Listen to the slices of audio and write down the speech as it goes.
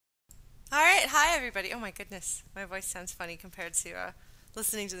right, hi everybody. Oh my goodness, my voice sounds funny compared to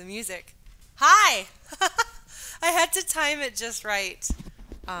listening to the music. Hi! I had to time it just right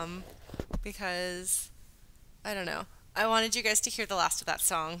um, because, I don't know, I wanted you guys to hear the last of that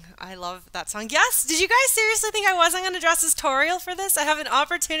song. I love that song. Yes! Did you guys seriously think I wasn't going to dress as Toriel for this? I have an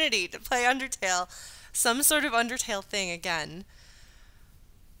opportunity to play Undertale, some sort of Undertale thing again.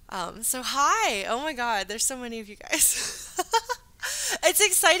 So hi! Oh my god, there's so many of you guys. It's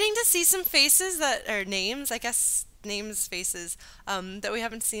exciting to see some faces that are names, I guess names, faces, that we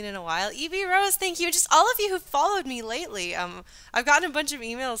haven't seen in a while. Evie Rose, thank you. Just all of you who followed me lately. I've gotten a bunch of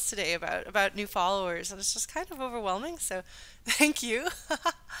emails today about new followers, and it's just kind of overwhelming, so thank you.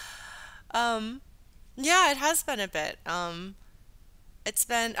 um, yeah, it has been a bit. It's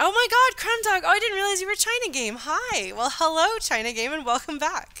been, oh my god, Crumb Dog, oh, I didn't realize you were China Game. Hi. Well, hello, China Game, and welcome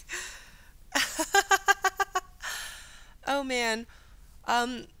back. Oh man.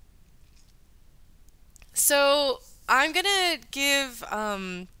 Um, so I'm gonna give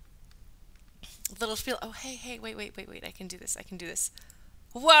a little spiel. Oh, hey, wait. I can do this. I can do this.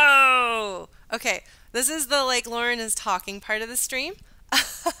 Whoa! Okay, this is the like Lauren is talking part of the stream.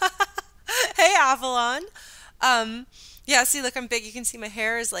 Hey, Avalon. Yeah, see, look, I'm big. You can see my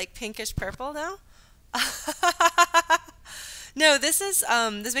hair is like pinkish purple now. No, this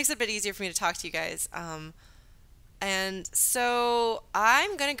makes it a bit easier for me to talk to you guys. And so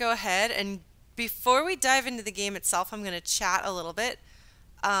I'm going to go ahead and before we dive into the game itself, I'm going to chat a little bit.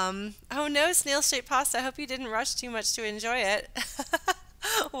 Oh no, snail-shaped pasta. I hope you didn't rush too much to enjoy it.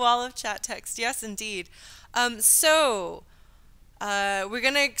 Wall of chat text. Yes, indeed. We're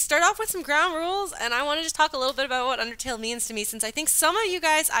going to start off with some ground rules, and I want to just talk a little bit about what Undertale means to me, since I think some of you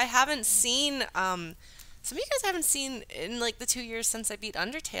guys I haven't seen, some of you guys I haven't seen in like the 2 years since I beat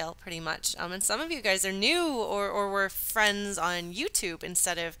Undertale, pretty much. And some of you guys are new or were friends on YouTube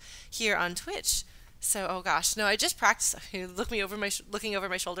instead of here on Twitch. So, oh gosh, no, I just practiced. Looking over my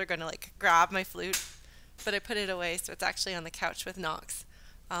shoulder, going to like grab my flute, but I put it away, so it's actually on the couch with Nox.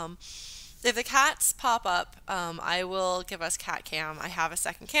 If the cats pop up, I will give us cat cam. I have a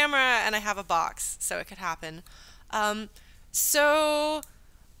second camera and I have a box, so it could happen. So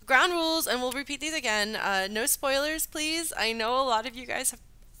ground rules, and we'll repeat these again. No spoilers, please. I know a lot of you guys have,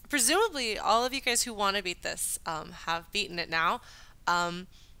 presumably all of you guys who want to beat this, have beaten it now.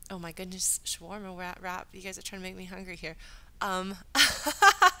 Oh my goodness, shawarma wrap. You guys are trying to make me hungry here. Um,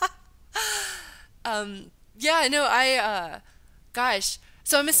 yeah, no, gosh.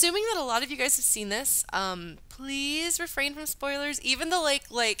 So I'm assuming that a lot of you guys have seen this. Please refrain from spoilers, even though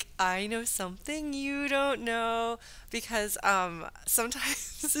like I know something you don't know, because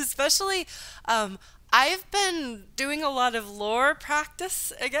sometimes, especially I've been doing a lot of lore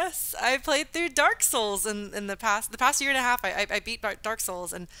practice, I guess. I played through Dark Souls in the past year and a half. I beat Dark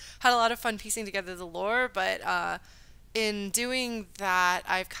Souls and had a lot of fun piecing together the lore, but in doing that,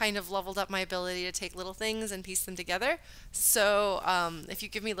 I've kind of leveled up my ability to take little things and piece them together. So if you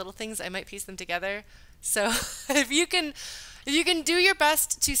give me little things, I might piece them together. So if you can do your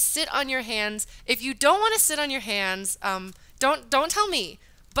best to sit on your hands. If you don't want to sit on your hands, don't tell me.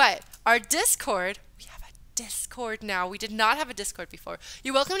 But our Discord, we have a Discord now. We did not have a Discord before.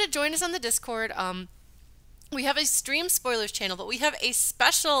 You're welcome to join us on the Discord. We have a stream spoilers channel, but we have a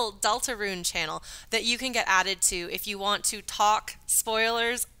special Deltarune channel that you can get added to if you want to talk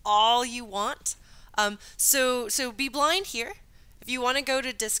spoilers all you want. So be blind here. If you want to go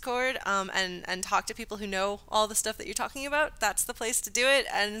to Discord and talk to people who know all the stuff that you're talking about, that's the place to do it.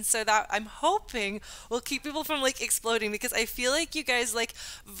 And so that I'm hoping will keep people from like exploding, because I feel like you guys like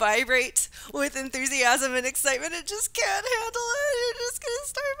vibrate with enthusiasm and excitement and just can't handle it. You're just gonna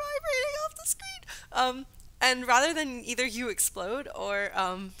start vibrating off the screen. And rather than either you explode or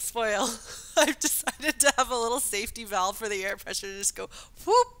spoil, I've decided to have a little safety valve for the air pressure to just go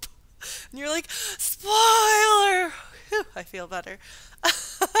whoop. And you're like, spoiler! Whew, I feel better.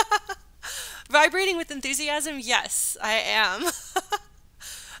 Vibrating with enthusiasm? Yes, I am.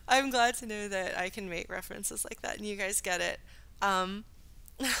 I'm glad to know that I can make references like that and you guys get it. Alright,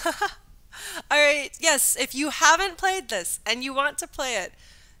 yes, if you haven't played this and you want to play it,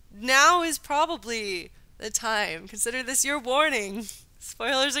 now is probably the time. Consider this your warning.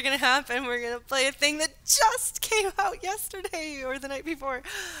 Spoilers are going to happen. We're going to play a thing that just came out yesterday or the night before.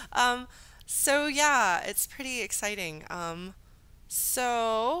 So yeah, it's pretty exciting.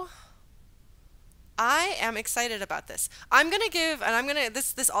 So I am excited about this. I'm gonna give, and I'm gonna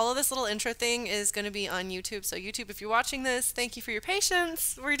this all of this little intro thing is gonna be on YouTube. So YouTube, if you're watching this, thank you for your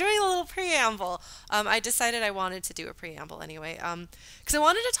patience. We're doing a little preamble. I decided I wanted to do a preamble anyway, because I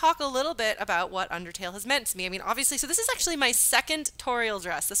wanted to talk a little bit about what Undertale has meant to me. I mean, obviously, so this is actually my second tutorial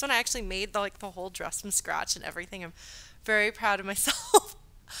dress. This one I actually made the whole dress from scratch and everything. I'm very proud of myself.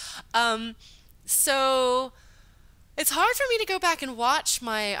 So it's hard for me to go back and watch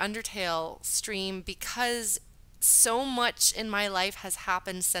my Undertale stream because so much in my life has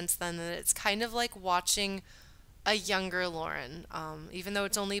happened since then that it's kind of like watching a younger Lauren, even though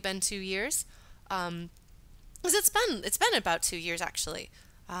it's only been 2 years. 'Cause it's been about 2 years actually,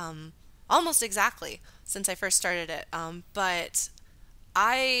 almost exactly since I first started it. But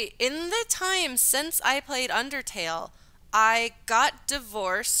in the time since I played Undertale, I got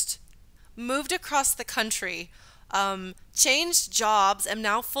divorced, moved across the country, changed jobs, am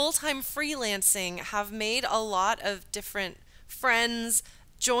now full-time freelancing, have made a lot of different friends,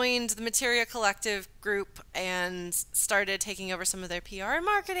 joined the Materia Collective group, and started taking over some of their PR and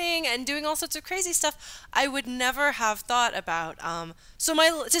marketing and doing all sorts of crazy stuff I would never have thought about.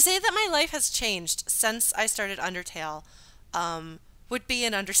 To say that my life has changed since I started Undertale would be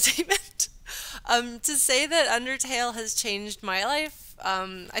an understatement. To say that Undertale has changed my life,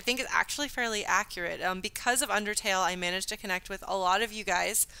 I think is actually fairly accurate. Because of Undertale, I managed to connect with a lot of you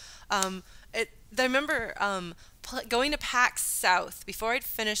guys. I remember going to PAX South before I'd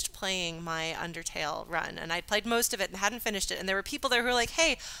finished playing my Undertale run, and I'd played most of it and hadn't finished it, and there were people there who were like,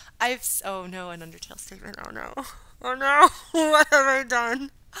 hey, oh no, an Undertale statement, oh no, oh no, what have I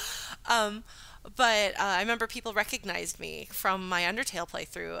done? But I remember people recognized me from my Undertale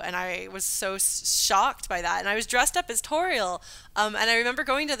playthrough, and I was so shocked by that. And I was dressed up as Toriel, and I remember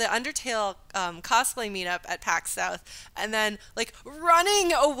going to the Undertale cosplay meetup at PAX South, and then like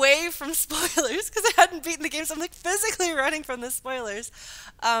running away from spoilers because I hadn't beaten the game, so I'm like physically running from the spoilers.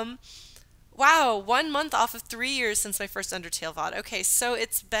 Wow, 1 month off of 3 years since my first Undertale VOD. Okay, so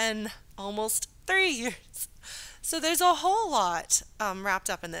it's been almost 3 years. So there's a whole lot wrapped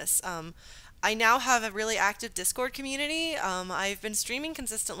up in this. I now have a really active Discord community. I've been streaming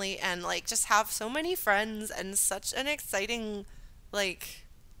consistently and like just have so many friends and such an exciting, like,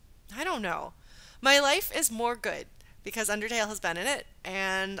 I don't know. My life is more good because Undertale has been in it,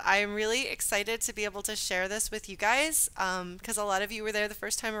 and I'm really excited to be able to share this with you guys because a lot of you were there the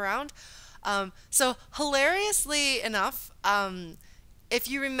first time around. So hilariously enough, if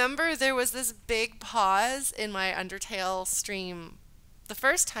you remember, there was this big pause in my Undertale stream the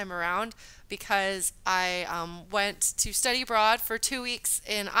first time around because I went to study abroad for 2 weeks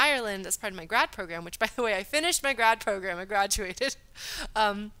in Ireland as part of my grad program, which, by the way, I finished my grad program. I graduated.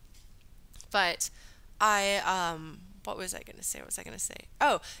 But what was I going to say? What was I going to say?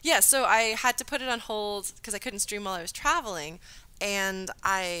 Oh, yeah, so I had to put it on hold because I couldn't stream while I was traveling, and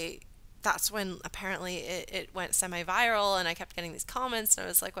that's when apparently it went semi-viral, and I kept getting these comments, and I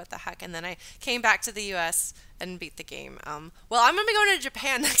was like, what the heck? And then I came back to the US and beat the game. Well, I'm going to be going to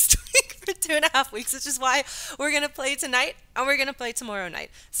Japan next week for 2.5 weeks, which is why we're going to play tonight, and we're going to play tomorrow night.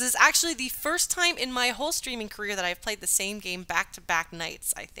 So this is actually the first time in my whole streaming career that I've played the same game back-to-back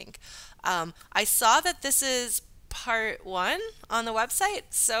nights, I think. I saw that this is part 1 on the website,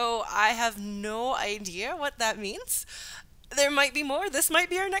 so I have no idea what that means. There might be more. This might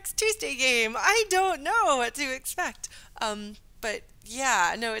be our next Tuesday game. I don't know what to expect. But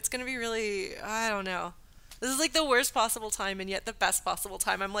yeah, no, it's going to be really, I don't know. This is like the worst possible time and yet the best possible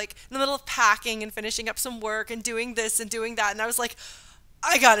time. I'm like in the middle of packing and finishing up some work and doing this and doing that. And I was like,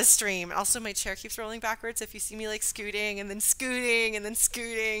 I gotta stream. Also, my chair keeps rolling backwards. If you see me like scooting and then scooting and then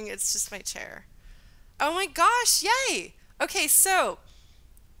scooting, it's just my chair. Oh my gosh, yay. Okay, so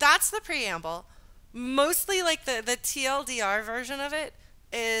that's the preamble. Mostly like the TLDR version of it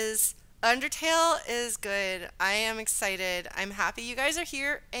is Undertale is good. I am excited. I'm happy you guys are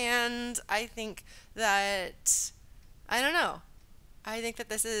here, and I think that, I don't know. I think that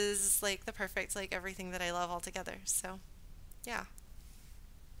this is like the perfect, like everything that I love all together. So, yeah.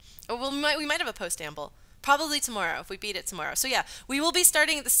 Oh, well, we might have a post-amble. Probably tomorrow if we beat it tomorrow. So yeah, we will be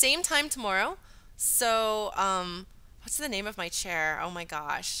starting at the same time tomorrow. So, what's the name of my chair? Oh my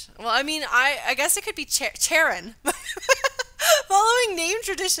gosh. Well, I mean, I guess it could be Charon. Following name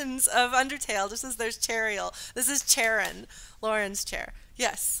traditions of Undertale, just as there's Chariel. This is Charon, Lauren's chair.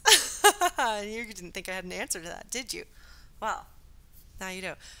 Yes. You didn't think I had an answer to that, did you? Well, now you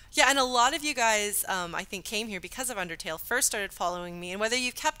do. Yeah, and a lot of you guys, I think, came here because of Undertale, first started following me, and whether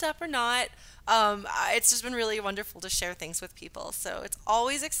you've kept up or not, it's just been really wonderful to share things with people. So it's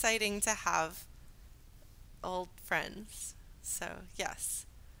always exciting to have old friends. So, yes.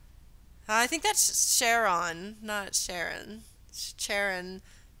 I think that's Sharon, not Sharon. Sharon,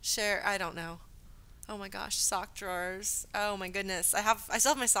 I don't know. Oh my gosh, sock drawers. Oh my goodness. I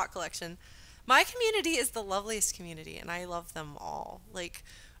still have my sock collection. My community is the loveliest community and I love them all. Like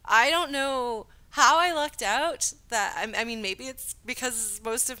I don't know how I lucked out that I mean maybe it's because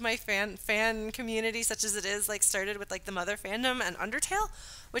most of my fan community such as it is like started with like the Mother fandom and Undertale,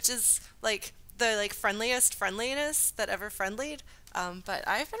 which is like the like friendliest friendliness that ever friendlied. But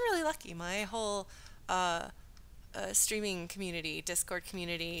I've been really lucky. My whole uh, streaming community, Discord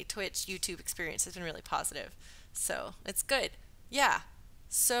community, Twitch, YouTube experience has been really positive. So it's good. Yeah.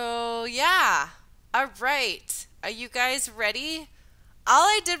 So yeah. All right. Are you guys ready? All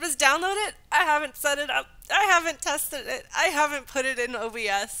I did was download it. I haven't set it up. I haven't tested it. I haven't put it in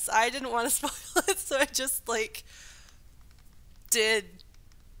OBS. I didn't want to spoil it, so I just like did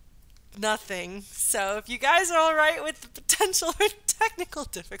nothing. So if you guys are all right with the potential for technical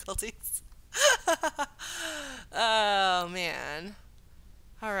difficulties. Oh man.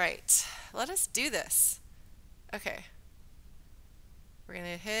 All right. Let us do this. Okay. We're going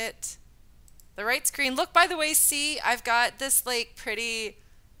to hit the right screen. Look, by the way, see, I've got this like pretty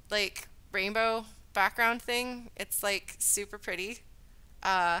like rainbow background thing. It's like super pretty.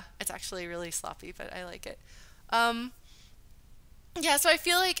 It's actually really sloppy, but I like it. Yeah, so I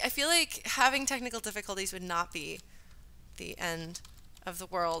feel like having technical difficulties would not be the end of the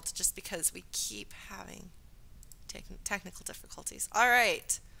world just because we keep having technical difficulties. All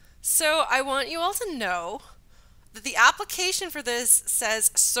right. So I want you all to know that the application for this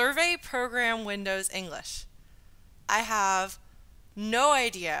says Survey Program Windows English. I have no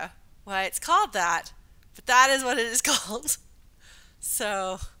idea why it's called that, but that is what it is called.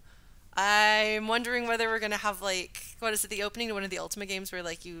 So I'm wondering whether we're going to have like, what is it, the opening to one of the Ultima games where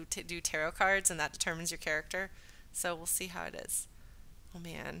like you do tarot cards and that determines your character. So we'll see how it is. Oh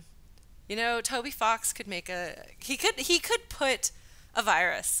man. You know, Toby Fox could make he could put a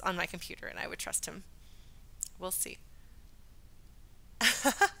virus on my computer and I would trust him. We'll see.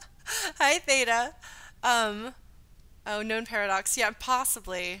 Hi, Theta. Oh, known paradox. Yeah,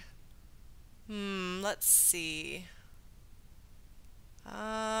 possibly. Let's see.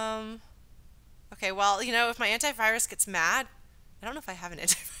 Okay, well, you know, if my antivirus gets mad, I don't know if I have an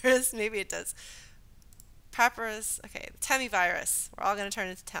antivirus. Maybe it does. Papyrus. Okay, the Temi virus. We're all going to turn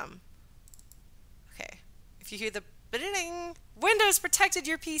into Tem. Okay. If you hear the bidding, Windows protected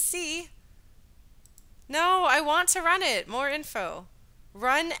your PC. No, I want to run it. More info.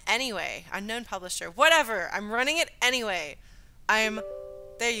 Run anyway. Unknown publisher. Whatever. I'm running it anyway.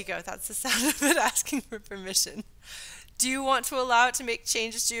 There you go. That's the sound of it asking for permission. Do you want to allow it to make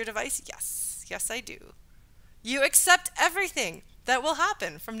changes to your device? Yes. Yes, I do. You accept everything that will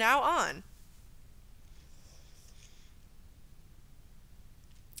happen from now on.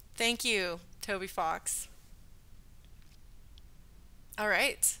 Thank you, Toby Fox. All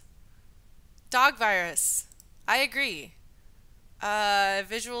right. Dog virus. I agree.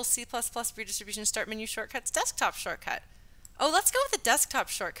 Visual C++ redistribution start menu shortcuts, desktop shortcut. Oh, let's go with the desktop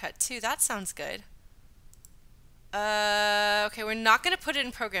shortcut too. That sounds good. Okay, we're not going to put it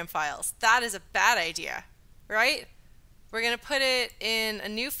in program files. That is a bad idea, right? We're going to put it in a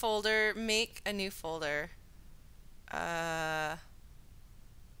new folder, make a new folder.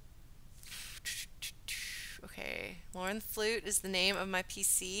 Okay, Lauren Flute is the name of my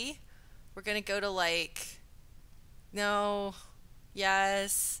PC. We're going to go to like, no,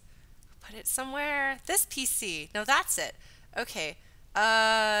 yes, put it somewhere. This PC. No, that's it. Okay,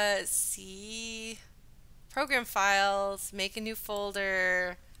 C, program files, make a new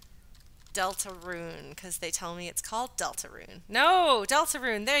folder, Deltarune, because they tell me it's called Deltarune. No,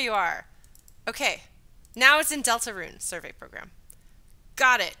 Deltarune, there you are. Okay, now it's in Deltarune, survey program.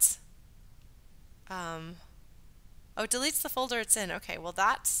 Got it. Oh, it deletes the folder it's in. Okay, well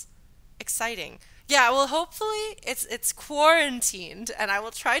that's exciting. Yeah, well hopefully it's quarantined and I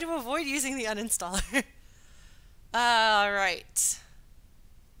will try to avoid using the uninstaller. Alright.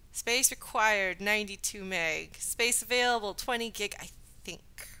 Space required 92 meg. Space available 20 gig. I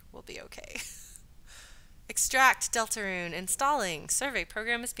think we'll be okay. Extract Deltarune. Installing. Survey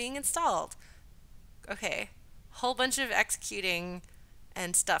program is being installed. Okay. Whole bunch of executing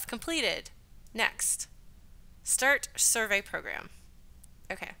and stuff completed. Next. Start survey program.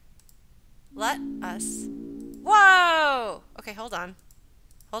 Okay. Let us... Whoa! Okay, hold on.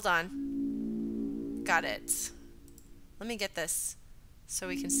 Hold on. Got it. Let me get this so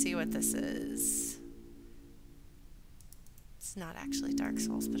we can see what this is. It's not actually Dark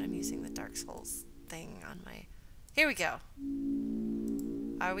Souls, but I'm using the Dark Souls thing on my... Here we go.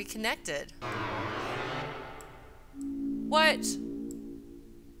 Are we connected? What?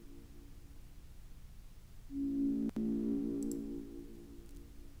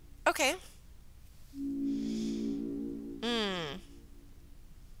 Okay. Hmm.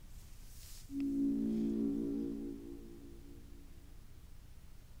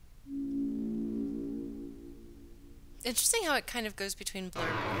 Interesting how it kind of goes between blurred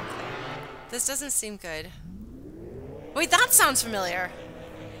and clear. This doesn't seem good. Wait, that sounds familiar.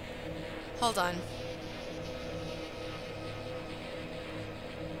 Hold on.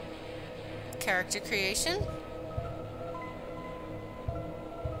 Character creation?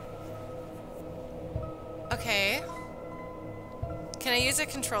 Okay. Can I use a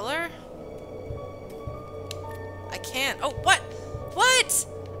controller? I can't. Oh, what? What?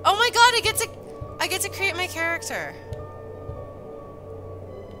 Oh my god, I get to create my character.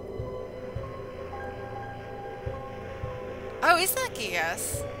 Oh, is that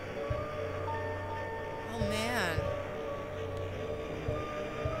Gigas? Oh man.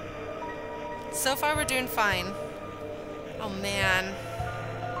 So far we're doing fine. Oh man.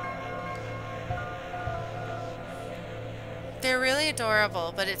 They're really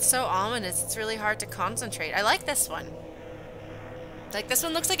adorable, but it's so ominous, it's really hard to concentrate. I like this one. Like, this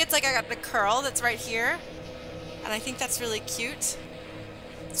one looks like it's like I got the curl that's right here. And I think that's really cute.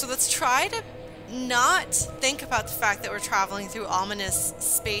 So let's try to not think about the fact that we're traveling through ominous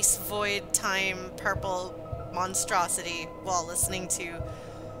space void time purple monstrosity while listening to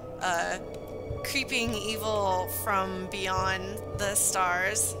creeping evil from beyond the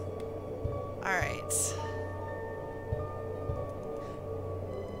stars. Alright.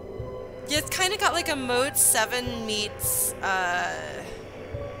 Yeah, it's kind of got like a Mode 7 meets, I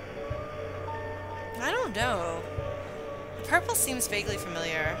don't know. The purple seems vaguely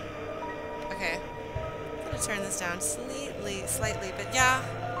familiar. Okay. I'm gonna turn this down slightly, but yeah.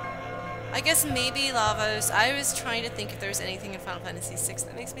 I guess maybe Lavos. I was trying to think if there's anything in Final Fantasy VI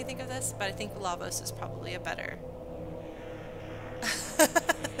that makes me think of this, but I think Lavos is probably a better.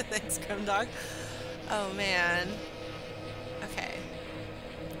 Thanks, Grimdog. Oh man. Okay.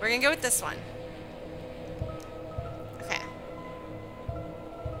 We're gonna go with this one. Okay.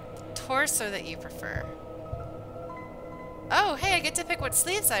 Torso that you prefer. Oh, hey, I get to pick what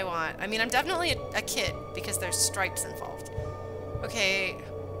sleeves I want. I mean, I'm definitely a kid because there's stripes involved. Okay,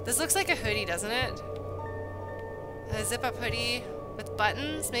 this looks like a hoodie, doesn't it? A zip-up hoodie with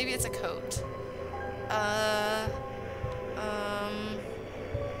buttons? Maybe it's a coat.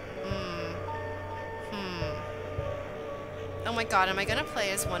 Oh my god, am I gonna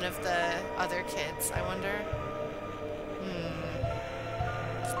play as one of the other kids, I wonder?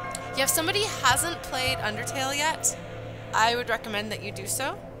 Yeah, if somebody hasn't played Undertale yet, I would recommend that you do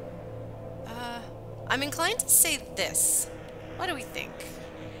so. I'm inclined to say this. What do we think?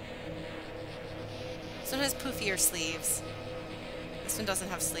 This one has poofier sleeves. This one doesn't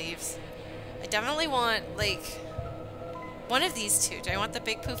have sleeves. I definitely want, like, one of these two. Do I want the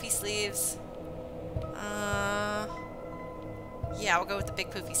big poofy sleeves? Yeah, we'll go with the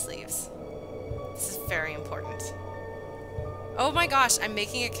big poofy sleeves. This is very important. Oh my gosh, I'm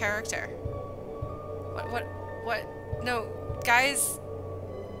making a character. What? No, guys,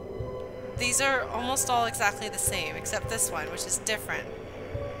 these are almost all exactly the same, except this one, which is different.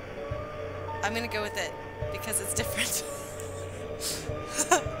 I'm gonna go with it, because it's different.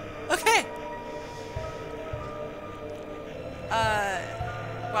 Okay.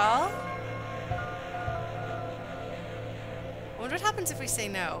 Well? I wonder what happens if we say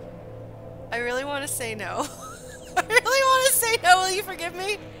no. I really want to say no. I really want to say no. Will you forgive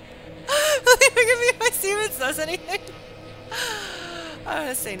me? Will you forgive me if I see if it says anything? I'm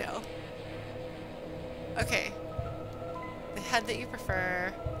gonna say no. Okay. The head that you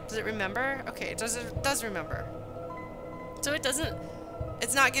prefer. Does it remember? Okay, it does remember. So it doesn't...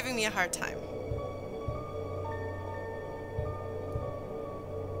 It's not giving me a hard time.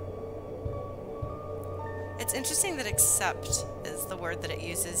 It's interesting that accept is the word that it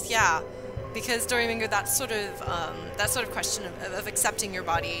uses. Yeah, because Dorimingo, that sort of question of accepting your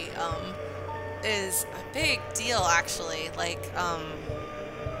body is a big deal, actually. Like, I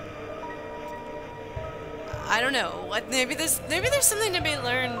don't know. Maybe there's something to be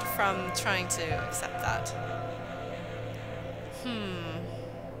learned from trying to accept that.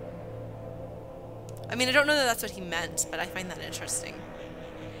 I mean, I don't know that that's what he meant, but I find that interesting.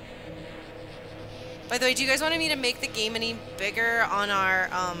 By the way, do you guys want me to make the game any bigger on our,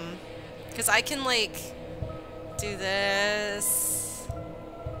 because I can, like, do this.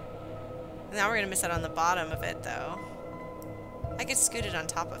 Now we're going to miss out on the bottom of it, though. I could scoot it on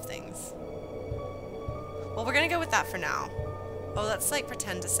top of things. Well, we're going to go with that for now. Oh, let's, like,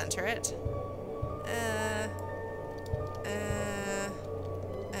 pretend to center it.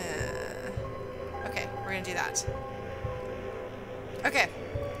 Okay, we're going to do that. Okay.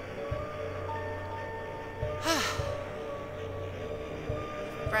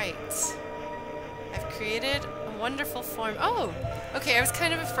 Alright. I've created a wonderful form. Oh! Okay, I was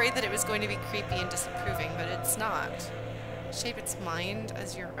kind of afraid that it was going to be creepy and disapproving, but it's not. Shape its mind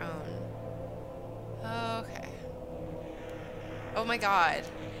as your own. Okay. Oh my god.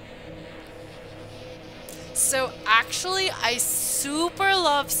 So actually, I super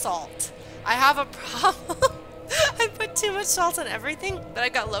love salt. I have a problem. I put too much salt on everything, but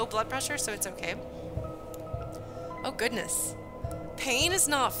I've got low blood pressure, so it's okay. Oh goodness. Pain is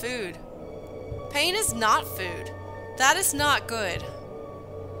not food. Pain is not food. That is not good.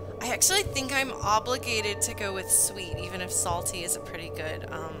 I actually think I'm obligated to go with sweet, even if salty is a pretty good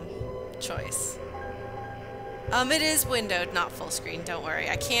choice. It is windowed, not full screen, don't worry.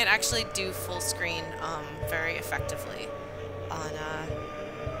 I can't actually do full screen very effectively on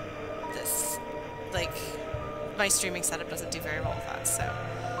this. Like, my streaming setup doesn't do very well with that, so.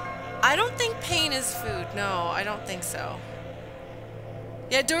 I don't think pain is food. No, I don't think so.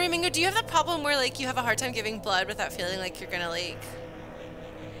 Yeah, Dorimingo, do you have that problem where, like, you have a hard time giving blood without feeling like you're gonna, like,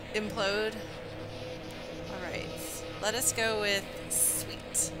 implode? Alright. Let us go with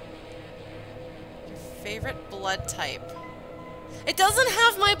sweet. Your favorite blood type. It doesn't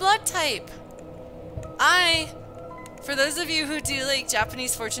have my blood type! For those of you who do, like,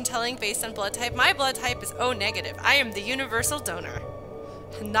 Japanese fortune telling based on blood type, my blood type is O negative. I am the universal donor,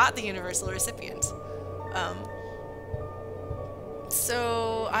 not the universal recipient.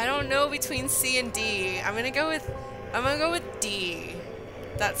 So I don't know between C and D. I'm gonna go with D.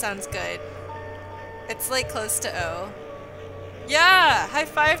 That sounds good. It's like close to O. Yeah, high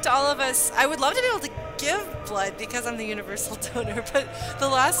five to all of us. I would love to be able to give blood because I'm the universal donor, but the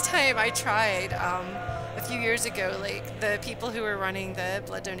last time I tried, a few years ago, like, the people who were running the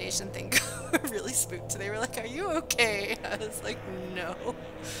blood donation thing were really spooked. They were like, "Are you okay?" I was like, "No."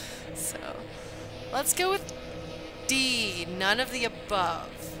 So, let's go with D. None of the above.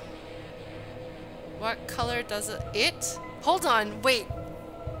 What color does it? Hold on, wait.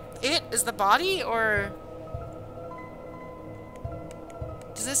 It is the body, or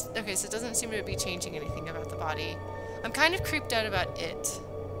does this? Okay, so it doesn't seem to be changing anything about the body. I'm kind of creeped out about it.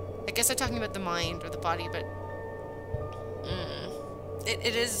 I guess I'm talking about the mind or the body, but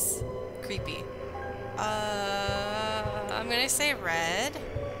it is creepy. I'm gonna say red,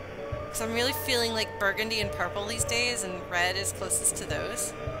 because I'm really feeling like burgundy and purple these days, and red is closest to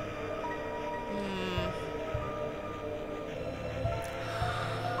those.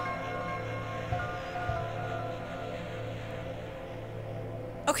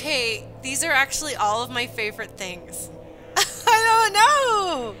 Okay, these are actually all of my favorite things. I don't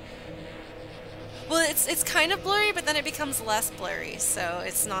know! Well, it's kind of blurry, but then it becomes less blurry, so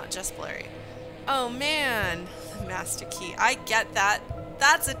it's not just blurry. Oh man, the Master Key. I get that.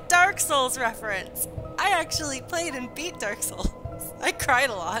 That's a Dark Souls reference. I actually played and beat Dark Souls. I cried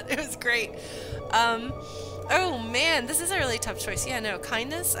a lot. It was great. Oh man, this is a really tough choice. Yeah, no,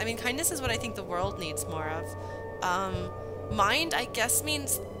 kindness. I mean, kindness is what I think the world needs more of. Mind, I guess,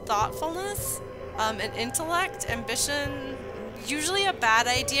 means thoughtfulness, and intellect, ambition. Usually a bad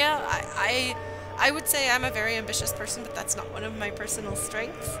idea. I would say I'm a very ambitious person, but that's not one of my personal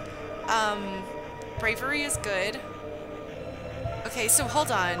strengths. Bravery is good. Okay, so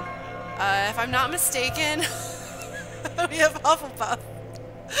hold on. If I'm not mistaken, we have Hufflepuff,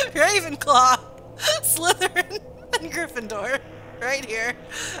 Ravenclaw, Slytherin, and Gryffindor right here,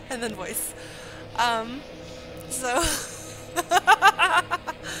 and then voice. So,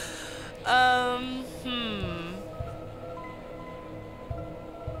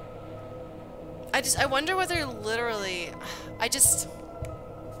 I wonder whether literally,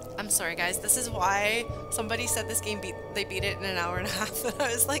 I'm sorry guys, this is why somebody said this game they beat it in an hour and a half, and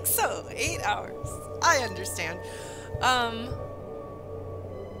I was like, so, 8 hours, I understand.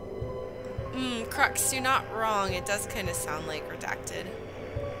 Crux, you're not wrong, it does kind of sound like redacted.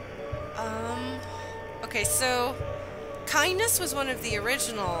 Okay, so, kindness was one of the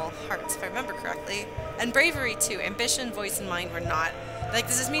original hearts, if I remember correctly, and bravery too. Ambition, voice, and mind were not. Like,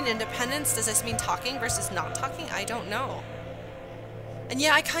 does this mean independence? Does this mean talking versus not talking? I don't know. And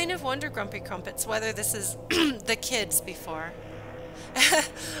yeah, I kind of wonder, Grumpy Crumpets, whether this is the kids before.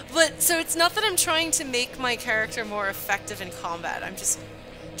 But, so it's not that I'm trying to make my character more effective in combat. I'm just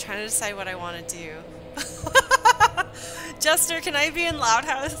trying to decide what I want to do. Jester, can I be in Loud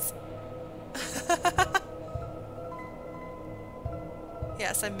House?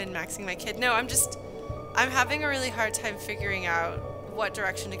 Yes, I'm min-maxing my kid. No, I'm having a really hard time figuring out what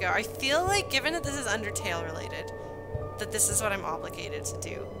direction to go. I feel like, given that this is Undertale related, that this is what I'm obligated to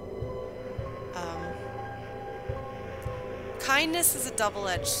do. Kindness is a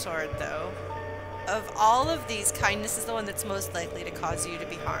double-edged sword, though. of all of these, kindness is the one that's most likely to cause you to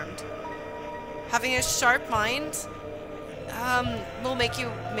be harmed. Having a sharp mind will make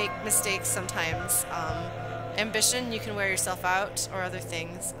you make mistakes sometimes. Ambition, you can wear yourself out, or other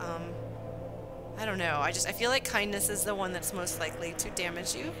things. I don't know. I feel like kindness is the one that's most likely to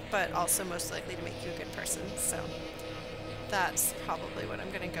damage you, but also most likely to make you a good person. So that's probably what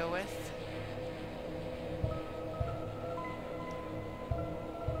I'm gonna go with.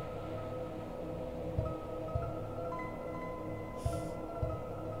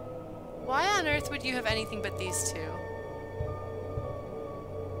 Why on earth would you have anything but these two?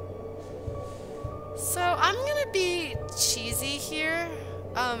 So I'm gonna be cheesy here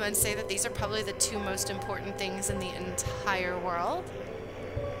and say that these are probably the two most important things in the entire world.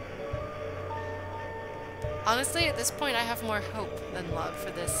 Honestly, at this point I have more hope than love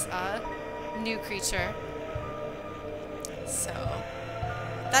for this new creature. So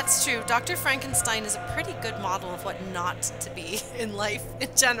that's true. Dr. Frankenstein is a pretty good model of what not to be in life in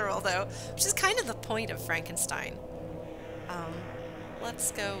general, though, which is kind of the point of Frankenstein.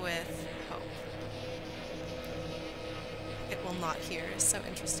 Let's go with hope. It will not hear. So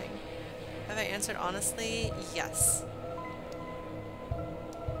interesting. Have I answered honestly? Yes.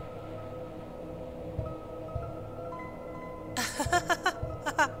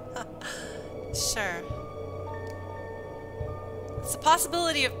 Sure. It's the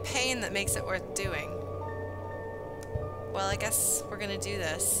possibility of pain that makes it worth doing. Well, I guess we're gonna do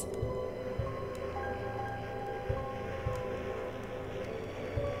this.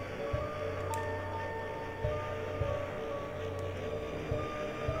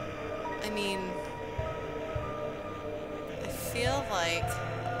 I mean, I feel like...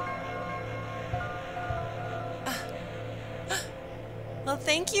 Well,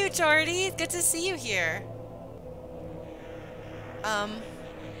 thank you, Jordy. Good to see you here.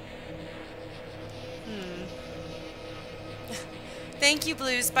 Thank you,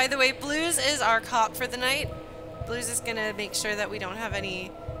 Blues. By the way, Blues is our cop for the night. Blues is gonna make sure that we don't have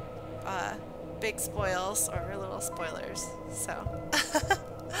any big spoils or little spoilers. So,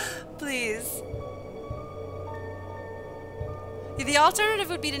 please. The alternative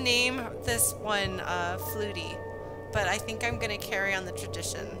would be to name this one Flutie, but I think I'm gonna carry on the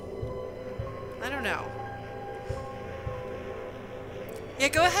tradition. I don't know. Yeah,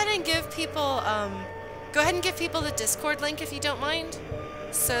 go ahead and give people the Discord link if you don't mind,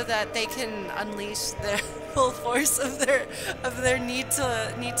 so that they can unleash their full force of their need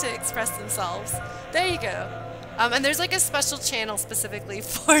to express themselves. There you go. And there's like a special channel specifically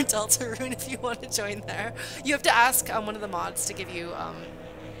for Deltarune if you want to join there. You have to ask one of the mods to give you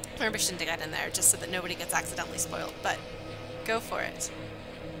permission to get in there, just so that nobody gets accidentally spoiled. But go for it.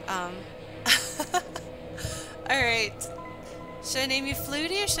 All right. Should I name you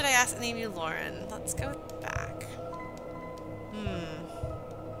Flutie or should I name you Lauren? Let's go with the back.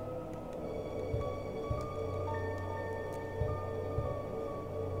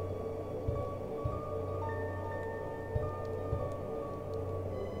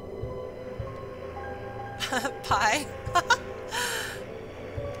 Pie.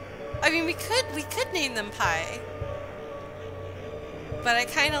 I mean, we could name them Pie, but I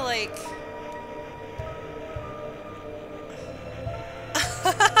kind of like.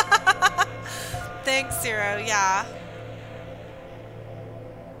 Thanks, Zero. Yeah.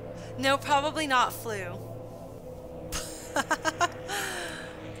 No, probably not Flu.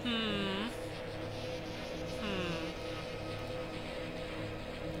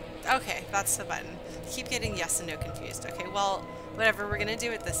 Okay, that's the button. Keep getting yes and no confused. Okay, well, whatever, we're gonna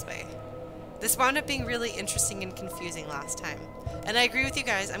do it this way. This wound up being really interesting and confusing last time. And I agree with you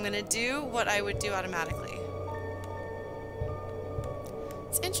guys, I'm gonna do what I would do automatically.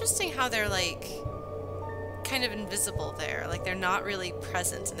 It's interesting how they're like kind of invisible there. Like they're not really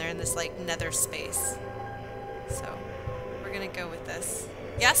present and they're in this like nether space. So we're gonna go with this.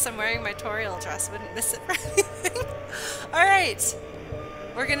 Yes, I'm wearing my Toriel dress. Wouldn't miss it for anything. Alright.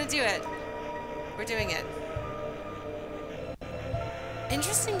 We're gonna do it. We're doing it.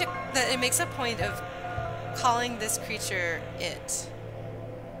 Interesting that it makes a point of calling this creature it.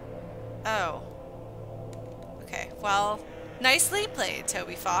 Oh. Okay, well, nicely played,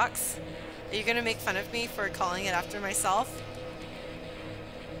 Toby Fox. Are you gonna make fun of me for calling it after myself?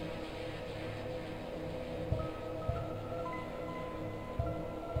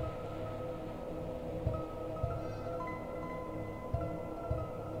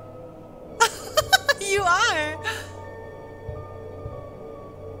 You are!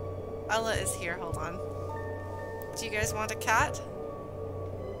 Ella is here, hold on. Do you guys want a cat?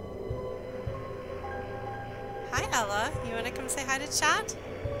 Hi Ella, you wanna come say hi to chat?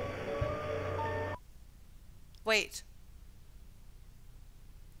 Wait.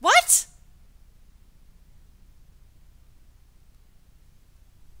 What?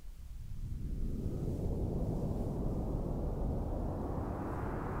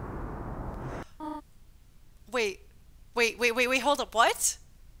 Wait. Wait, hold up. What?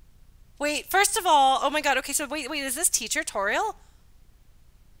 Wait, first of all, oh my god, okay, so wait, is this teacher tutorial?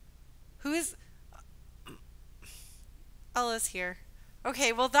 Who is Ella's here?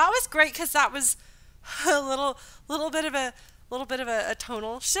 Okay, well that was great because that was a little bit of a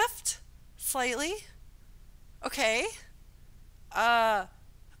tonal shift. Slightly. Okay. Uh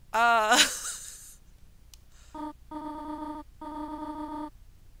uh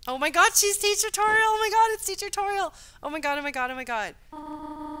Oh my god, she's teacher tutorial. Oh my god, it's teacher tutorial. Oh my god, oh my god, oh my god.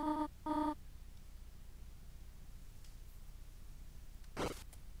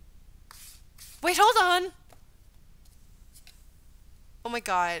 Wait, hold on. Oh my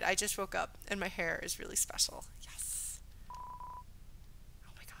god, I just woke up and my hair is really special. Yes.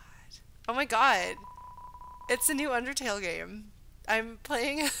 Oh my god. Oh my god. It's a new Undertale game. I'm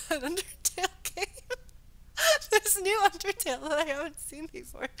playing an Undertale game. There's a new Undertale that I haven't seen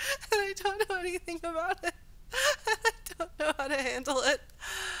before, and I don't know anything about it. I don't know how to handle it.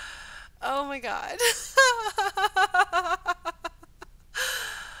 Oh my god.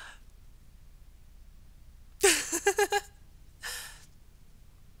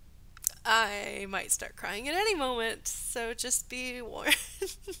 I might start crying at any moment, so just be warned.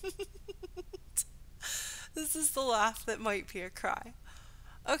 This is the laugh that might be a cry.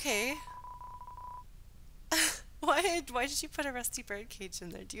 Okay. Why did you put a rusty bird cage in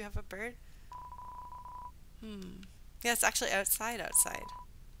there? Do you have a bird? Yeah, it's actually outside.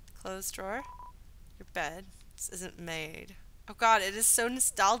 Closed drawer. Your bed. This isn't made. Oh god, it is so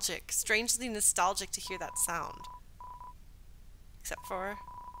nostalgic. Strangely nostalgic to hear that sound. Except for...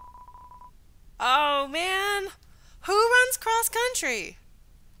 Oh man! Who runs cross country?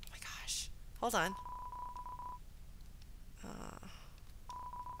 Oh my gosh. Hold on.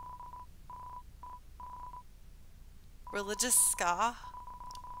 Religious ska?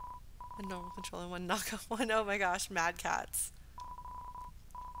 One normal control and one knockoff one. Oh my gosh, Mad Cats.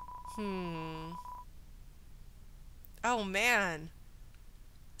 Oh man.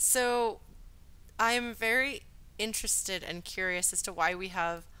 So, I'm very interested and curious as to why we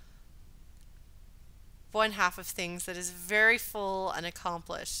have one half of things that is very full and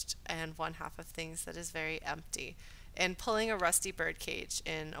accomplished, and one half of things that is very empty. And pulling a rusty bird cage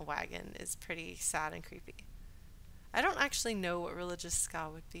in a wagon is pretty sad and creepy. I don't actually know what religious ska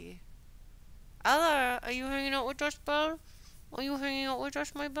would be. Ella, are you hanging out with us, Belle? Are you hanging out with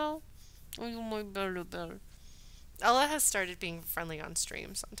us, my Belle? Are you my Belle? Ella has started being friendly on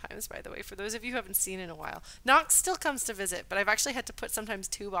stream sometimes, by the way, for those of you who haven't seen in a while. Nox still comes to visit, but I've actually had to put sometimes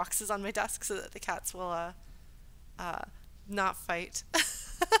 2 boxes on my desk so that the cats will, not fight.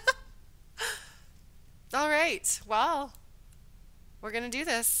 Alright, well, we're gonna do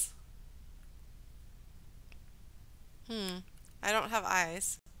this. I don't have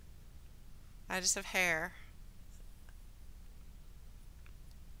eyes. I just have hair.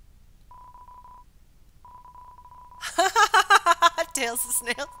 Tails of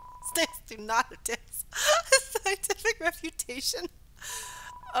snails. Snails do not have tails. Scientific refutation.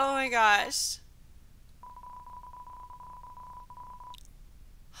 Oh my gosh.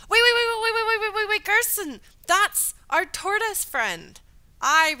 Wait, Gerson! That's our tortoise friend.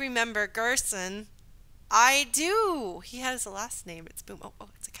 I remember Gerson. I do. He has a last name. It's Boom. Oh,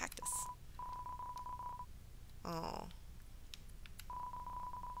 it's a cactus. Oh.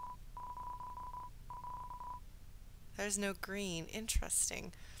 There's no green.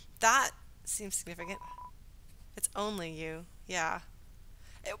 Interesting. That seems significant. It's only you. Yeah.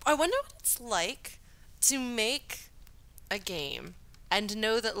 I wonder what it's like to make a game and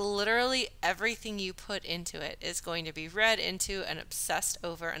know that literally everything you put into it is going to be read into and obsessed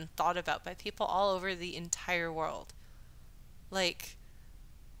over and thought about by people all over the entire world. Like,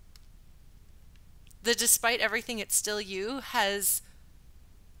 the despite everything it's still you has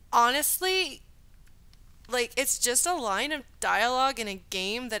honestly, like, it's just a line of dialogue in a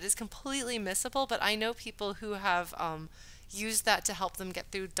game that is completely missable, but I know people who have used that to help them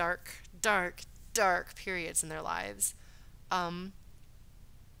get through dark periods in their lives.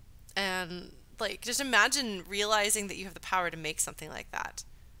 And, like, just imagine realizing that you have the power to make something like that.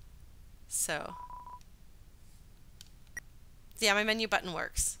 So, yeah, my menu button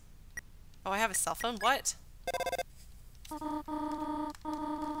works. Oh, I have a cell phone? What? Oh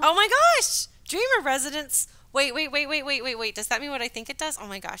my gosh! Dreamer residence. Wait. Does that mean what I think it does? Oh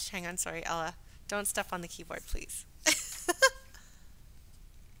my gosh, hang on, sorry, Ella. Don't step on the keyboard, please.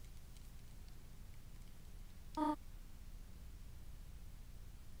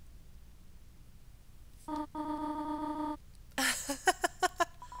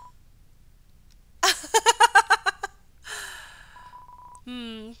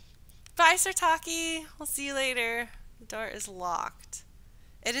 Bye, Sir Taki. We'll see you later. The door is locked.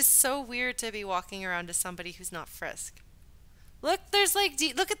 It is so weird to be walking around to somebody who's not Frisk. Look, there's like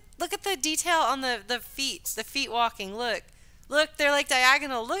look at the detail on the feet. The feet walking. Look, they're like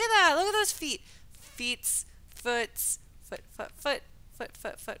diagonal. Look at that. Look at those feet. Feets, foots, foot, foot, foot, foot,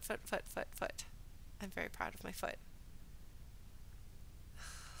 foot, foot, foot, foot, foot, foot. I'm very proud of my foot.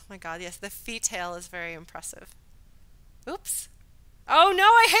 Oh my God, yes, the feet tail is very impressive. Oops. Oh no,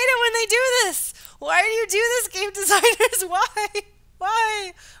 I hate it when they do this. Why do you do this, game designers? Why?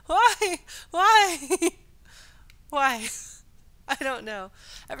 Why? Why? Why? Why? I don't know.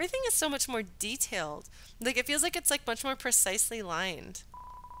 Everything is so much more detailed. Like, it feels like it's like much more precisely lined.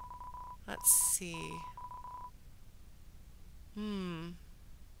 Let's see.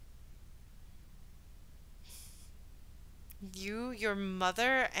 You, your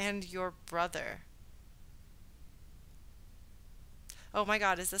mother, and your brother. Oh my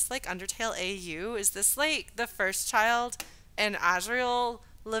God, is this like Undertale AU? Is this like the first child and Azrael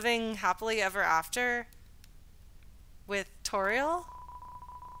living happily ever after with Toriel?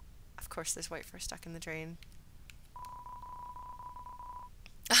 Of course there's white fur stuck in the drain.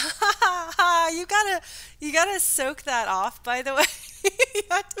 you gotta soak that off, by the way. You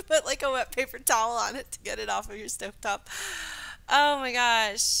have to put like a wet paper towel on it to get it off of your stovetop. Oh my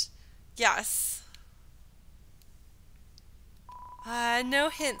gosh. Yes. No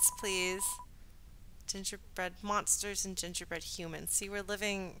hints, please. Gingerbread monsters and gingerbread humans. See, we're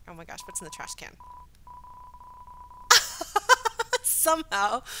living... Oh my gosh, what's in the trash can?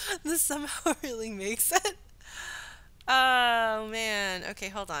 Somehow. This somehow really makes it. Oh, man. Okay,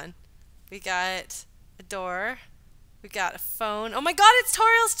 hold on. We got a door. We got a phone. Oh my God, it's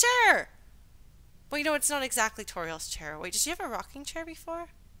Toriel's chair! Well, you know, it's not exactly Toriel's chair. Wait, did she have a rocking chair before?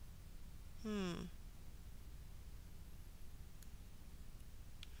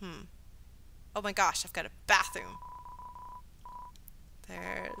 Oh my gosh, I've got a bathroom.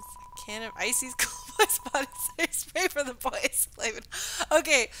 There's a can of Icy's Cool Boys body spray for the boys.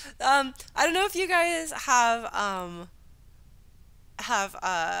 Okay, I don't know if you guys have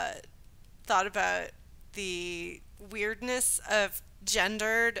thought about the weirdness of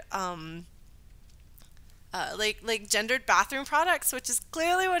gendered like gendered bathroom products, which is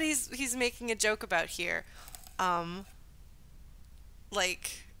clearly what he's making a joke about here.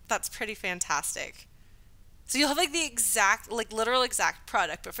 Like, that's pretty fantastic. So you'll have like the exact, like literal exact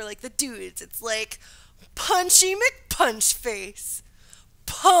product, but for like the dudes, it's like Punchy McPunch face,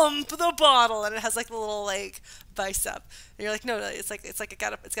 pump the bottle, and it has like the little like bicep. And you're like, no, it's like it's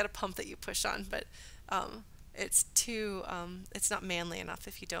got a pump that you push on, but it's too it's not manly enough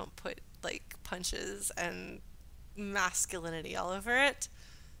if you don't put like punches and masculinity all over it.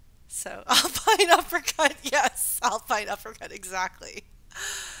 So Alpine uppercut, yes, Alpine uppercut, exactly.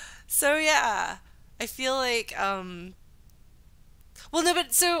 So yeah, I feel like well, no,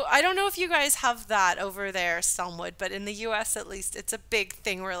 but so I don't know if you guys have that over there, Selmwood, but in the US at least, it's a big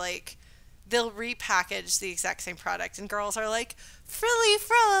thing where like they'll repackage the exact same product, and girls are like frilly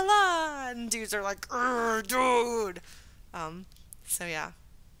frilla, and dudes are like, dude. So yeah,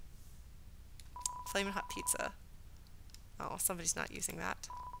 Flamin' Hot Pizza. Oh, somebody's not using that.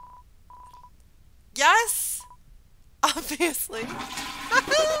 Yes, obviously.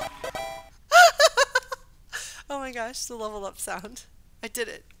 Oh my gosh, the level up sound. I did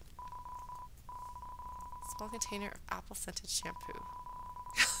it. Small container of apple scented shampoo.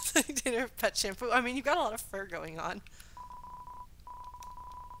 Container of pet shampoo. I mean, you've got a lot of fur going on.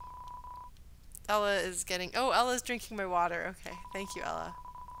 Ella is getting... Oh, Ella's drinking my water. Okay, thank you, Ella.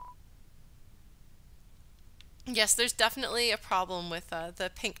 Yes, there's definitely a problem with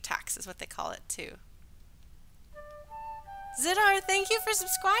the pink tax is what they call it, too. Zidar, thank you for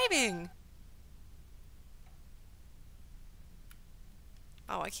subscribing!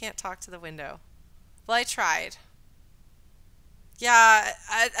 Oh, I can't talk to the window. Well, I tried. Yeah,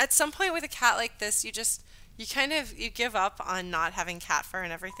 at some point with a cat like this, you give up on not having cat fur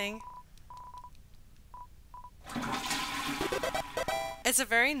and everything. It's a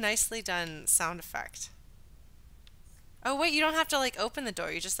very nicely done sound effect. Oh wait, you don't have to like open the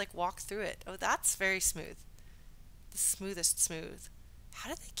door, you just like walk through it. Oh, that's very smooth. The smoothest smooth. How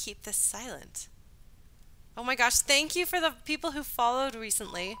did they keep this silent? Oh my gosh, thank you for the people who followed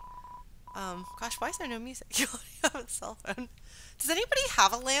recently. Gosh, why is there no music? You only have a cell phone. Does anybody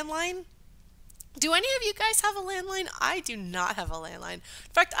have a landline? Do any of you guys have a landline? I do not have a landline.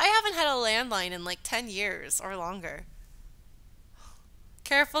 In fact, I haven't had a landline in like 10 years or longer.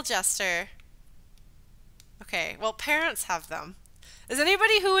 Careful, Jester. Okay, well, parents have them. Is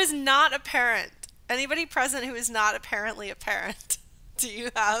anybody who is not a parent? Anybody present who is not apparently a parent? Do you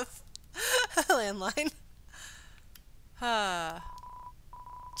have? Landline.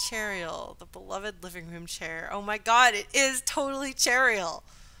 Chariel, the beloved living room chair. Oh my god, it is totally Chariel.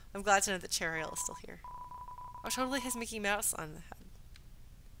 I'm glad to know that Chariel is still here. Oh, totally has Mickey Mouse on the head.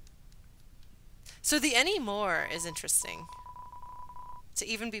 So the anymore is interesting. To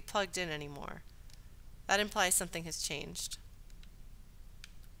even be plugged in anymore. That implies something has changed.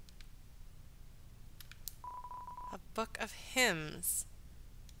 A book of hymns.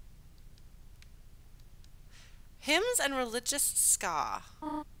 Hymns and religious ska.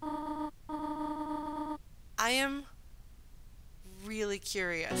 I am really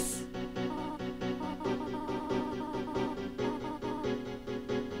curious.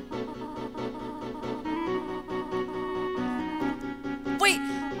 Wait!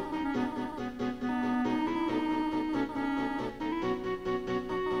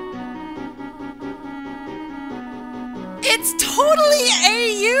 It's totally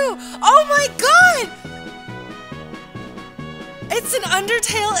AU! Oh my god! It's an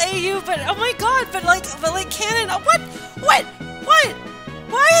Undertale AU, but oh my god, but like canon. What? What? What?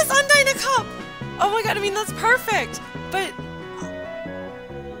 Why is Undyne a cup? Oh my god, I mean that's perfect. But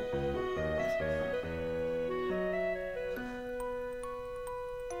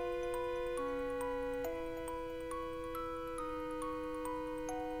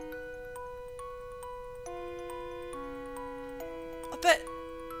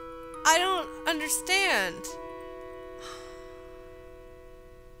I don't understand.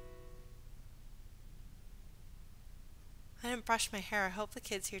 I didn't brush my hair. I hope the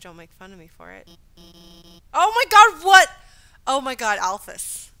kids here don't make fun of me for it. Oh my god, what? Oh my god,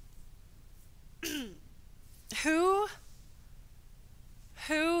 Alphys. Who?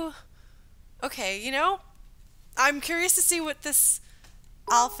 Okay, you know, I'm curious to see what this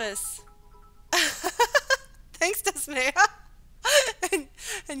Alphys. Thanks, Desmea.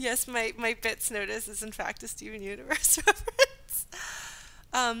 and yes, my bits notice is in fact a Steven Universe reference.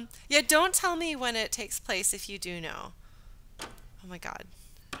 Yeah, don't tell me when it takes place if you do know. Oh my god.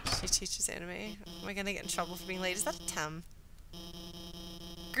 She teaches anime. Am I gonna get in trouble for being late? Is that a Tem?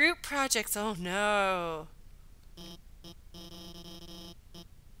 Group projects. Oh no.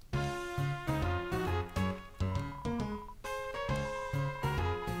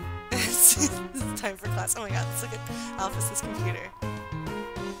 This is time for class. Oh my god, let's look at Alphys' computer.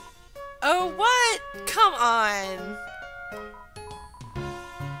 Oh, what? Come on.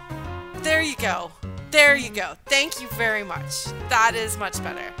 There you go. There you go. Thank you very much. That is much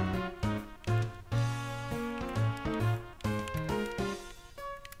better.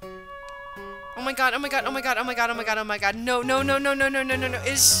 Oh my god, oh my god, oh my god, oh my god, oh my god, oh my god. No, no, no, no, no, no, no, no, no.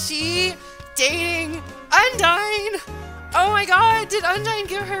 Is she dating Undyne? Oh my god, did Undyne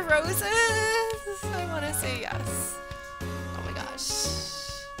give her roses? I want to say yes. Oh my gosh.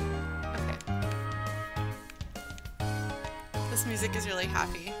 Okay. This music is really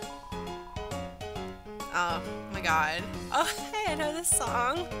happy. Oh my god. Oh, hey, I know this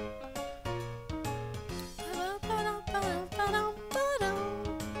song.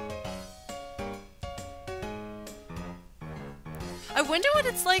 I wonder what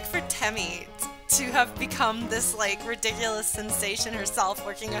it's like for Temmie to have become this like ridiculous sensation herself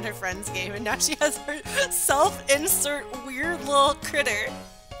working on her friend's game, and now she has her self-insert weird little critter.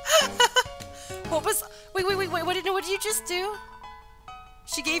 What was wait, what did you just do?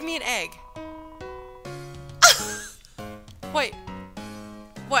 She gave me an egg. Wait.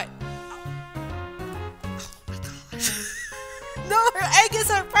 What? Oh my god. No, her egg is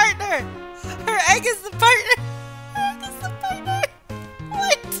her partner! Her egg is the partner! Her egg is the partner!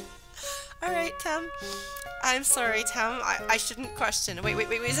 What? Alright, Tem. I'm sorry, Tem. I shouldn't question. Wait,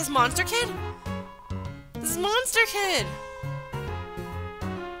 is this Monster Kid? This is Monster Kid!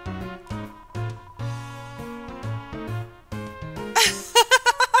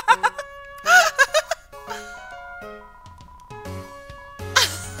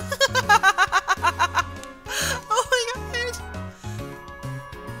 Oh my god!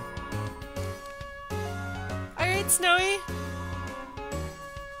 Alright, Snowy.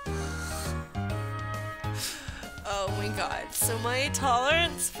 Oh my god. So my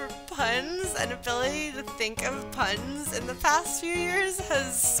tolerance for puns and ability to think of puns in the past few years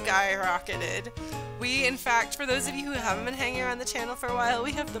has skyrocketed. We, in fact, for those of you who haven't been hanging around the channel for a while,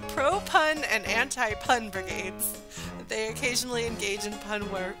 we have the pro-pun and anti-pun brigades. They occasionally engage in pun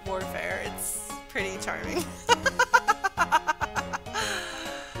warfare. It's pretty charming.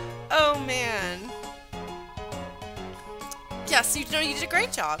 Oh man. Yes, you did a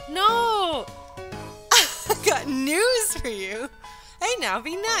great job. No! I got news for you. Hey now,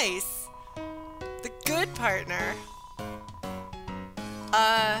 be nice. The good partner.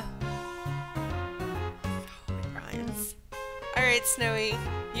 right, Snowy.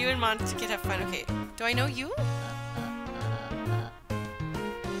 You and Monty can have fun. Okay. Do I know you?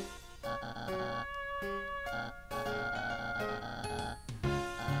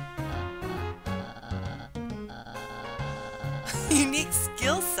 Unique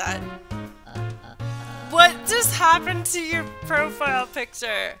skill set? What just happened to your profile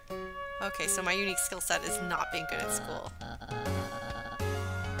picture? Okay, so my unique skill set is not being good at school.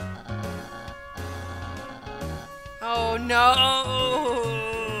 Oh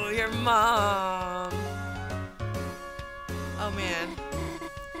no! Your mom! Oh man.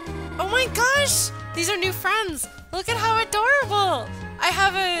 Oh my gosh! These are new friends! Look at how adorable! I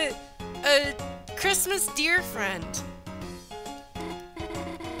have a Christmas deer friend.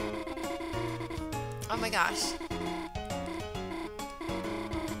 Oh my gosh.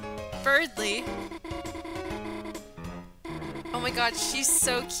 Birdly. Oh my god, she's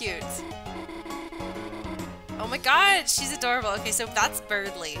so cute. Oh my god, she's adorable. Okay, so that's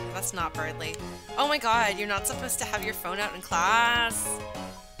Birdly. That's not Birdly. Oh my god, you're not supposed to have your phone out in class.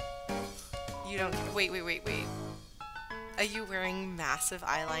 You don't. Wait. Are you wearing massive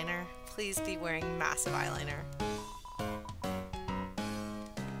eyeliner? Please be wearing massive eyeliner.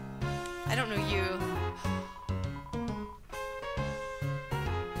 I don't know you.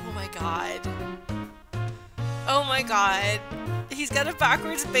 Oh my god. Oh my god. He's got a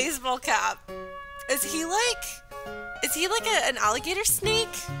backwards baseball cap. Is he like an alligator snake?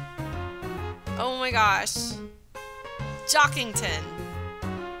 Oh my gosh. Jockington.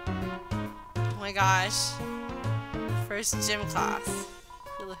 Oh my gosh. First gym class.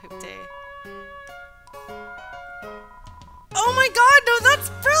 Hula hoop day. Oh my god, no, that's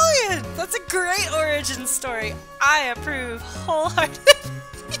brilliant! That's a great origin story. I approve wholeheartedly.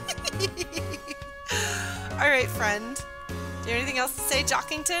 Alright, friend. Do you have anything else to say,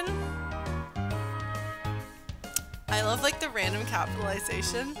 Jockington? I love, like, the random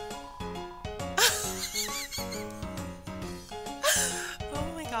capitalization. Oh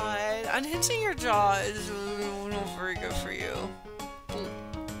my god. Unhinging your jaw is not very good for you.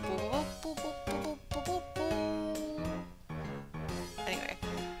 Anyway,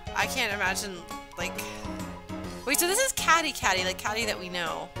 I can't imagine, like... Wait, so this is Catty, like Catty that we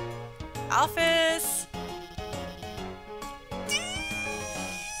know. Alphys!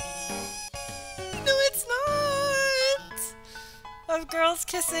 No, it's not! Of girls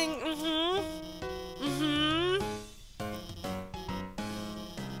kissing,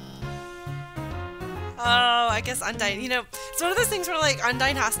 Oh, I guess Undyne. You know, it's one of those things where, like,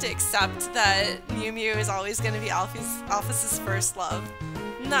 Undyne has to accept that Mew Mew is always going to be Alphys' first love.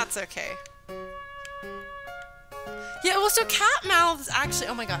 And that's okay. Yeah, well, so cat mouths actually...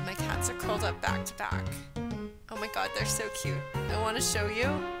 Oh my god, my cats are curled up back to back. Oh my god, they're so cute. I want to show you.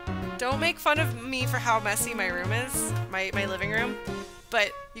 Don't make fun of me for how messy my room is, my living room.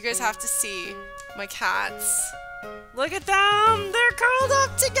 But you guys have to see my cats. Look at them! They're curled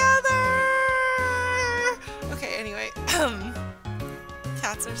up together! Okay, anyway.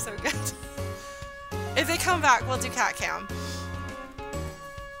 Cats are so good. If they come back, we'll do cat cam.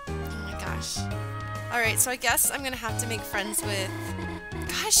 Oh my gosh. Alright, so I guess I'm gonna have to make friends with...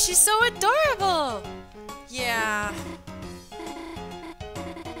 Gosh, she's so adorable! Yeah.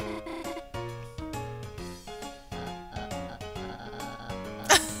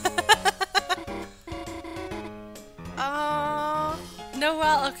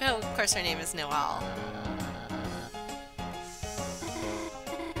 Noelle. Okay, of course her name is Noelle.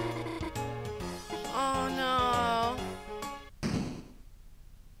 Oh no.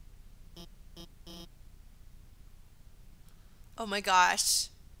 Oh my gosh.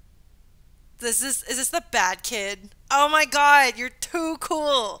 Is this the bad kid? Oh my god, you're too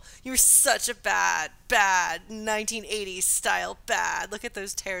cool. You're such a bad 1980s style bad. Look at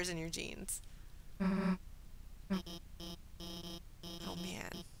those tears in your jeans. Oh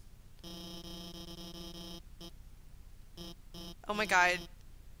man. Oh my god.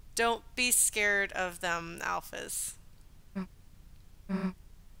 Don't be scared of them, Alphys.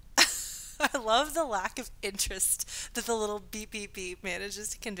 I love the lack of interest that the little beep beep beep manages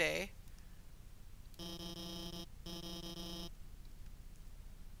to convey.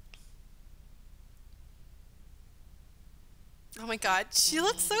 Oh my god, she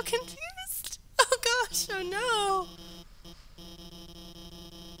looks so confused. Oh gosh, oh no.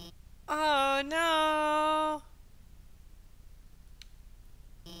 Oh no.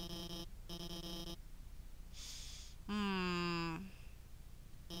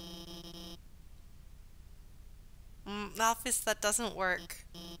 Alphys, that doesn't work.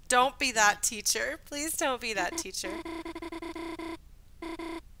 Don't be that teacher. Please don't be that teacher.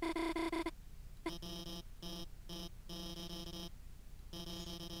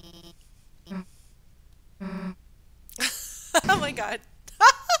 my god.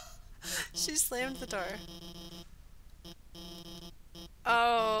 She slammed the door.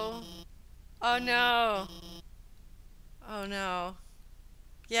 Oh. Oh no. Oh no.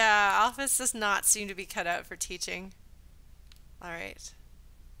 Yeah, Alphys does not seem to be cut out for teaching. Alright.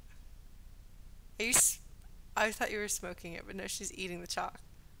 Are you I thought you were smoking it, but no, she's eating the chalk.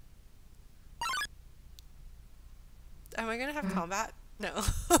 Am I gonna have combat? No.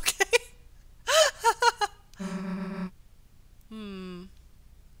 Okay. Hmm.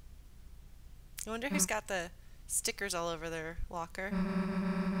 I wonder who's got the stickers all over their locker.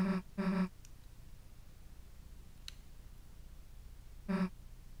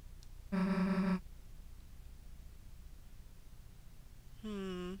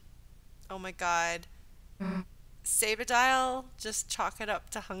 Hmm. Oh my god. Sabadile, just chalk it up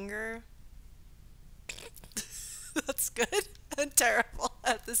to hunger. That's good and terrible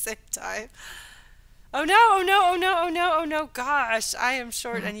at the same time. Oh no, oh no, oh no, oh no, oh no, gosh, I am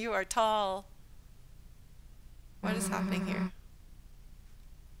short and you are tall. What is happening here?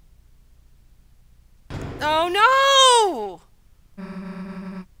 Oh no!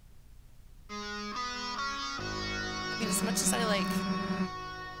 I mean, as much as I like,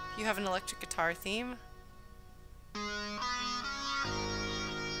 you have an electric guitar theme.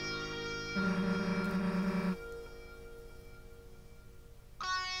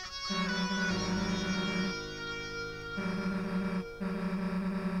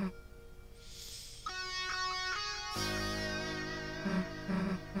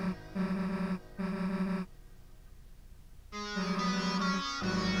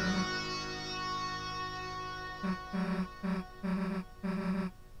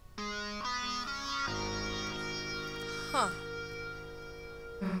 Huh.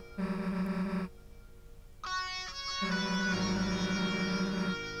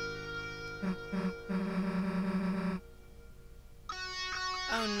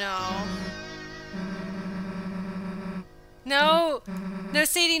 Oh no. No! No,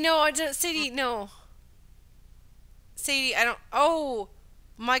 Sadie, no, I don't, Sadie, no. Sadie, I don't, oh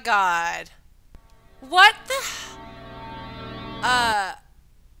my god. What the, uh,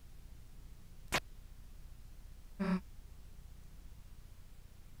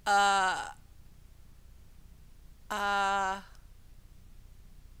 uh, uh,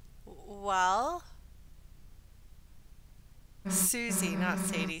 well, Susie, not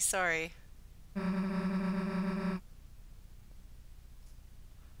Sadie, sorry.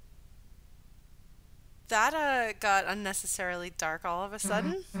 That, got unnecessarily dark all of a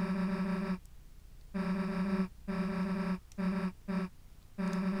sudden.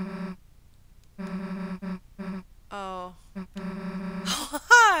 Oh.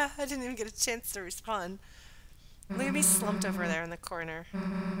 I didn't even get a chance to respond. Look at me slumped over there in the corner.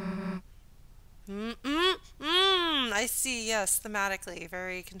 I see, yes, thematically,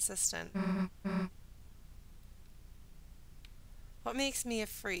 very consistent. What makes me a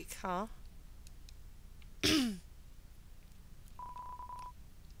freak, huh?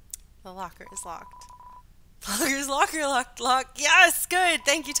 The locker is locked. Locker locked. Yes, good.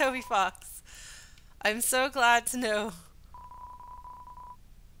 Thank you, Toby Fox. I'm so glad to know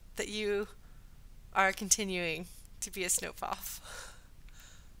that you are continuing to be a snowpuff.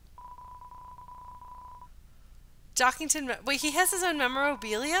 Jockington, wait, he has his own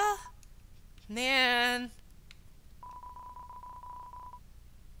memorabilia? Man.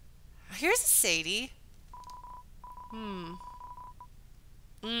 Here's a Sadie.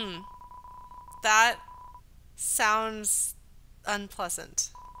 That sounds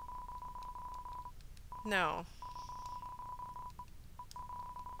unpleasant. No.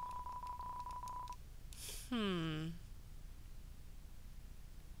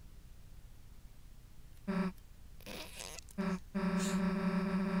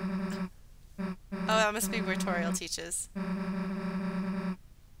 Oh, that must be where Toriel teaches.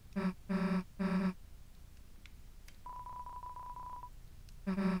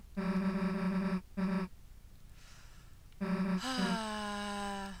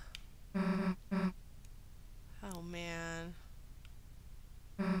 Oh man.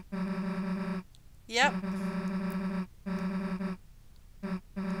 Yep.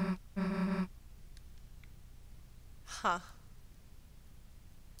 Huh.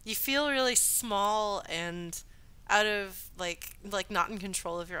 You feel really small and out of like not in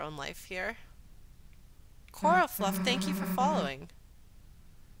control of your own life here. Coral Fluff, thank you for following.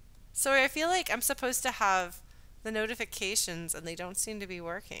 Sorry, I feel like I'm supposed to have the notifications and they don't seem to be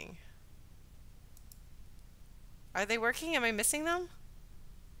working. Are they working? Am I missing them?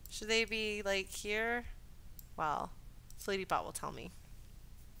 Should they be like here? Well, Fleetybot will tell me.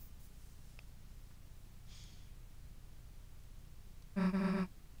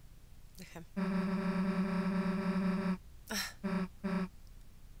 Okay.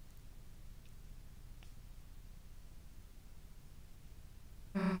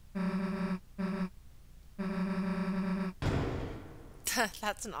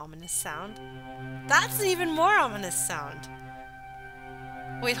 That's an ominous sound. That's an even more ominous sound.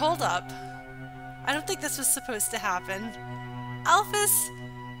 Wait, hold up. I don't think this was supposed to happen. Alphys,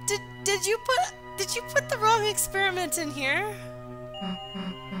 did you put the wrong experiment in here?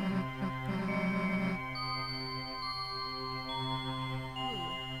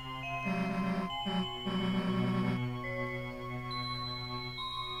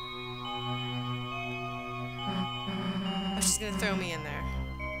 Oh, she's gonna throw me in there.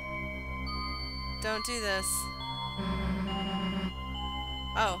 Don't do this.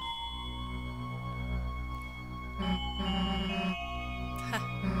 Oh.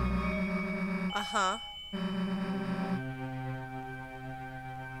 Uh-huh.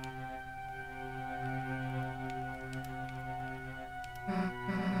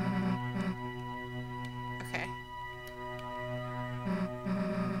 Okay.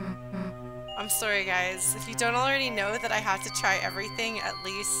 I'm sorry, guys. If you don't already know that I have to try everything at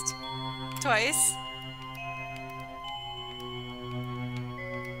least twice.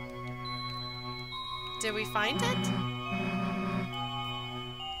 Did we find it?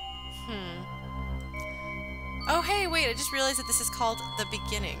 Oh, hey, wait, I just realized that this is called the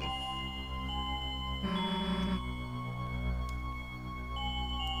beginning.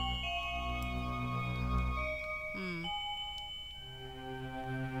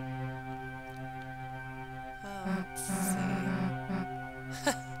 Let's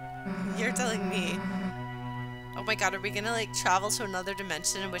see. You're telling me. Oh my god, are we gonna like travel to another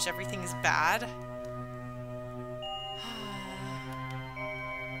dimension in which everything is bad?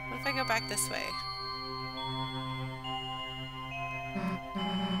 What if I go back this way?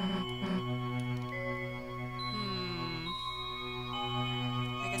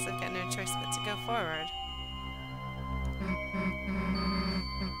 I guess I've got no choice but to go forward.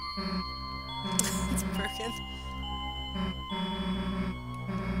 It's broken.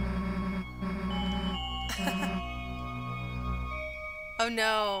 Oh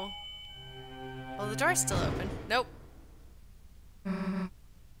no. Well, the door's still open. Nope.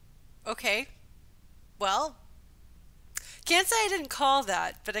 Okay. Well, can't say I didn't call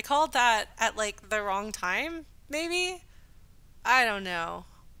that, but I called that at like the wrong time, maybe? I don't know.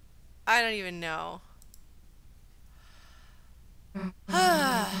 I don't even know.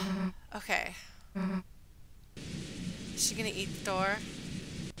 Okay. Is she gonna eat the door?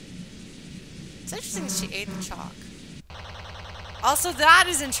 It's interesting that she ate the chalk. Also, that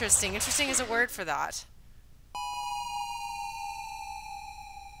is interesting. Interesting is a word for that.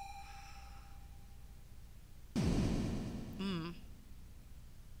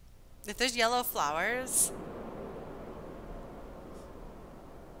 If there's yellow flowers...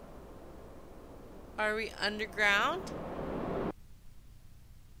 Are we underground?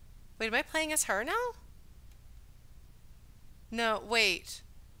 Wait, am I playing as her now? No, wait.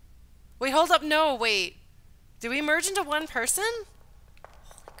 Wait, hold up, no, wait. Did we merge into one person?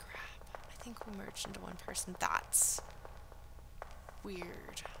 Holy crap. I think we merged into one person. That's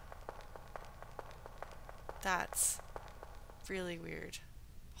weird. That's really weird.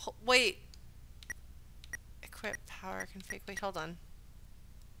 Wait. Equip power config. Wait, hold on.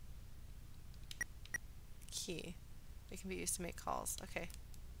 Key. It can be used to make calls. Okay.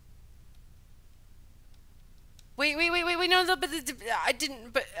 Wait, no, but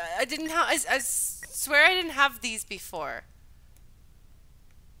I didn't have, I swear I didn't have these before.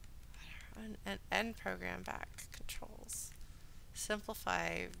 An end program back controls.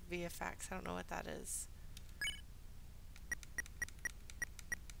 Simplify VFX, I don't know what that is.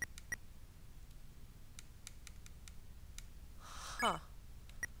 Huh.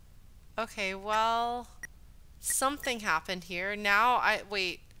 Okay, well, something happened here. Now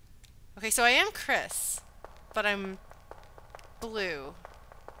wait. Okay, so I am Chris. But I'm blue.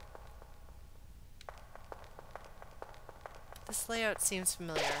 This layout seems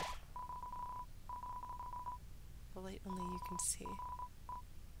familiar. The light only you can see.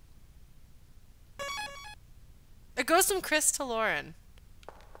 It goes from Chris to Lauren.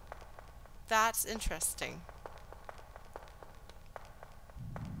 That's interesting.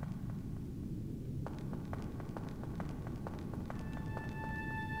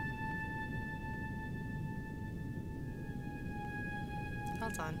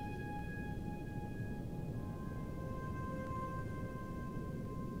 Hold on.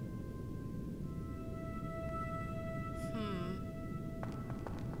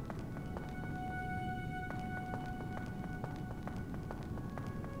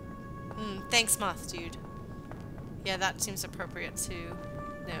 Thanks, Moth Dude. Yeah, that seems appropriate to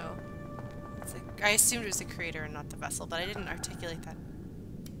know. It's like, I assumed it was the creator and not the vessel, but I didn't articulate that.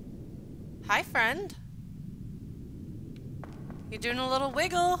 Hi, friend. You're doing a little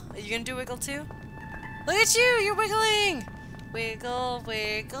wiggle. Are you gonna do wiggle too? Look at you! You're wiggling! Wiggle,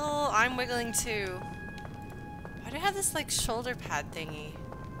 wiggle. I'm wiggling too. Why do I have this like shoulder pad thingy?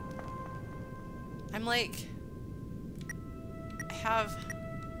 I'm like... I have...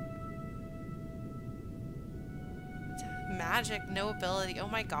 magic, no ability. Oh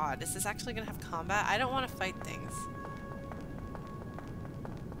my god, is this actually gonna have combat? I don't want to fight things.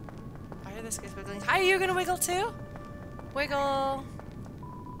 Why are this guy's wiggling? Hi, are you gonna wiggle too? Wiggle!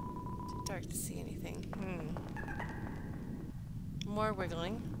 Too dark to see anything. More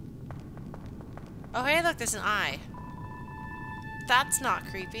wiggling. Oh hey, look, there's an eye. That's not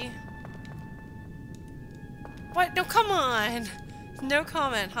creepy. What? No, come on! No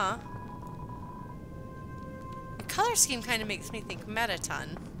comment, huh? The color scheme kind of makes me think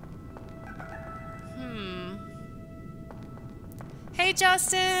Metaton. Hey,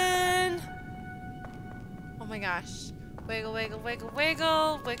 Justin! Oh my gosh. Wiggle, wiggle, wiggle,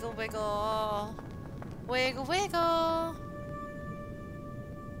 wiggle, wiggle, wiggle. Wiggle, wiggle.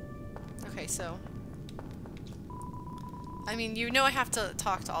 Okay, so... I mean, you know I have to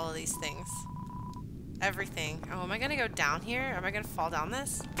talk to all of these things. Everything. Oh, am I gonna go down here? Am I gonna fall down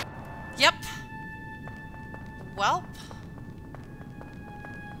this? Yep. Welp.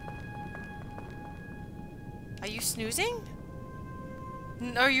 Are you snoozing?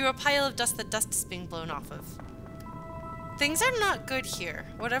 Or are you a pile of dust that dust is being blown off of? Things are not good here.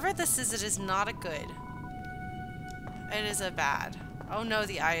 Whatever this is, it is not a good. It is a bad. Oh no,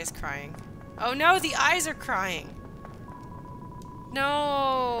 the eye is crying. Oh no, the eyes are crying!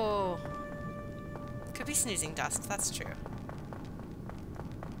 No! Could be snoozing dust, that's true.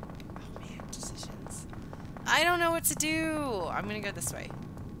 Oh man, decisions. I don't know what to do! I'm gonna go this way.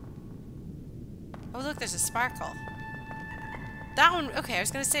 Oh look, there's a sparkle. That one, okay, I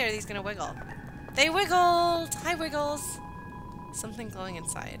was gonna say, are these gonna wiggle? They wiggled! Hi, Wiggles! Something glowing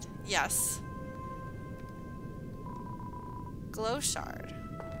inside. Yes. Glow shard.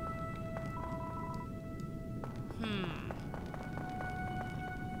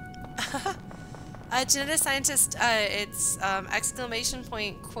 Genetic scientist, it's exclamation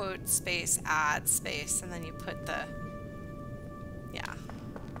point, quote, space, add, space, and then you put the... Yeah.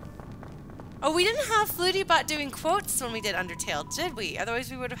 Oh, we didn't have Flutybot doing quotes when we did Undertale, did we? Otherwise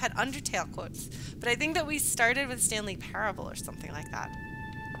we would have had Undertale quotes. But I think that we started with Stanley Parable or something like that.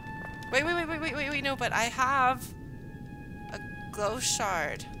 Wait, no, but I have a glow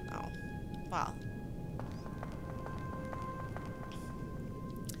shard. Oh, wow.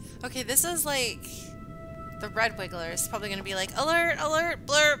 Okay, this is like the red wiggler is probably gonna be like alert, alert,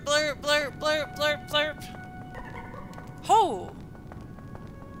 blurp, blurp, blurp, blurp, blurp, blurp. Ho!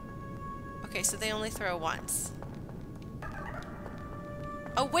 Okay, so they only throw once.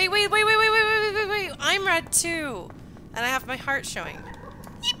 Oh, wait. I'm red too. And I have my heart showing.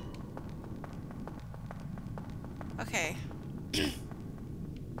 Yeep. Okay. You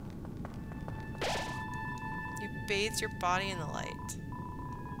bathed your body in the light.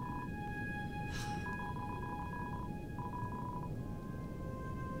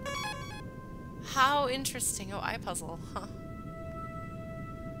 How interesting. Oh, eye puzzle, huh?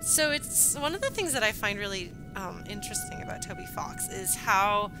 So it's one of the things that I find really interesting about Toby Fox is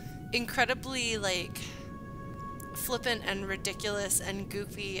how incredibly like flippant and ridiculous and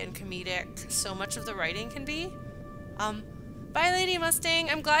goofy and comedic so much of the writing can be. Bye, Lady Mustang.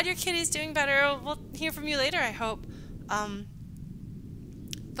 I'm glad your kitty's doing better. We'll hear from you later, I hope.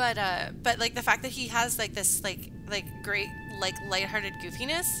 But like the fact that he has like this like great like lighthearted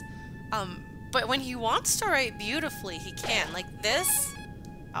goofiness. But when he wants to write beautifully, he can. Like this.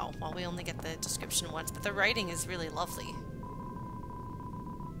 Oh, well, we only get the description once, but the writing is really lovely.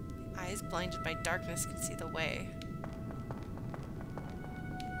 Eyes blinded by darkness can see the way.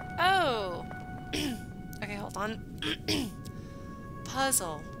 Oh! Okay, hold on.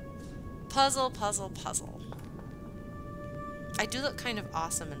 Puzzle. Puzzle. I do look kind of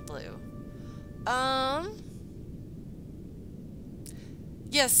awesome in blue.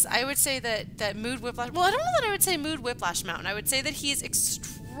 Yes, I would say that Mood Whiplash... Well, I don't know that I would say Mood Whiplash Mountain. I would say that he's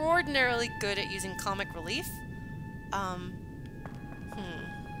extraordinarily good at using comic relief.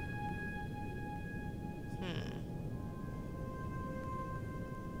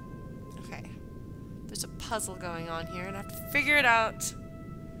 Okay. There's a puzzle going on here, and I have to figure it out.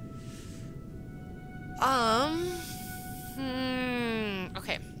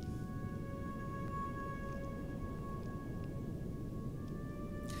 Okay.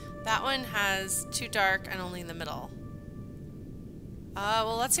 That one has too dark and only in the middle.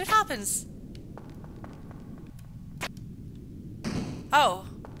 Well, let's see what happens. Oh.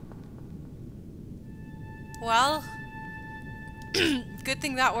 Well, good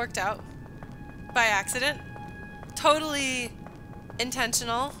thing that worked out. By accident. Totally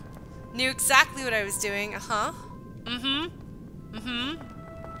intentional. Knew exactly what I was doing. Uh-huh. Mm-hmm.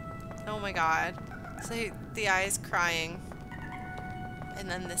 Mm-hmm. Oh my god. So the eye is crying. And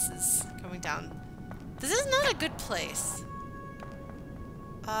then this is coming down. This is not a good place.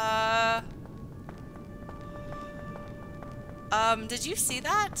 Did you see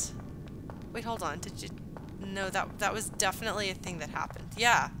that? Wait, hold on. Did you... No, that was definitely a thing that happened.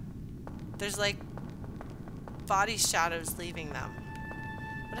 Yeah. There's like body shadows leaving them.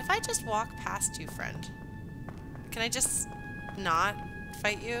 What if I just walk past you, friend? Can I just not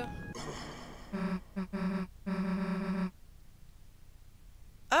fight you?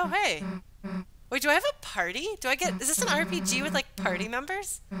 Oh, hey. Wait, do I have a party? Do I get... Is this an RPG with like party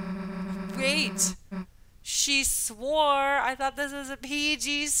members? Wait. She swore. I thought this was a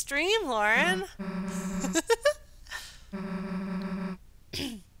PG stream, Lauren.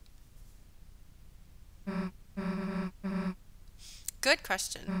 Good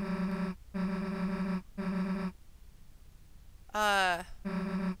question. Her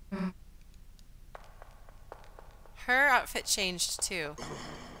outfit changed too.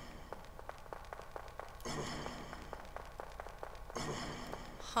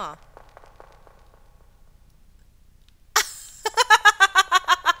 Huh.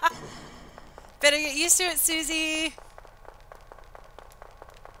 Better get used to it, Susie.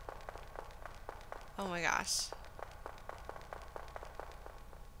 Oh my gosh.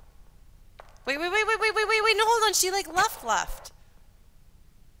 Wait, no, hold on. She like left.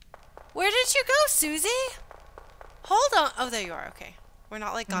 Where did you go, Susie? Hold on. Oh, there you are. Okay. We're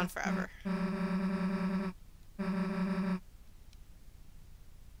not like gone forever.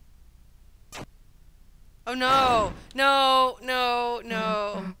 Oh no. No. No.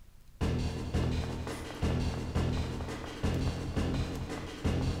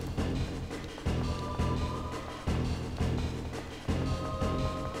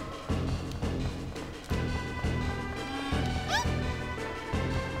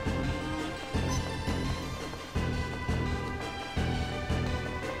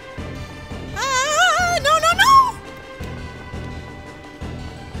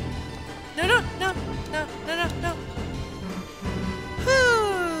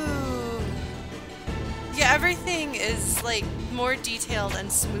 Whew. Yeah, everything is like more detailed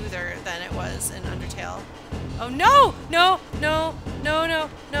and smoother than it was in Undertale. Oh no!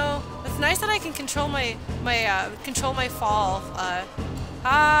 It's nice that I can control my fall.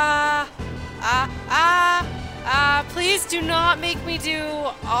 Please do not make me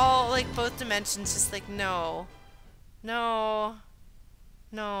do all like both dimensions. Just like no.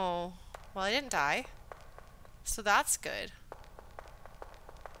 Well, I didn't die. So that's good.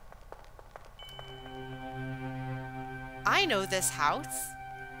 I know this house.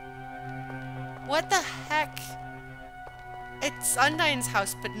 What the heck? It's Undyne's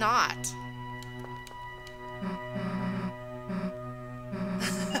house, but not.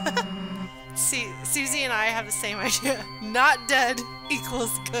 See, Susie and I have the same idea. Not dead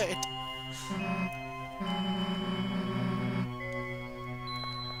equals good.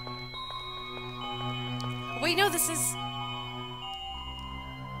 Wait, no, this is...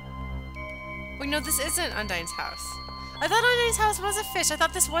 Wait, no, this isn't Undyne's house. I thought Undyne's house was a fish. I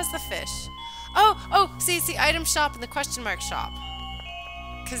thought this was the fish. Oh, see, it's the item shop and the question mark shop.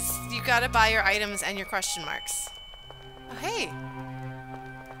 Because you gotta buy your items and your question marks. Oh, hey.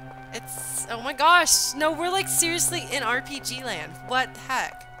 It's... Oh my gosh. No, we're like seriously in RPG land. What the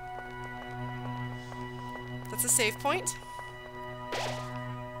heck? That's a save point?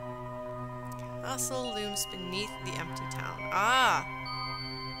 Castle looms beneath the empty town. Ah.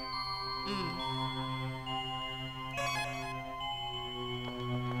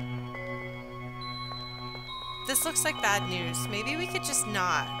 This looks like bad news. Maybe we could just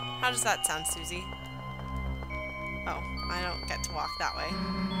not. How does that sound, Susie? Oh, I don't get to walk that way.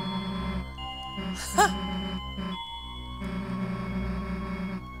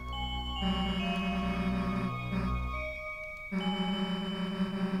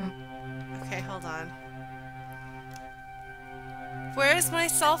 Okay, hold on. Where's my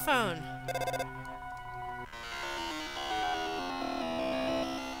cell phone?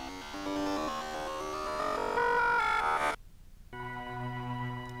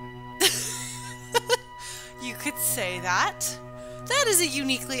 You could say that. That is a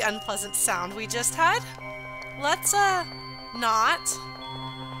uniquely unpleasant sound we just had. Let's, not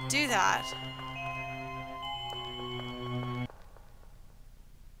do that.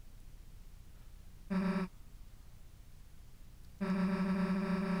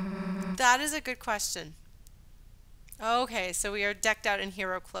 That is a good question. Okay, so we are decked out in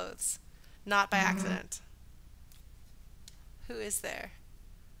hero clothes. Not by accident. Who is there?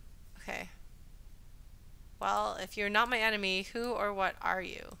 Okay. Well, if you're not my enemy, who or what are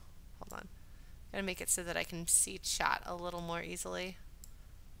you? Hold on. I'm gonna make it so that I can see chat a little more easily.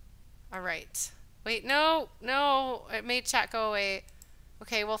 Alright. Wait, no! No! It made chat go away.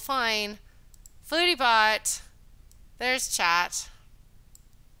 Okay, well, fine. FlutyBot. There's chat.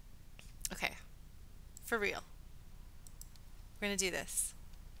 Okay. For real. We're gonna do this.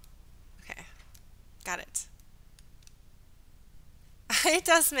 Okay. Got it. It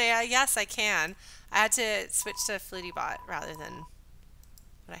does, Maya. Yes, I can. I had to switch to FlutyBot rather than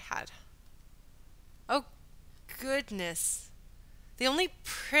what I had. Oh, goodness. The only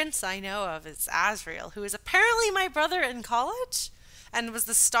prince I know of is Asriel, who is apparently my brother in college and was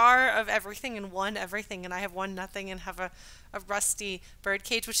the star of everything and won everything, and I have won nothing and have a rusty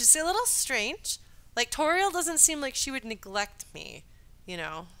birdcage, which is a little strange. Like, Toriel doesn't seem like she would neglect me, you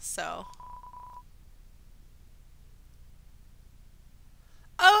know, so...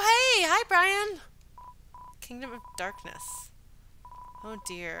 Oh, hey! Hi, Brian! Kingdom of Darkness. Oh,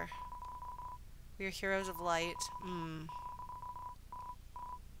 dear. We are heroes of light.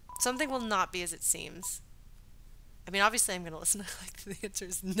 Something will not be as it seems. I mean, obviously I'm going to listen. Like, the answer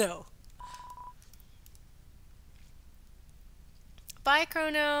is no. Bye,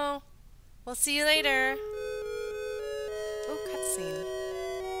 Chrono! We'll see you later! Oh, cutscene.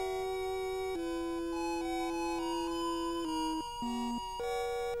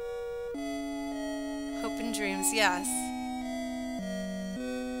 Hope and dreams, yes.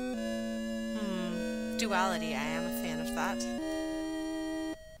 Duality, I am a fan of that.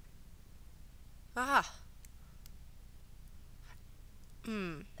 Ah.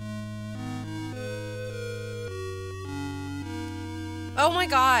 Oh my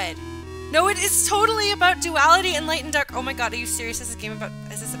god. No, it is totally about duality and light and dark. Oh my god, are you serious? Is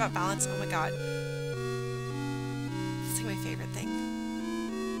this about balance? Oh my god. It's like my favorite thing.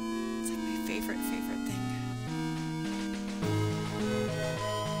 It's like my favorite thing.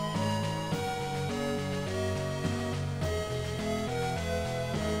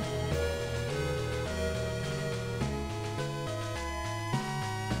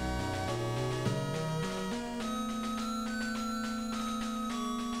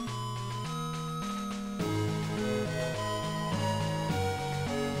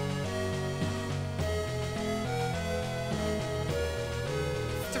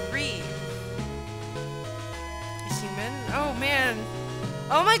 3. A human? Oh man.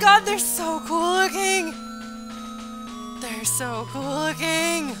 Oh my god, they're so cool looking! They're so cool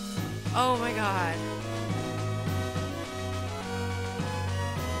looking! Oh my god.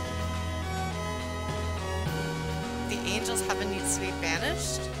 The angel's heaven needs to be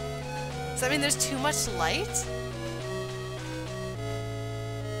banished? Does that mean there's too much light?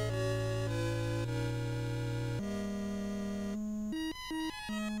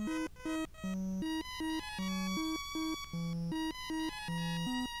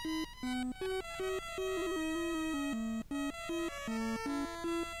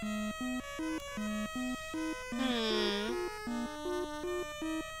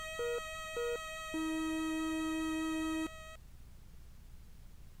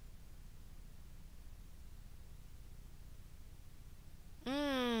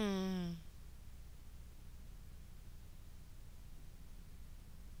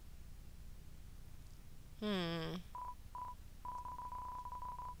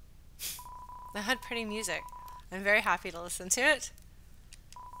 That had pretty music. I'm very happy to listen to it.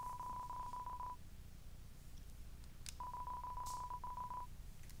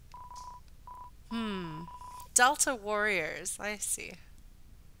 Delta Warriors. I see.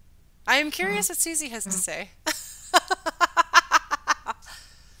 I am curious what Susie has to say.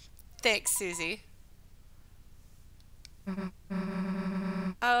 Thanks, Susie.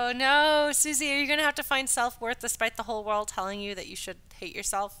 Oh no, Susie, are you going to have to find self-worth despite the whole world telling you that you should hate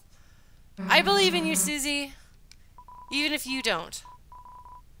yourself? I believe in you, Susie. Even if you don't.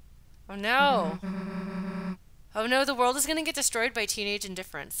 Oh no. Oh no, the world is going to get destroyed by teenage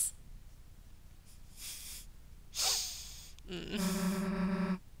indifference.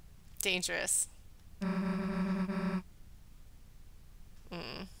 Dangerous.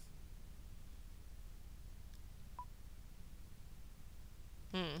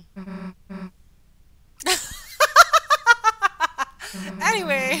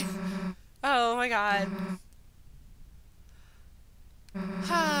 Anyway. Oh my god.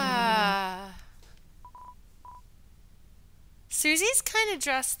 is kind of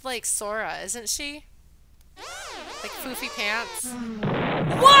dressed like Sora, isn't she? Like foofy pants.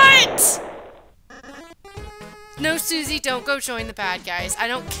 What? No, Susie, don't go join the bad guys. I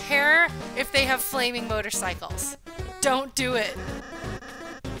don't care if they have flaming motorcycles. Don't do it.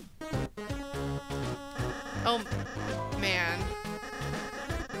 Oh, man.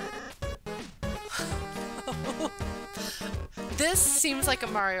 This seems like a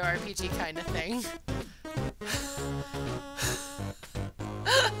Mario RPG kind of thing.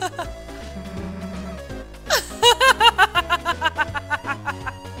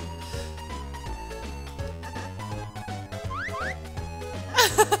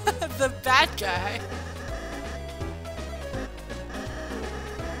 The bad guy.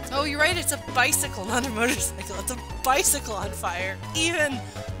 Oh, you're right, it's a bicycle, not a motorcycle. It's a bicycle on fire. Even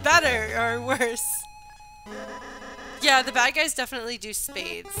better or worse. Yeah, the bad guys definitely do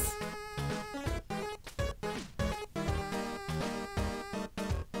spades.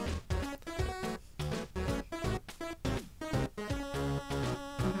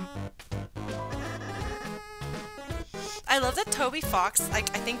 I love that Toby Fox,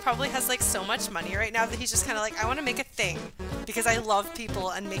 like, I think probably has, like, so much money right now that he's just kind of like, I want to make a thing because I love people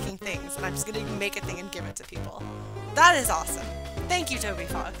and making things, and I'm just going to make a thing and give it to people. That is awesome. Thank you, Toby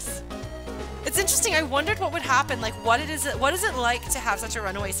Fox. It's interesting, I wondered what would happen, like, what is it like to have such a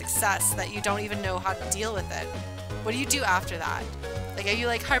runaway success that you don't even know how to deal with it? What do you do after that? Like, are you,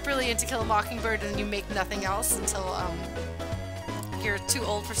 like, hyperly into Kill a Mockingbird and you make nothing else until, you're too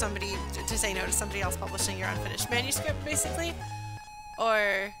old for somebody to say no to somebody else publishing your unfinished manuscript, basically?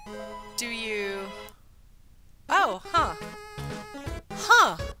 Or do you... Oh, huh.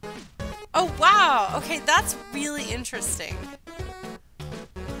 Huh. Oh, wow. Okay, that's really interesting.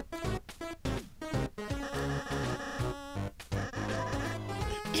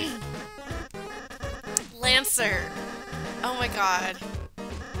 Lancer. Oh my god.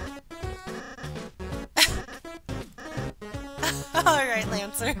 Alright,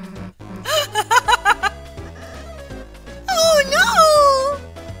 Lancer. Oh no!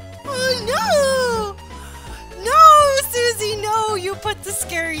 Oh no! No, Susie, no! You put the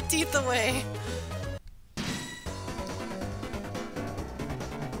scary teeth away.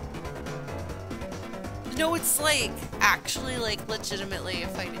 No, it's like, actually, like, legitimately a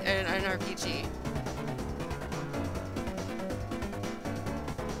fight, an RPG.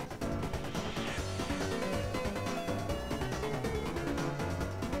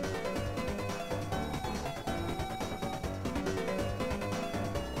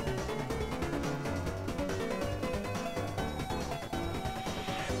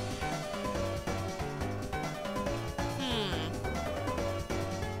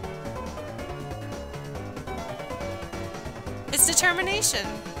 It's determination.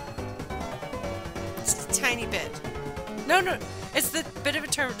 Just a tiny bit. No, it's the bit of a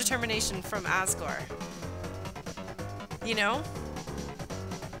determination from Asgore. You know?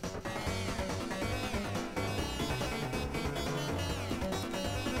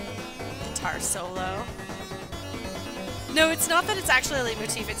 Guitar solo. No, it's not that it's actually a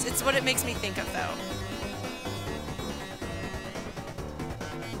leitmotif. It's what it makes me think of, though.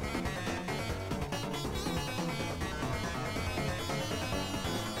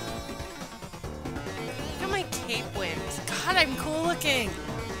 God, I'm cool looking!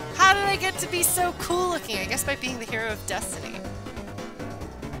 How did I get to be so cool looking? I guess by being the hero of Destiny.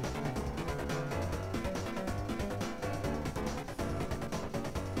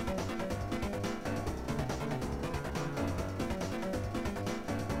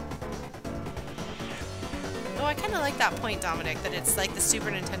 Oh, I kind of like that point, Dominic, that it's like the Super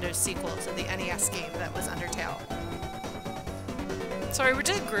Nintendo sequel to the NES game that was Undertale. Sorry, we're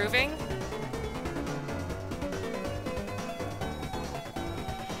just grooving.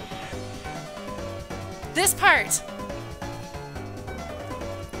 This part!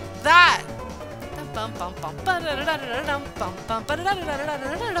 That!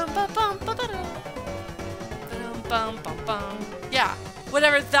 Yeah,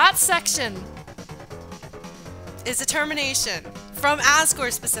 whatever, that section is determination. From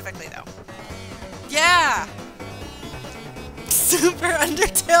Asgore specifically, though. Yeah! Super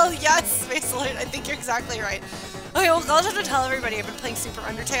Undertale, yes, Space Alert, I think you're exactly right. Okay, well, I'll just have to tell everybody I've been playing Super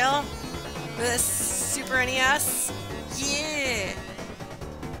Undertale. This Super NES. Yeah!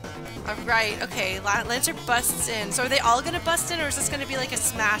 Alright, okay, Lancer busts in. So are they all gonna bust in, or is this gonna be like a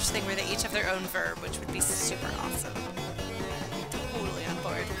Smash thing where they each have their own verb, which would be super awesome. I'm totally on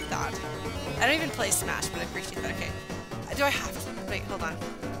board with that. I don't even play Smash, but I appreciate that. Okay. Do I have to? Wait, hold on.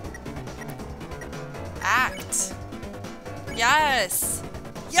 Act. Yes!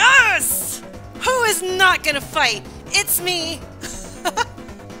 Yes! Who is not gonna fight? It's me!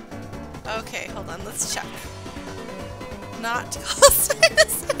 Okay, hold on, let's check. Not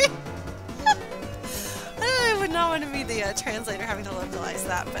I would not want to be the translator having to localize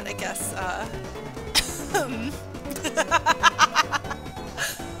that, but I guess, I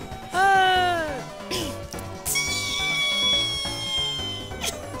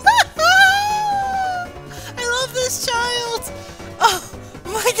love this child! Oh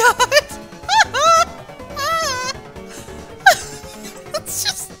my god! It's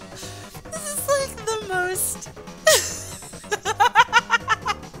just, this is like the most...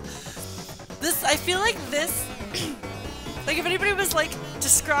 I feel like this, like if anybody was like,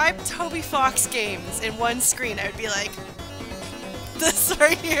 describe Toby Fox games in one screen, I would be like, this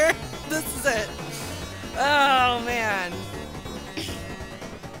right here, this is it. Oh man.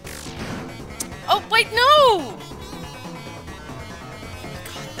 Oh wait, no!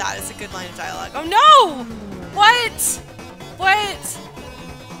 God, that is a good line of dialogue. Oh no! What? What?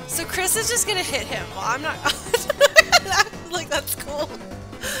 So Chris is just gonna hit him. Well, I'm not. Like, that's cool.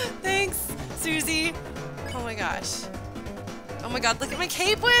 Thanks, Susie. Oh my gosh. Oh my god, look at my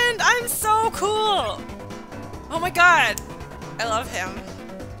cape wind! I'm so cool! Oh my god. I love him.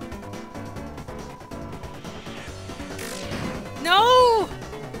 No!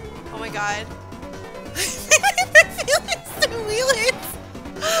 Oh my god. My feelings to wheelies!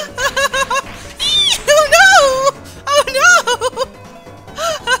 Oh no! Oh no!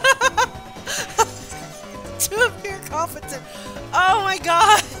 To appear competent. Oh my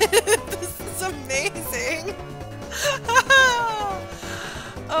god! This is amazing!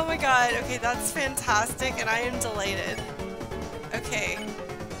 Oh my god, okay, that's fantastic, and I am delighted. Okay.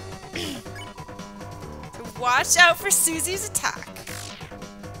 So watch out for Susie's attack.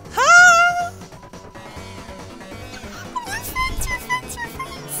 Ah! We're friends, we're friends, we're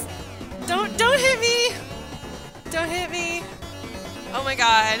friends! Don't hit me! Don't hit me! Oh my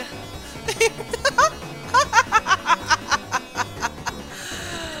god.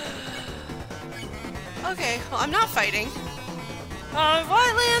 Okay, well, I'm not fighting. Oh,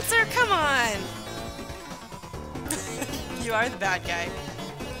 what, Lancer? Come on! You are the bad guy.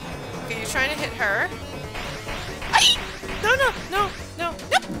 Okay, you're trying to hit her. Aye! No, no, no, no,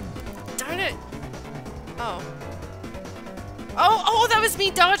 no! Darn it! Oh. Oh, that was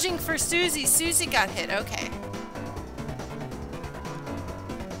me dodging for Susie. Susie got hit, okay.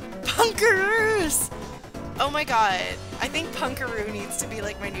 Punkaroos! Oh my god. I think Punkaroo needs to be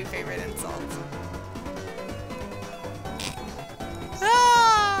like my new favorite insult.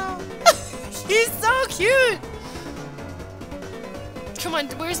 Ah! He's so cute! Come on,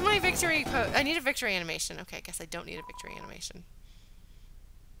 where's my victory pose? I need a victory animation. Okay, I guess I don't need a victory animation.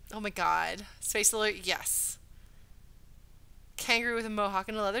 Oh my god. Space alert, yes. Kangaroo with a mohawk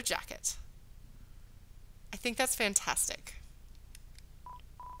and a leather jacket. I think that's fantastic.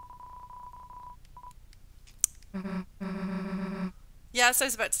 Yes, I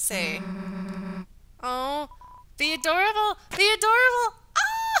was about to say. Oh, be adorable! Be adorable!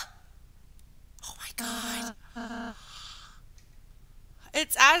 Ah! Oh my god.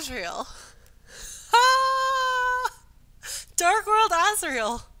 It's Azrael. Ah! Dark World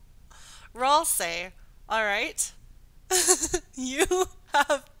Azrael. Rawl say, alright. You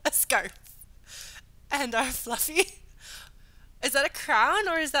have a scarf. And are fluffy. Is that a crown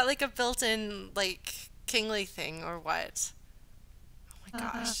or is that like a built-in like kingly thing or what? Oh my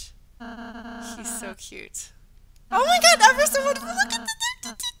gosh. He's so cute. Oh my god, ever so wonderful. Look at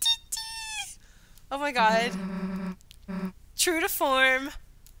the oh my god. True to form,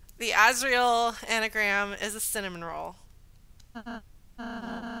 the Azrael anagram is a cinnamon roll. Oh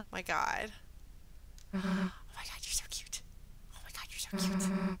my god. Oh my god, you're so cute. Oh my god, you're so cute.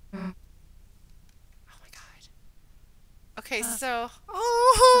 Oh my god. Okay, so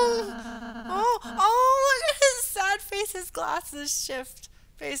oh, look at his sad face. His glasses shift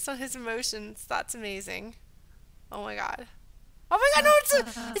based on his emotions. That's amazing. Oh my god. Oh my god, no,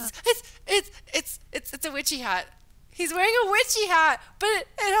 it's a witchy hat. He's wearing a witchy hat, but it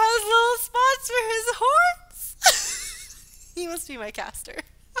has little spots for his horns. He must be my caster.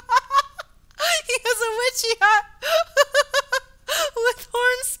 He has a witchy hat with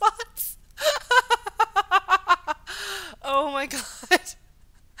horn spots. Oh my god.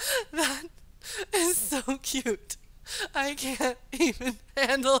 That is so cute. I can't even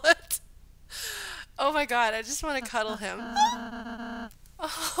handle it. Oh my god, I just want to cuddle him.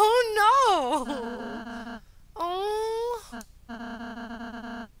 Oh no! Oh.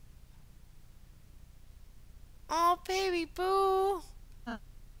 Oh, baby boo.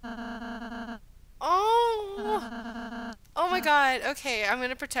 Oh. Oh my god. Okay, I'm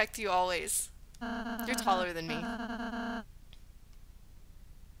gonna protect you always. You're taller than me.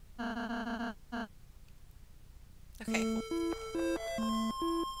 Okay.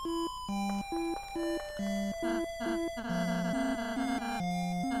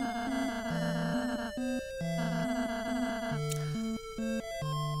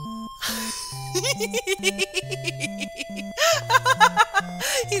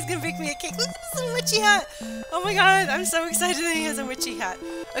 He's gonna bake me a cake. Look at this little witchy hat. Oh my god, I'm so excited that he has a witchy hat.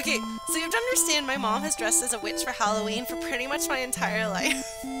 Okay, so you have to understand my mom has dressed as a witch for Halloween for pretty much my entire life.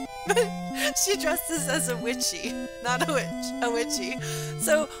 She dresses as a witchy, not a witch, a witchy.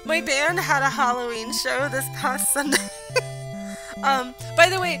 So my band had a Halloween show this past Sunday. By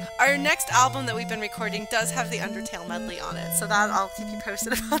the way, our next album that we've been recording does have the Undertale medley on it, so that I'll keep you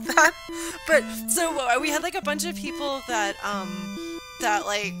posted about that. But so we had like a bunch of people that that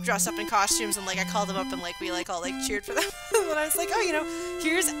like dressed up in costumes, and like I called them up and like we like all like cheered for them. And I was like, oh, you know,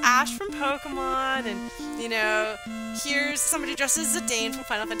 here's Ash from Pokemon, and you know, here's somebody dressed as a Dane from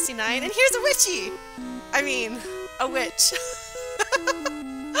Final Fantasy IX, and here's a witchy. I mean, a witch.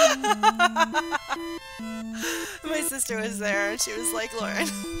 My sister was there and she was like, Lauren,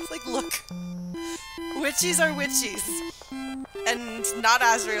 like, look, witchies are witchies, and not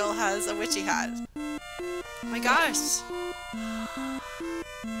Azrael has a witchy hat. Oh my gosh.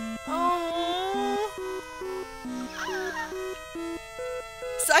 Oh.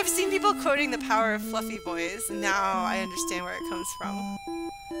 So I've seen people quoting the power of fluffy boys, and now I understand where it comes from.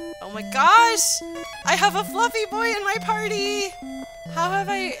 Oh my gosh! I have a fluffy boy in my party! How have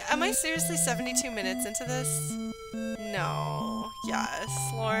am I seriously 72 minutes into this? No. Yes.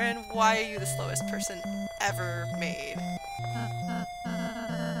 Lauren, why are you the slowest person ever made?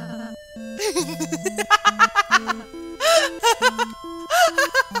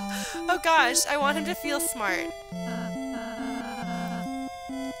 Oh gosh, I want him to feel smart.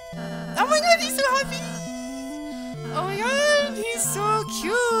 Oh my god, he's so happy! Oh my god, he's so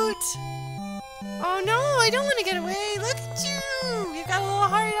cute! Oh no, I don't want to get away. Look at you! You've got a little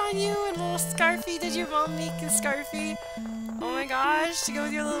heart on you and a little scarfy. Did your mom make a scarfy? Oh my gosh, to go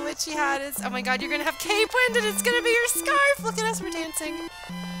with your little witchy hat. Oh my god, you're gonna have cape wind and it's gonna be your scarf! Look at us, we're dancing.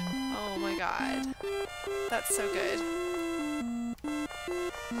 Oh my god. That's so good.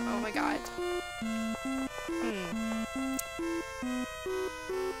 Oh my god.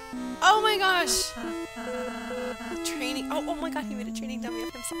 Oh my gosh! Training. Oh my god, he made a training dummy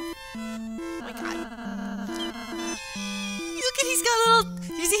of himself. Oh my god. Look at, he's got little,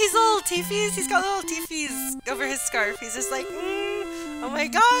 you see his little teefies? He's got little teefies over his scarf. He's just like, oh my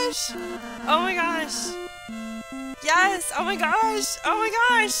gosh. Oh my gosh. Yes, oh my gosh. Oh my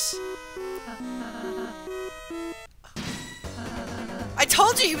gosh. I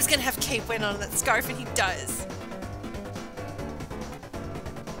told you he was gonna have cape wind on that scarf, and he does.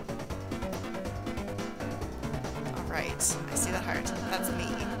 Alright, I see that heart. That's me.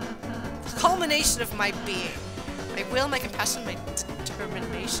 The culmination of my being. My will, my compassion, my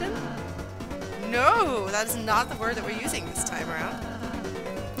determination? No, that is not the word that we're using this time around.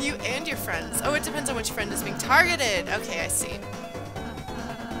 You and your friends. Oh, it depends on which friend is being targeted. Okay, I see.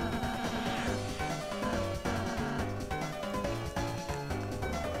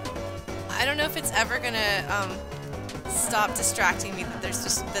 I don't know if it's ever gonna stop distracting me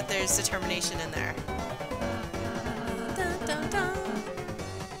that there's determination in there. Dun, dun, dun.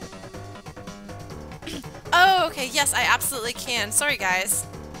 Oh, okay, yes, I absolutely can. Sorry, guys.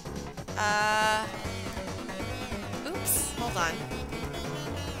 Oops, hold on.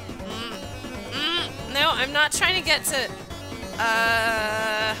 No, I'm not trying to get to,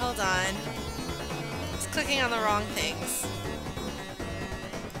 hold on. It's clicking on the wrong things.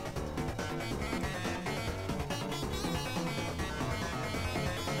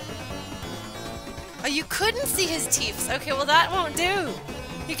 Oh, you couldn't see his teeth. Okay, well that won't do.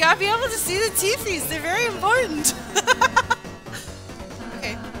 You gotta be able to see the teethies. They're very important.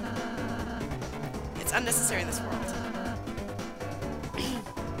 Okay. It's unnecessary in this world.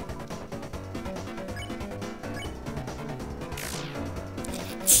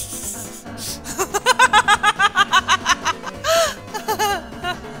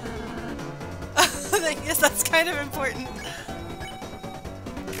 I guess that's kind of important.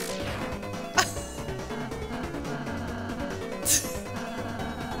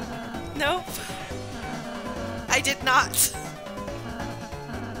 Nope. I did not.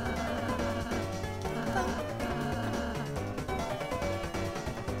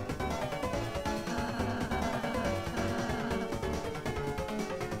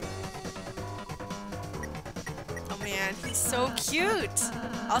 Oh man, he's so cute.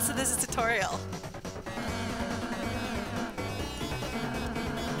 Also, this is a tutorial.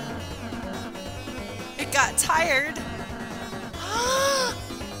 It got tired.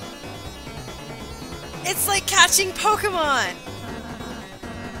 It's like catching Pokemon!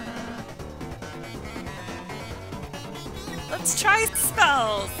 Let's try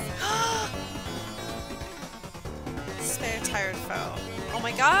spells! Spare tired foe. Oh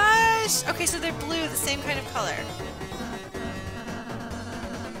my gosh! Okay, so they're blue, the same kind of color.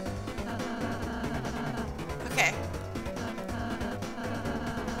 Okay.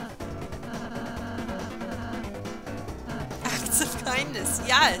 Acts of kindness,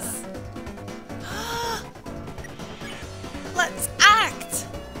 yes! Let's act!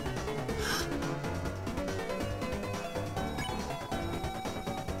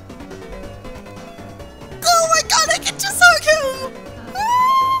 Oh my god, I can just hug him!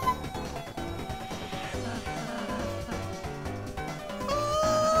 Ah!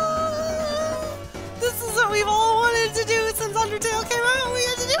 Ah! This is what we've all wanted to do since Undertale came out. We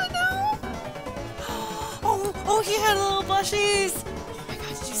have to do it now! Oh, he had little blushies! Oh my god,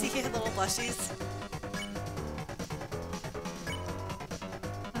 did you see he had little blushies?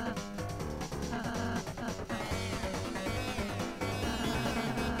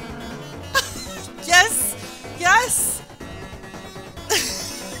 Yes! Yes!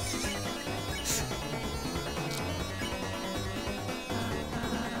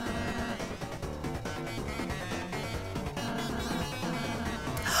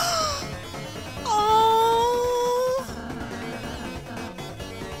 Oh!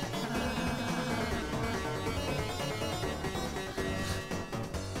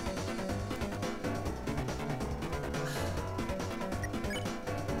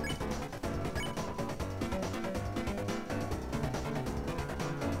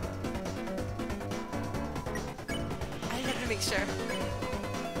 I have to make sure.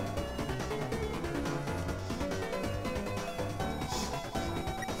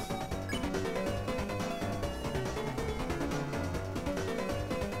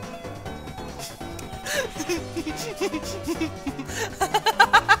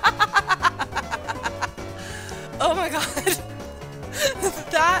 Oh my god.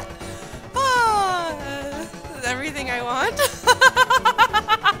 That is everything I want.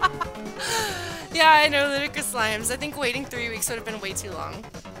 Yeah, I know, ludicrous slimes. I think waiting 3 weeks would have been way too long.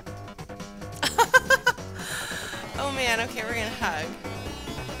 Oh man, okay, we're gonna hug.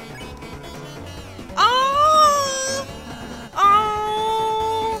 Oh!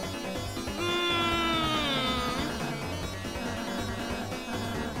 Oh!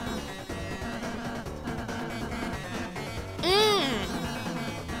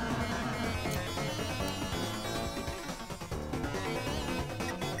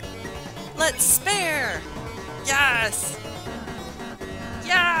 Let's spare! Yes!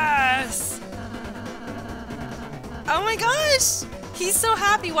 Yes! Oh my gosh! He's so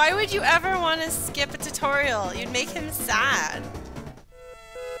happy. Why would you ever want to skip a tutorial? You'd make him sad.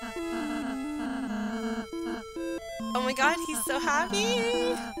 Oh my god, he's so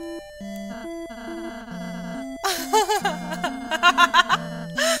happy!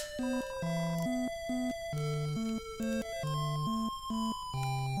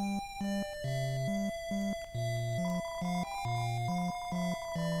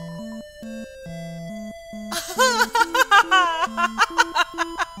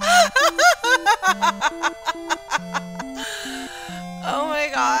 Oh my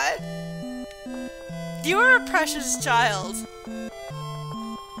god. You are a precious child.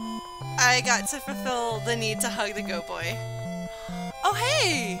 I got to fulfill the need to hug the goat boy. Oh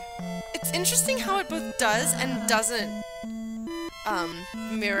hey! It's interesting how it both does and doesn't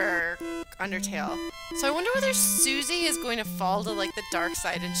mirror Undertale. So I wonder whether Susie is going to fall to like the dark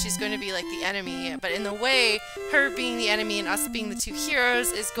side and she's going to be like the enemy, but in the way, her being the enemy and us being the two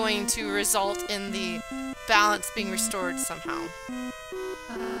heroes is going to result in the balance being restored somehow.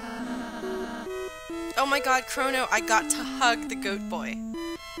 Oh my god, Chrono, I got to hug the goat boy.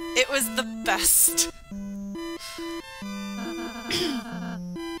 It was the best.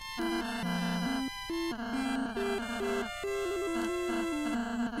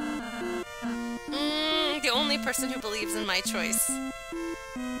 The only person who believes in my choice.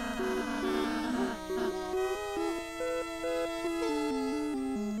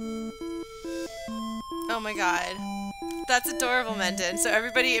 Oh my god. That's adorable, Mendon. So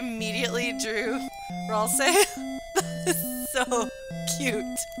everybody immediately drew Ralse. That is so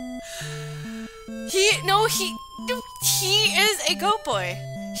cute. He is a goat boy.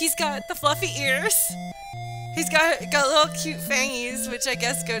 He's got the fluffy ears. He's got little cute fangies, which I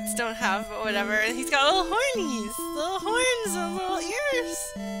guess goats don't have, but whatever. And he's got little hornies, little horns and little ears.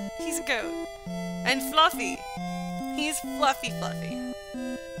 He's a goat. And fluffy. He's fluffy.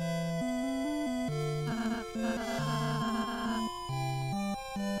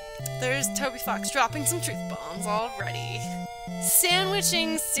 There's Toby Fox dropping some truth bombs already.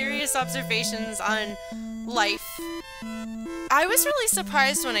 Sandwiching serious observations on life. I was really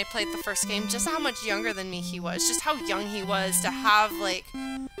surprised when I played the first game just how much younger than me he was. Just how young he was to have, like,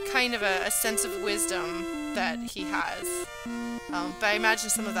 kind of a sense of wisdom that he has. But I imagine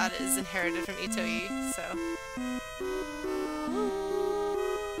some of that is inherited from Itoi, so...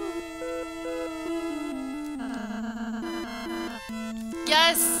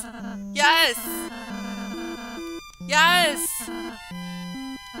 Yes! Yes! Yes!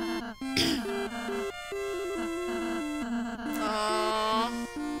 Oh,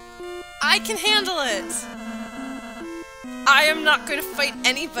 I can handle it! I am not going to fight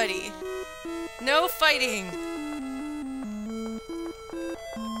anybody. No fighting.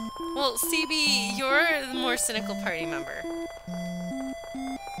 Well, CB, you're the more cynical party member.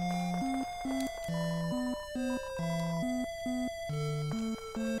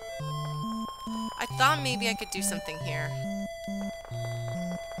 I thought maybe I could do something here.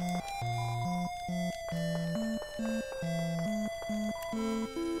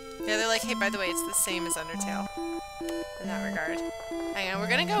 Yeah, they're like, hey, by the way, it's the same as Undertale in that regard. Hang on, we're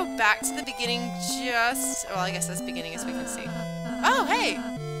gonna go back to the beginning just... Well, I guess as beginning as we can see. Oh, hey!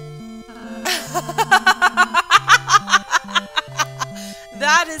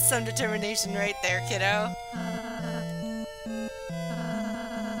 That is some determination right there, kiddo.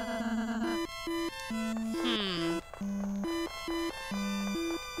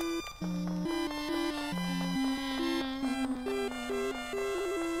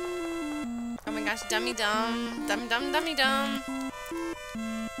 Oh my gosh, dummy dum. Dummy dum, dummy dum.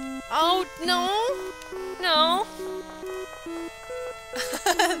 Oh, no. No.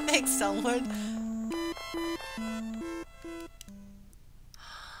 Thanks, someone.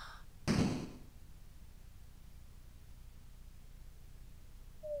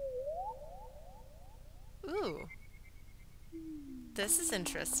 Ooh. This is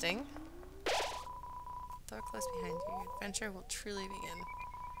interesting. Door close behind you. Your adventure will truly begin.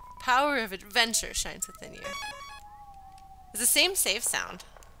 Power of adventure shines within you. It's the same save sound.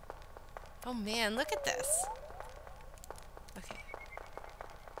 Oh man, look at this. Okay.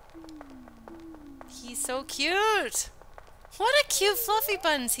 He's so cute! What a cute fluffy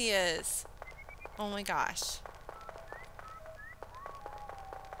buns he is! Oh my gosh.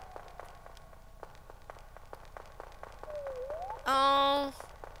 Oh.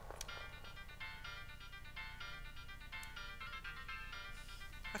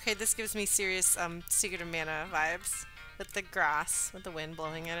 Okay, this gives me serious Secret of Mana vibes. With the grass, with the wind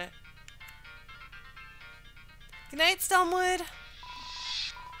blowing at it. Good night, Stelmwood!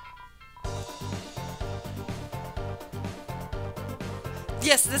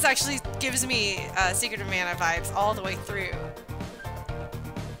 Yes, this actually gives me Secret of Mana vibes all the way through.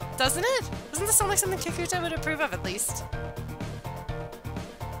 Doesn't it? Doesn't this sound like something Kikuta would approve of, at least?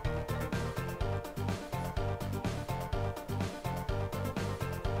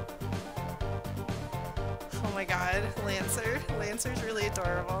 Oh my god, Lancer. Lancer's really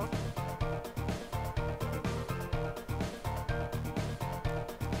adorable.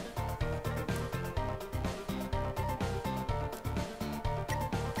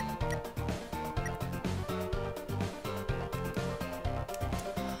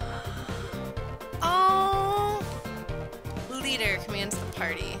 Oh! Leader commands the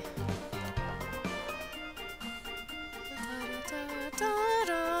party.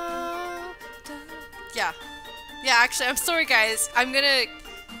 Yeah. Yeah, actually, I'm sorry guys. I'm gonna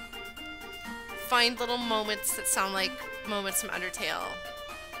find little moments that sound like moments from Undertale.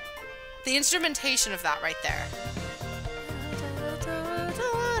 The instrumentation of that right there.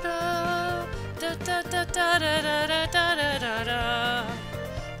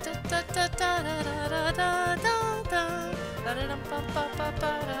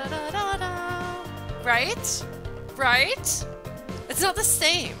 Right? Right? It's not the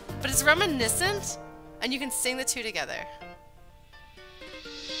same, but it's reminiscent. And you can sing the two together.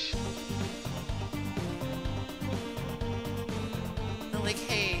 I'm like,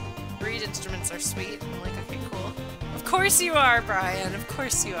 hey, reed instruments are sweet. I'm like, okay, cool. Of course you are, Brian. Of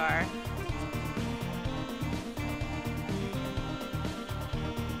course you are.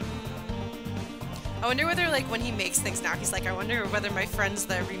 I wonder whether, like, when he makes things now, he's like, I wonder whether my friends,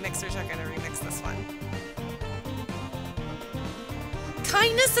 the remixers, are gonna remix this one.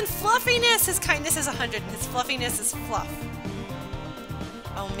 Kindness and fluffiness! His kindness is 100 and his fluffiness is fluff.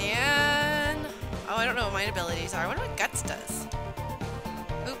 Oh man. Oh, I don't know what my abilities are. I wonder what Guts does.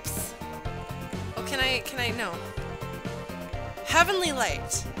 Oops. Oh, can I, no. Heavenly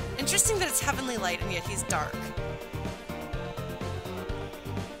Light. Interesting that it's Heavenly Light and yet he's dark.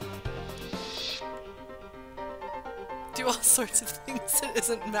 do all sorts of things that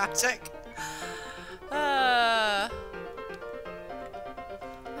isn't magic.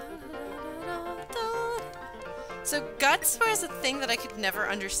 So Guts was a thing that I could never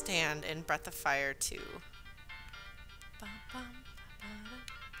understand in Breath of Fire 2.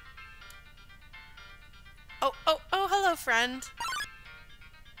 Oh, hello, friend.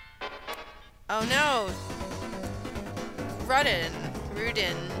 Oh no.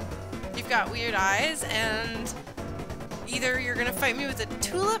 Rudin, you've got weird eyes, and either you're gonna fight me with a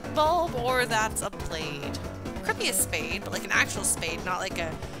tulip bulb or that's a blade. Could be a spade, but like an actual spade, not like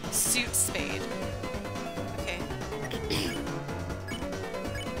a suit spade. Okay.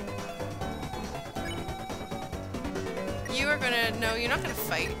 You are gonna, no, you're not gonna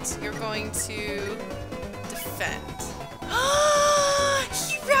fight. You're going to defend.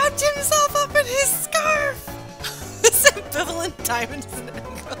 He wrapped himself up in his scarf! This ambivalent diamond is an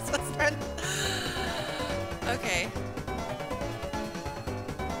Engro's best friend. Okay.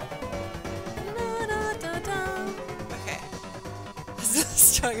 Okay. This is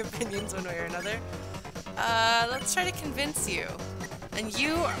strong opinions one way or another. Let's try to convince you. And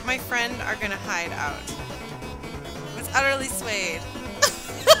you, my friend, are gonna hide out. It's utterly swayed.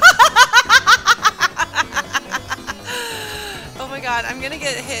 Oh my god, I'm gonna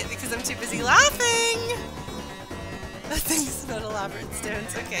get hit because I'm too busy laughing! That thing's about elaborate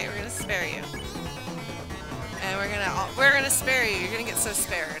stones. Okay, we're gonna spare you. And we're gonna spare you. You're gonna get so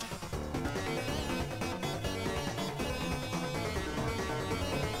spared.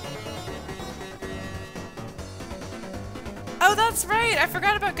 Oh, that's right! I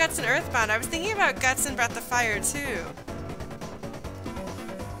forgot about Guts and Earthbound. I was thinking about Guts and Breath of Fire, too.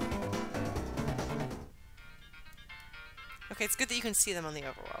 Okay, it's good that you can see them on the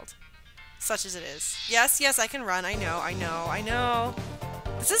overworld. Such as it is. Yes, yes, I can run. I know.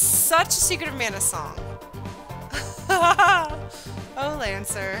 This is such a Secret of Mana song. Oh,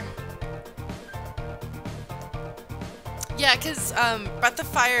 Lancer. Yeah, because Breath of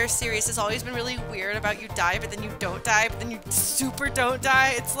Fire series has always been really weird about you die, but then you don't die, but then you super don't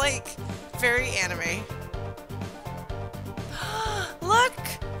die. It's like very anime. Look!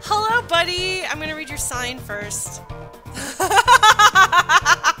 Hello, buddy! I'm gonna read your sign first.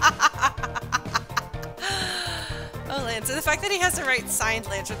 Oh, Lancer. The fact that he has the right signed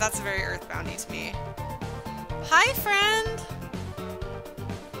Lancer, that's very Earthboundy to me. Hi, friend!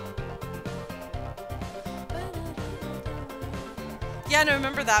 Yeah, no,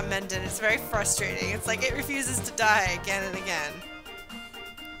 remember that, Mendon. It's very frustrating. It's like it refuses to die again and again.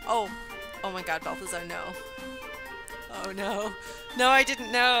 Oh. Oh my god, Balthazar, no. Oh no. No, I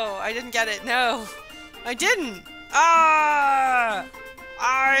didn't know. I didn't get it. No. I didn't! Ah!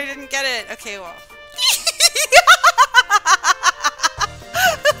 I didn't get it. Okay, well.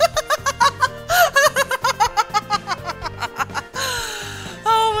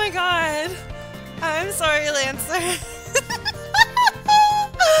 Oh my god. I'm sorry, Lancer.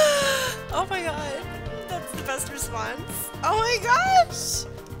 Oh my god. That's the best response. Oh my gosh!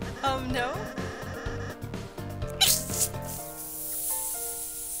 No.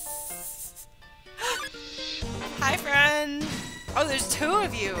 Hi, friend. Oh, there's two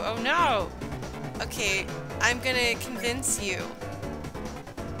of you. Oh no. Okay, I'm gonna convince you.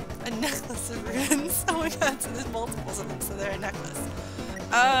 A necklace of runes. Oh my god, so there's multiples of them, so they're a necklace.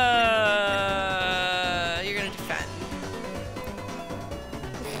 You're gonna defend.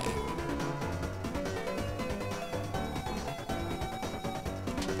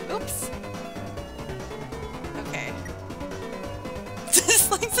 Oops. Okay. This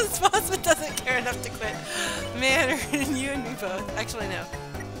likes his boss but doesn't care enough to quit. Man, you and me both. Actually, no.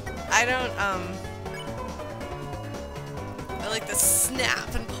 I don't, I like the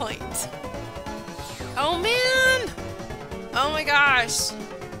snap and point. Oh man! Oh my gosh!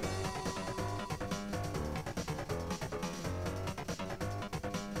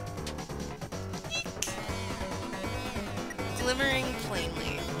 Eek. Glimmering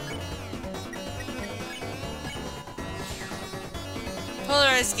plainly.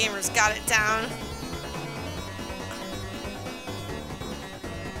 Polarized Gamers got it down.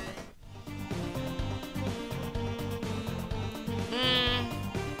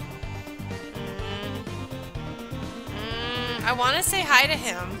 I want to say hi to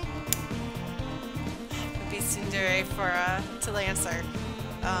him. It would be tsundere for to Lancer.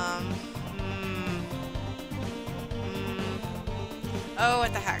 Oh,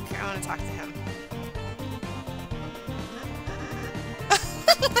 what the heck? I want to talk to him.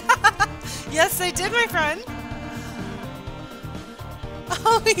 Yes, I did, my friend.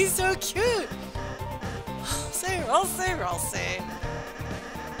 Oh, he's so cute. I'll say.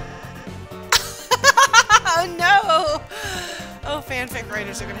 Oh no! know fanfic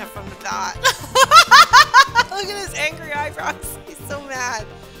writers are gonna have fun with that. Look at his angry eyebrows. He's so mad.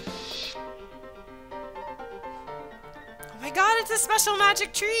 Oh my god, it's a special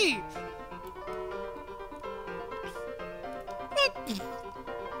magic tree!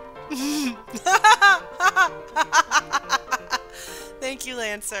 Thank you,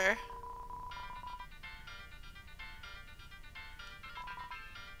 Lancer.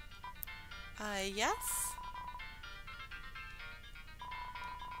 Yes?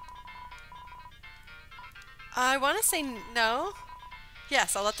 I want to say no.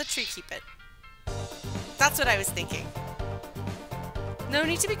 Yes, I'll let the tree keep it. That's what I was thinking. No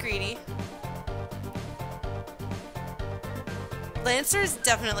need to be greedy. Lancer is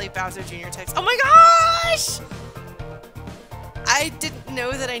definitely Bowser Jr. types. Oh my gosh! I didn't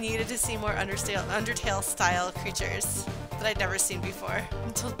know that I needed to see more Undertale style creatures that I'd never seen before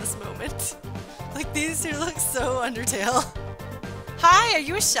until this moment. Like, these two look so Undertale. Hi, are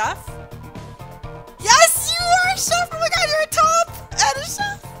you a chef? Yes, you are a chef! Oh my god, you're a top and a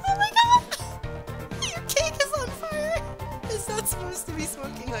chef! Oh my god! Your cake is on fire! It's not supposed to be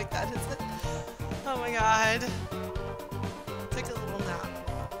smoking like that, is it? Oh my god. Take a little nap.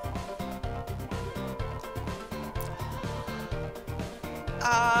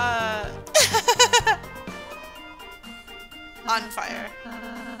 On fire.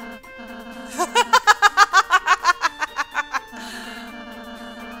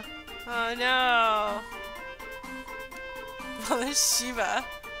 Oh no. Mama Shiva.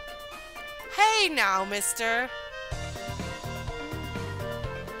 Hey now, mister.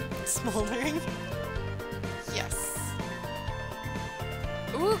 Smoldering. Yes.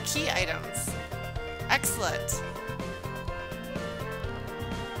 Ooh, key items. Excellent.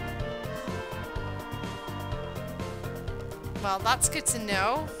 Well, that's good to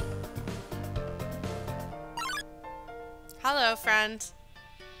know. Hello, friend.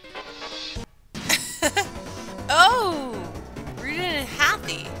 Oh! Rooted and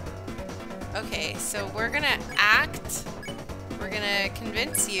happy. Okay, so we're gonna act. We're gonna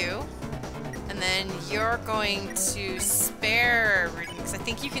convince you. And then you're going to spare Rooted, because I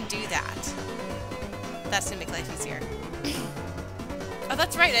think you can do that. That's gonna make life easier. Oh,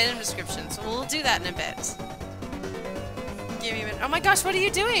 that's right, item description. So we'll do that in a bit. Give me a minute. Oh my gosh, what are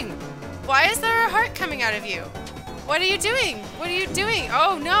you doing? Why is there a heart coming out of you? What are you doing? What are you doing?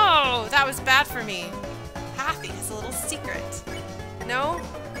 Oh no, that was bad for me. Happy has a little secret. No?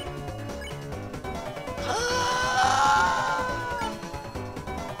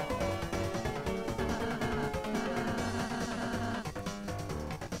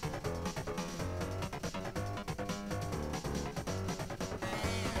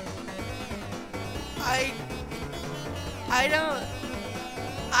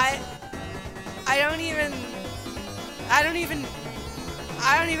 I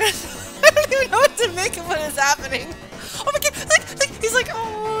don't even know what to make of what is happening. Oh my god, look, he's like,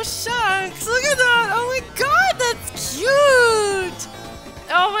 oh shucks, look at that. Oh my god, that's cute.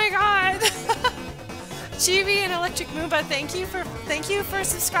 Oh my god. Chibi and Electric Moomba, thank you for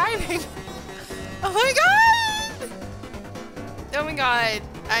subscribing. Oh my god. Oh my god,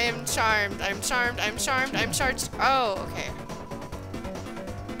 I am charmed. I'm charmed. I'm charmed. I'm charged. Oh, okay.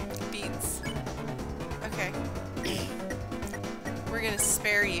 Beads. Okay. We're gonna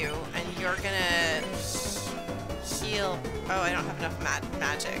spare you, and you're gonna heal. Oh, I don't have enough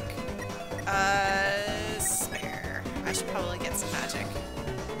magic. Spare. I should probably get some magic.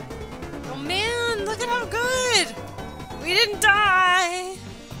 Oh man, look at how good! We didn't die!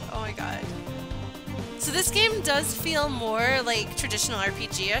 Oh my god. So this game does feel more like traditional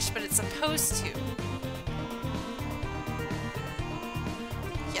RPG-ish, but it's supposed to.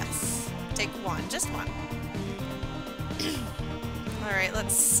 Yes. Take one. Just one. Alright,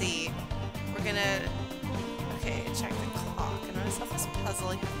 let's see. We're gonna... Okay, check the clock. I notice how this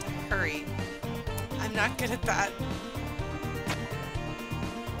puzzle, you have to hurry. I'm not good at that.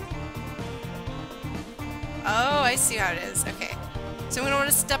 Oh, I see how it is. Okay. So I'm gonna want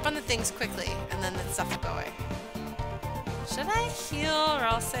to step on the things quickly, and then the stuff will go away. Should I heal, or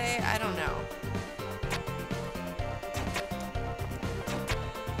I'll say, I don't know.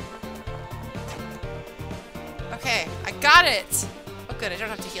 Okay, I got it! Oh good, I don't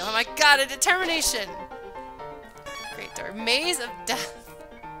have to heal him. I got it! Determination! Great door. Maze of Death.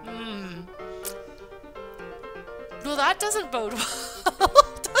 Hmm. Well, that doesn't bode well,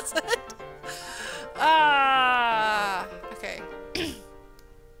 does it? Ah, okay.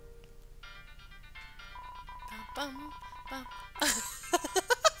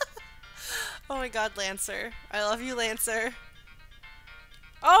 Oh my god, Lancer. I love you, Lancer.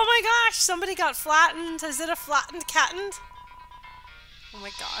 Oh my gosh, somebody got flattened. Is it a flattened cattened? Oh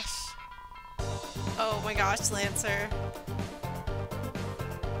my gosh. Oh my gosh, Lancer.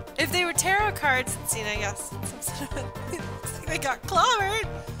 If they were tarot cards, see, I guess. They got clobbered.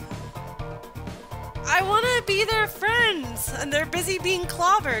 I want to be their friends, and they're busy being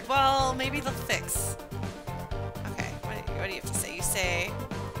clobbered. Well, maybe they'll fix. Okay, what do you have to say? You say...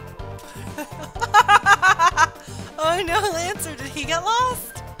 Oh no, Lancer, did he get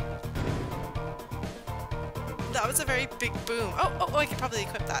lost? That was a very big boom. Oh, I could probably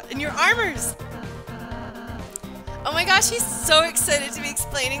equip that. And your armors! Oh my gosh, he's so excited to be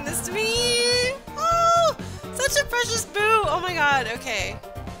explaining this to me! Oh, such a precious boo! Oh my god, okay.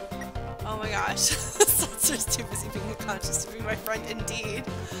 Oh my gosh. Seltzer's too busy being unconscious to be my friend indeed.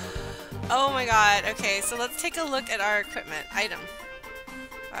 Oh my god, okay, so let's take a look at our equipment. Item.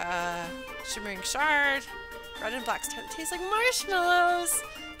 Shimmering shard. Red and black taste like marshmallows!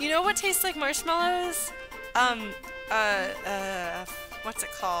 You know what tastes like marshmallows? What's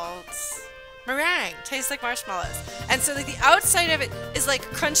it called? Meringue tastes like marshmallows, and so like the outside of it is like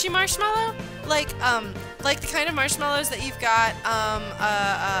crunchy marshmallow, like the kind of marshmallows that you've got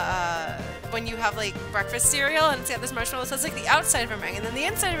when you have like breakfast cereal, and it's got this marshmallow. So it's like the outside of a meringue, and then the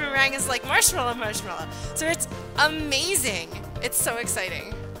inside of a meringue is like marshmallow. So it's amazing. It's so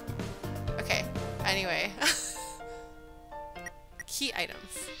exciting. Okay. Anyway, key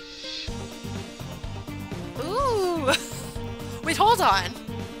items. Ooh. Wait, hold on.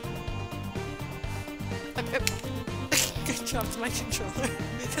 I dropped my controller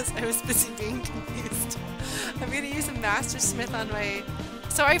because I was busy being confused. I'm gonna use a Master Smith on my...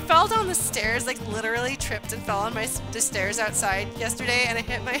 So I fell down the stairs, like literally tripped and fell on the stairs outside yesterday, and I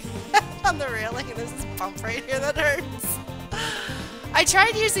hit my head on the railing, and there's this bump right here that hurts. I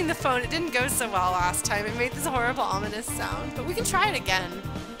tried using the phone, it didn't go so well last time. It made this horrible ominous sound, but we can try it again.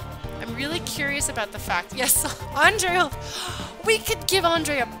 I'm really curious about the fact... Yes, Andre... We could give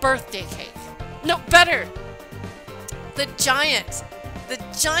Andre a birthday cake. No, better! The giant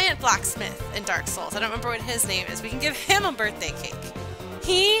blacksmith in Dark Souls. I don't remember what his name is. We can give him a birthday cake.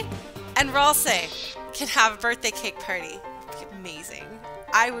 He and Ralsei can have a birthday cake party. It'd be amazing.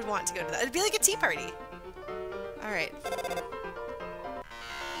 I would want to go to that. It'd be like a tea party. Alright.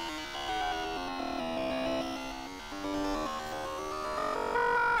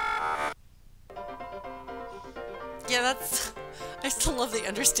 Yeah, that's... I still love the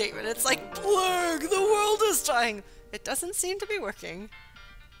understatement. It's like, Blurg, the world is dying. It doesn't seem to be working.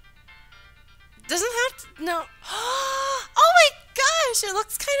 Doesn't have to... No. Oh my gosh! It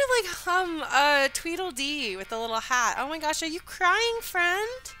looks kind of like, Tweedledee with a little hat. Oh my gosh, are you crying,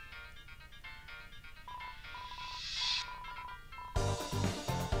 friend?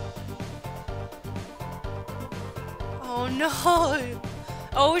 Oh no!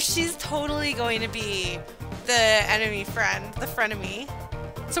 Oh, she's totally going to be the enemy friend, the frenemy.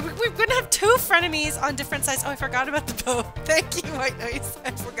 So we're going to have two frenemies on different sides. Oh, I forgot about the bow. Thank you, White Noise.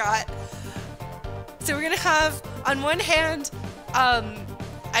 I forgot. So we're going to have, on one hand,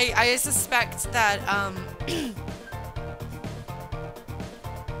 I suspect that,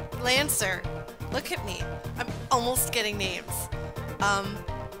 Lancer, look at me. I'm almost getting names.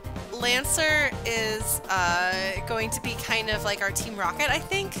 Lancer is going to be kind of like our Team Rocket, I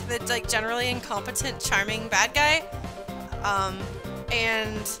think. The like generally incompetent, charming bad guy.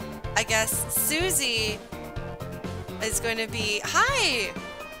 And I guess Susie is going to be... Hi!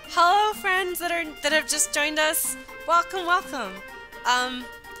 Hello, friends that have just joined us. Welcome, welcome.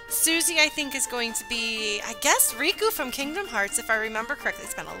 Susie, I think, is going to be, I guess, Riku from Kingdom Hearts, if I remember correctly.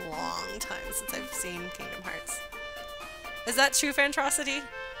 It's been a long time since I've seen Kingdom Hearts. Is that true, Fantrosity?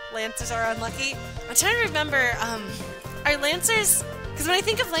 Lancers are unlucky? I'm trying to remember, are Lancers... Because when I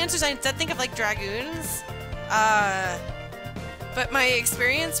think of Lancers, I think of, like, Dragoons. But my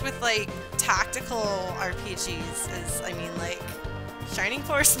experience with, like, tactical RPGs is, I mean, like, Shining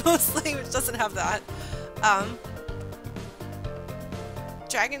Force mostly, which doesn't have that.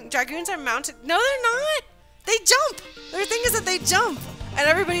 Dragoons are mounted. No, they're not! They jump! Their thing is that they jump! And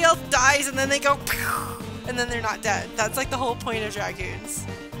everybody else dies, and then they go, pew, and then they're not dead. That's, like, the whole point of Dragoons.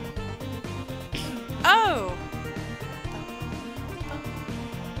 Oh!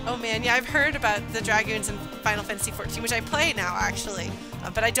 Oh man, yeah, I've heard about the Dragoons in Final Fantasy XIV, which I play now, actually.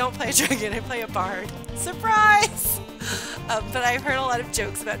 But I don't play a Dragoon, I play a Bard. Surprise! But I've heard a lot of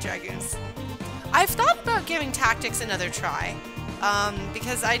jokes about Dragoons. I've thought about giving Tactics another try,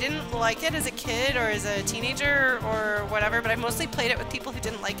 because I didn't like it as a kid or as a teenager or whatever, but I mostly played it with people who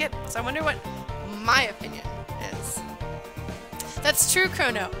didn't like it, so I wonder what my opinion is. That's true,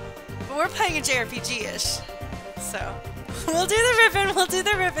 Chrono, but we're playing a JRPG-ish, so... We'll do the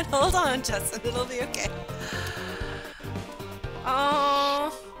ribbon, hold on, Justin, it'll be okay.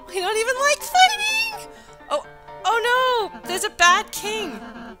 Oh, we don't even like fighting! Oh no! There's a bad king!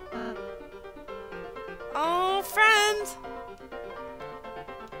 Oh, friend!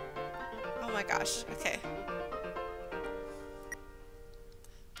 Oh my gosh, okay.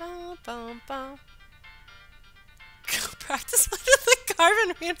 Bum, bum, bum. Practice under the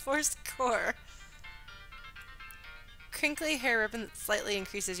carbon reinforced core. Crinkly hair ribbon that slightly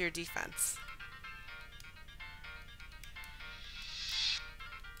increases your defense.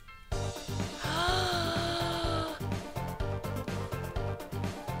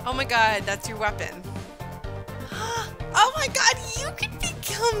 Oh my god, that's your weapon. Oh my god, you can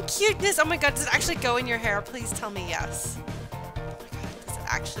become cuteness. Oh my god, does it actually go in your hair? Please tell me yes. Oh my god, does it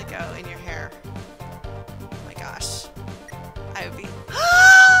actually go in your hair? Oh my gosh. I would be...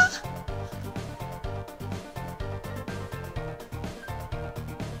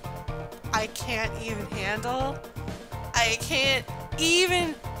 I can't even handle. I can't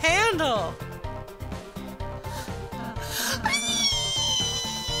even handle.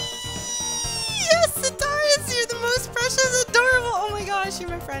 Yes, it does. You're the most precious, adorable. Oh my gosh, you're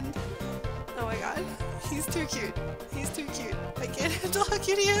my friend. Oh my god, he's too cute. He's too cute. I can't handle how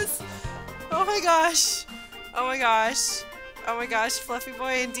cute he is. Oh my gosh. Oh my gosh. Oh my gosh, fluffy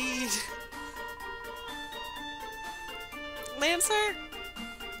boy indeed. Lancer?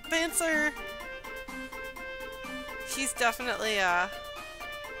 Lancer. He's definitely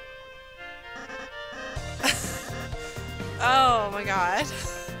oh my god.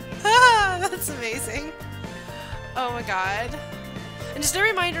 That's amazing. Oh my god. And just a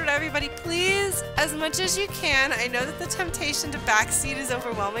reminder to everybody, please, as much as you can, I know that the temptation to backseat is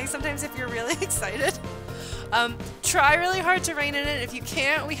overwhelming sometimes if you're really excited. Try really hard to rein in it. If you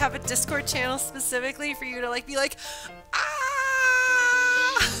can't, we have a Discord channel specifically for you to like be like, ah!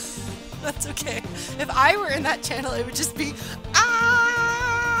 That's okay. If I were in that channel, it would just be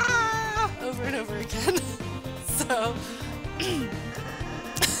ah! Over and over again. So,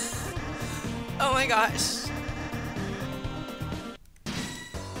 oh my gosh.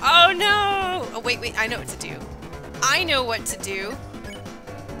 Oh no! Oh wait, I know what to do. I know what to do.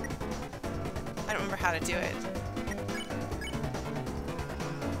 I don't remember how to do it.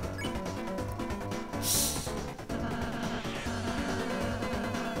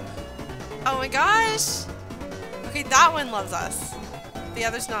 Oh my gosh! Okay, that one loves us. The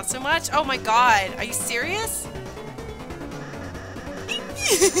others not so much. Oh my god, are you serious?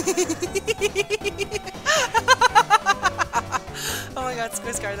 Oh my god,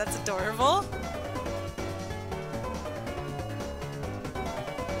 Squiscar, that's adorable.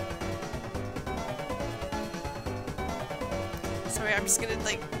 Sorry, I'm just gonna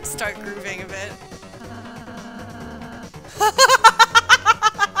like start grooving a bit.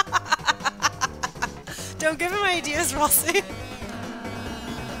 Don't give him ideas, Rossi.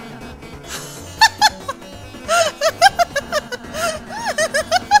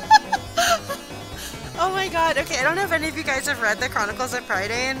 Oh my god, okay, I don't know if any of you guys have read The Chronicles of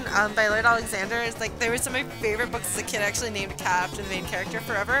Prydain by Lloyd Alexander. It's like, they were some of my favorite books as a kid. I actually named a cat after the main character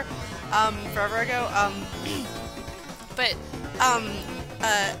forever ago. But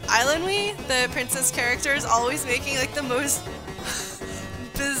Islandwe, the princess character, is always making like the most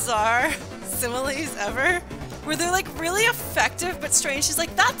bizarre similes ever, where they're like really effective but strange. She's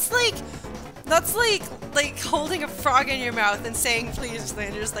like, that's like holding a frog in your mouth and saying please,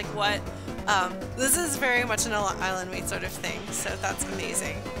 and you're just like, what? This is very much an Islandwe sort of thing, so that's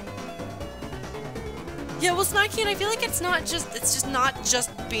amazing. Yeah, well, Smacky, and I feel like it's just not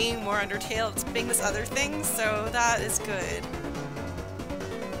just being more Undertale, it's being this other thing, so that is good.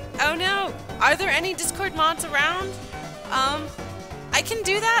 Oh no! Are there any Discord mods around? I can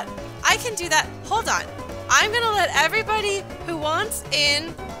do that? I can do that. Hold on. I'm gonna let everybody who wants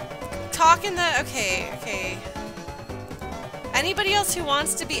in talk in the... Okay. Anybody else who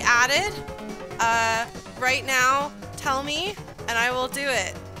wants to be added, right now, tell me, and I will do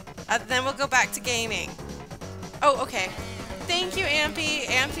it. Then we'll go back to gaming. Oh, okay. Thank you, Ampy.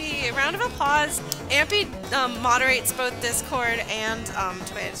 Ampy, a round of applause. Ampy moderates both Discord and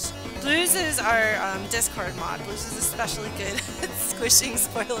Twitch. Blues is our Discord mod. Blues is especially good at squishing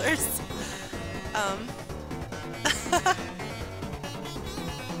spoilers.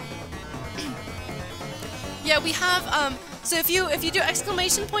 Yeah, we have so if you do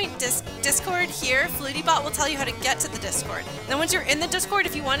exclamation point Discord here, FlutyBot will tell you how to get to the Discord. Then once you're in the Discord,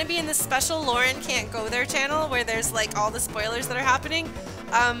 if you want to be in the special Lauren Can't Go There channel where there's like all the spoilers that are happening,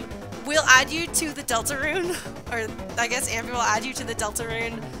 we'll add you to the Deltarune, or I guess Amber will add you to the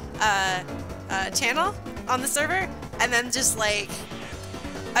Deltarune channel on the server, and then just like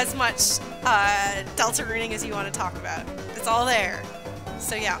as much Deltaruning as you want to talk about. It's all there.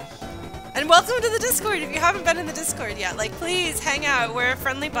 So yeah. And welcome to the Discord if you haven't been in the Discord yet. Like, please hang out. We're a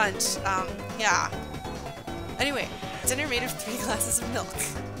friendly bunch. Yeah. Anyway, dinner made of 3 glasses of milk.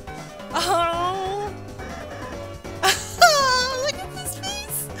 Oh. Look at his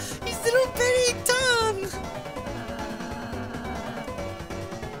face. His little bitty tongue.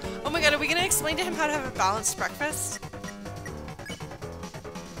 Oh my god, are we gonna explain to him how to have a balanced breakfast?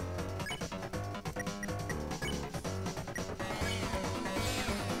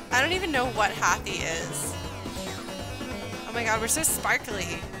 I don't even know what Hathy is. Oh my god, we're so sparkly.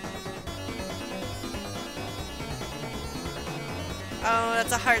 Oh,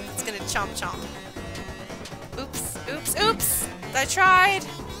 that's a heart that's gonna chomp chomp. Oops, oops, oops! I tried!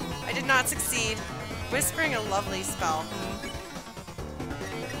 I did not succeed. Whispering a lovely spell.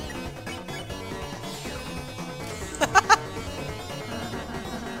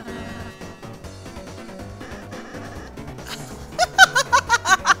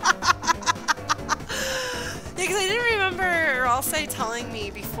 Because I didn't remember Ralsei telling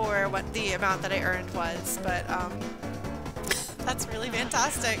me before what the amount that I earned was, but that's really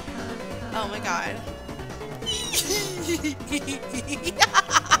fantastic. Oh my god.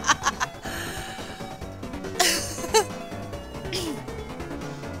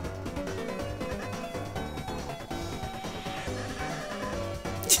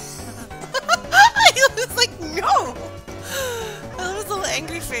 I was like, no! I love his little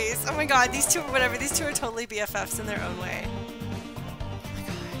angry face. Oh my god, these two, whatever, these two are totally BFFs in their own way. Oh my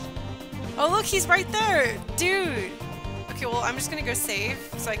god. Oh look, he's right there! Dude! Okay, well, I'm just gonna go save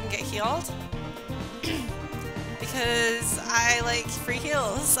so I can get healed. Because I like free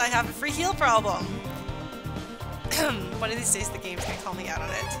heals. I have a free heal problem. One of these days the game's gonna call me out on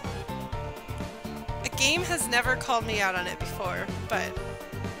it. A game has never called me out on it before, but...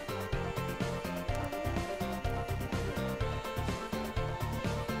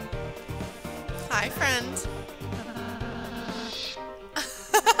 Hi, friend.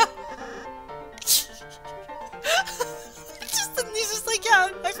 He's just like, yeah,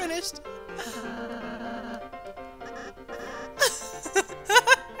 I finished.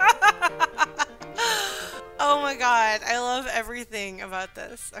 Oh my god, I love everything about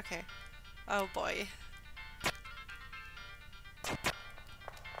this. Okay. Oh boy.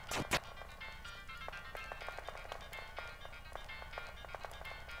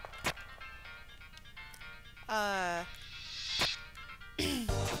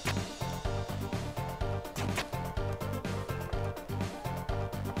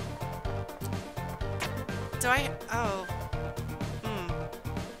 Do I? Oh.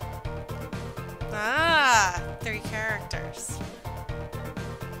 Ah, 3 characters.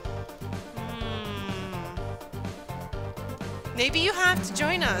 Maybe you have to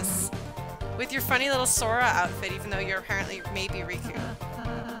join us with your funny little Sora outfit, even though you're apparently maybe Riku.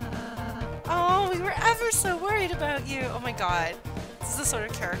 Oh, we were ever so worried about you. Oh my god. This is the sort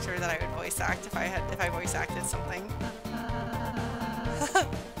of character that I would voice act if I voice acted something.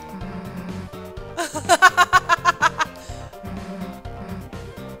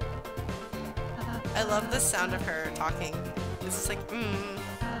 I love the sound of her talking. It's just like,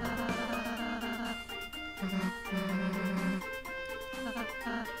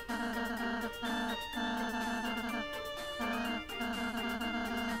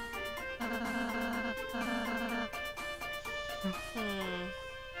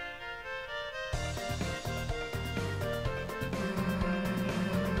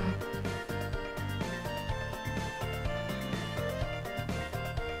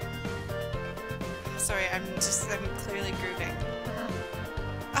 Sorry, I'm clearly grooving.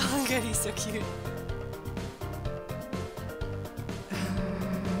 Oh my god, he's so cute.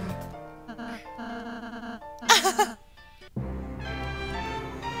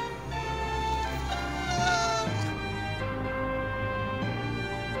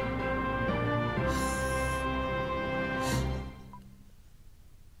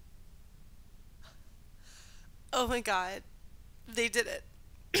 Oh my god. They did it.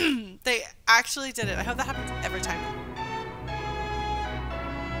 They actually did it. I hope that happens every time.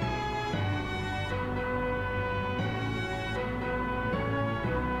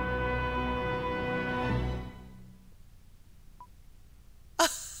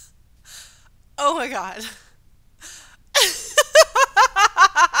 Oh my god.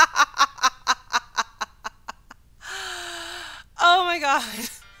 Oh my god.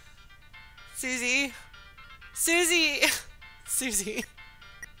 Susie. Susie. Susie.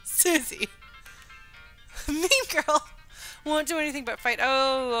 Susie. Mean girl. Won't do anything but fight.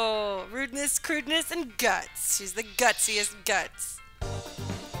 Oh, rudeness, crudeness, and guts. She's the gutsiest guts.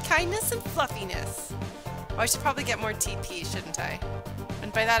 Kindness and fluffiness. I should probably get more TP, shouldn't I?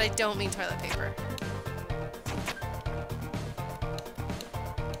 And by that I don't mean toilet paper.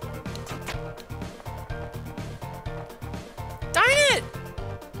 Darn it!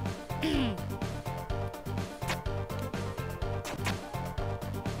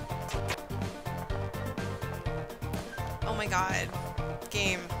 Oh my god.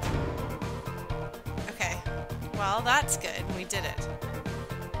 Game. Okay. Well, that's good. We did it.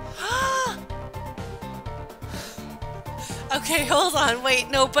 Okay, hold on. Wait,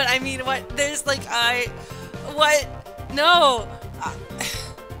 no, but I mean, what? There's like, what? No!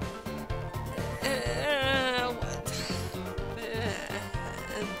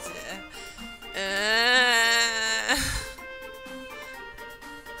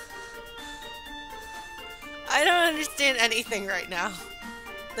 I don't understand anything right now.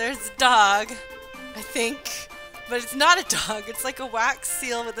 There's a dog, I think. But it's not a dog. It's like a wax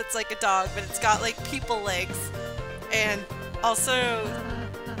seal, but it's like a dog, but it's got like people legs. And also...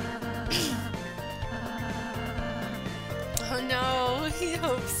 Oh no, he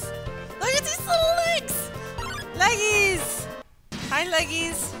hopes. Look at these little legs! Leggies! Hi,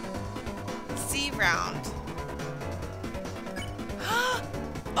 leggies. C round.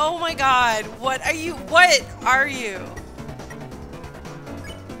 Oh my god, what are you? What are you?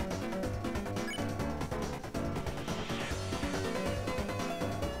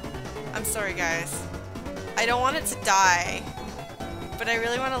 I'm sorry, guys. I don't want it to die, but I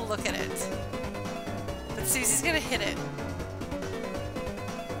really want to look at it. But Susie's gonna hit it.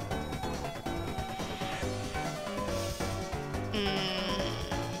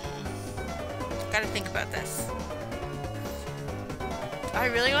 Gotta think about this. I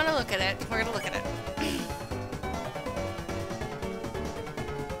really want to look at it. We're gonna look at it.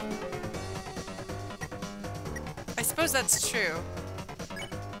 I suppose that's true.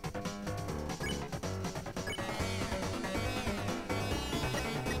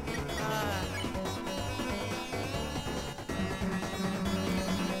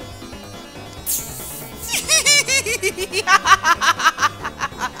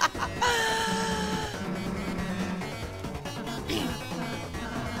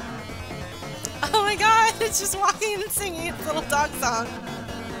 Oh my god, it's just walking and singing its little dog song.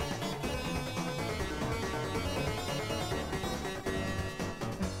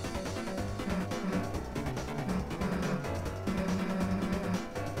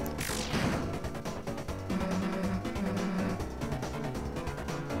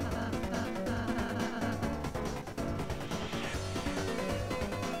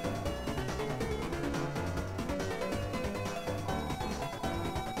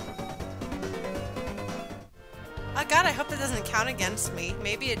 Oh god, I hope that doesn't count against me.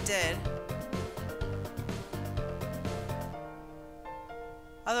 Maybe it did.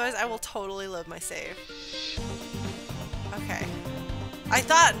 Otherwise, I will totally load my save. Okay. I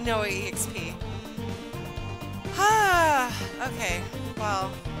thought no EXP. Ah, okay.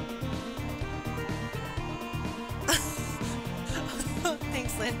 Well.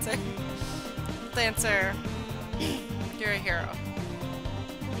 Thanks, Lancer. Lancer, you're a hero.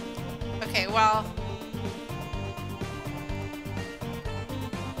 Okay, well.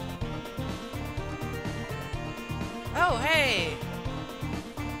 Oh, hey!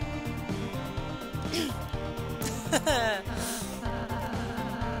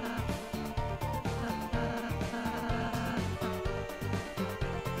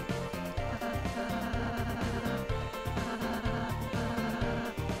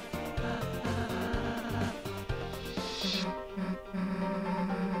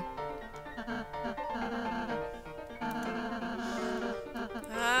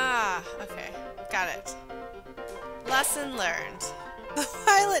 Ah, okay. Got it. Lesson learned.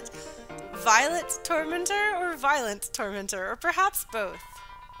 Violet Tormentor or Violent Tormentor, or perhaps both.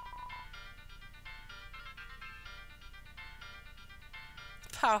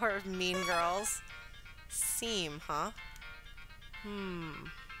 Power of Mean Girls. Seem, huh? You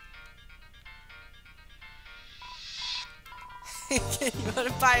want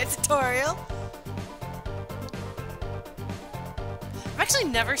to buy a tutorial? I've actually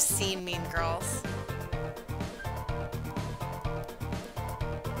never seen Mean Girls.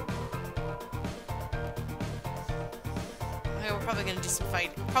 Okay, we're probably gonna do some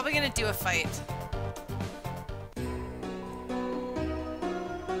fight. Probably gonna do a fight.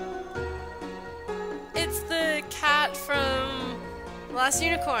 It's the cat from Last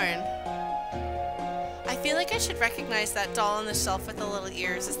Unicorn. I feel like I should recognize that doll on the shelf with the little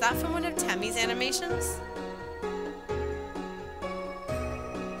ears. Is that from one of Temmie's animations?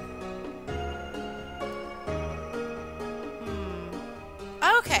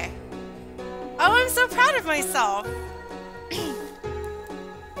 Okay. Oh, I'm so proud of myself.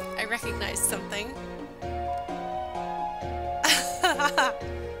 I recognize something.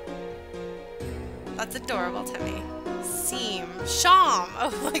 That's adorable, Timmy. Seam. Sham.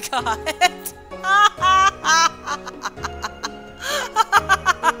 Oh my god.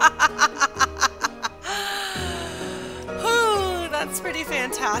 Ooh, that's pretty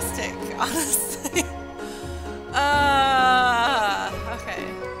fantastic, honestly. Okay.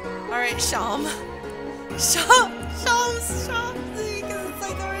 Alright, Sham. Sham. Because it's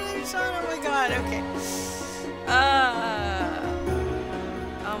like the word Sham. Oh my god, okay.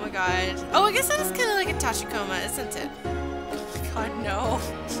 Oh my god. Oh, I guess that is kind of like a Tachikoma, isn't it? Oh my god, no.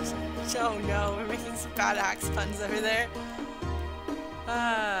 Oh no, we're making some bad axe puns over there.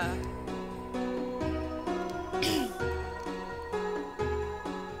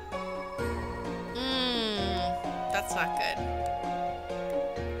 That's not good.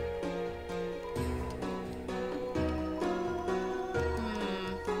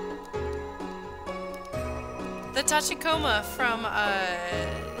 The Tachikoma from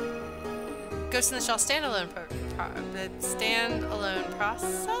Ghost in the Shell standalone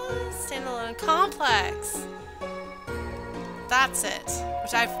standalone complex. That's it,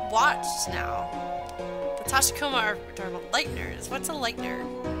 which I've watched now. The Tachikoma are adorable. Lighteners. What's a lightener?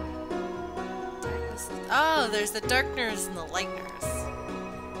 Darkness. Oh, there's the darkners and the lighteners.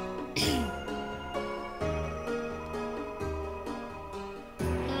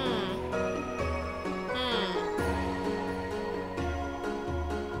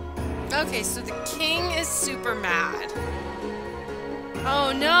 Okay, so the king is super mad.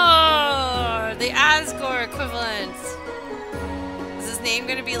 Oh no! The Asgore equivalent. Is his name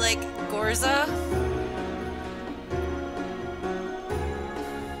gonna be like Gorza?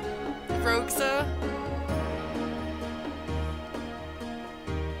 Rogza?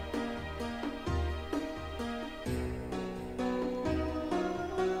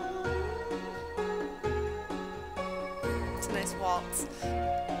 It's a nice waltz.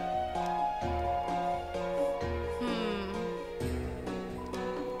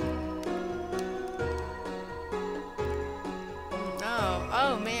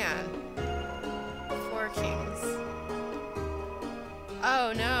 Oh man. 4 kings.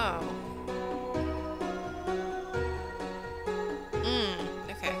 Oh no.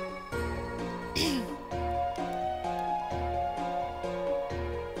 Okay.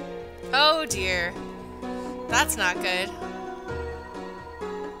 Oh dear. That's not good.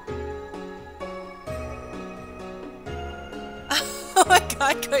 Oh my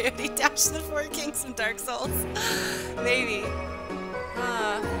god, Coyote Dash the 4 kings from Dark Souls. Maybe.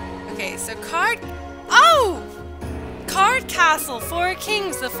 Okay, so card castle, 4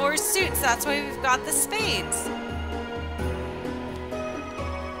 kings, the 4 suits, that's why we've got the spades.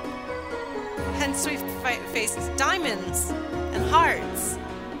 Hence we've faced diamonds and hearts.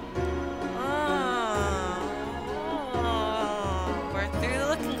 Oh, we're through the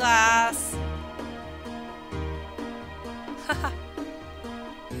looking glass. Haha.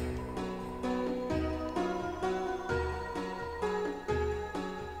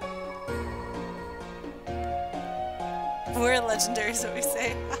 We're legendary is what we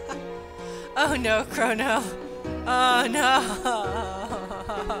say. Oh no, Chrono. Oh no.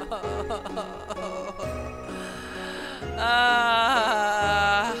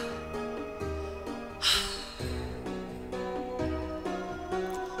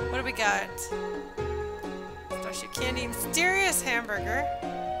 What do we got? Starship Candy, Mysterious Hamburger,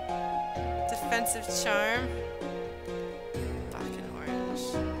 Defensive Charm, Black and Orange.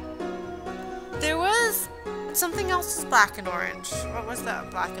 There was something else is black and orange. What was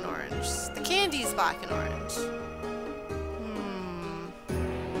that black and orange? The candy's black and orange.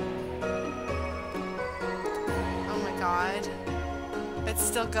 Oh my god. It's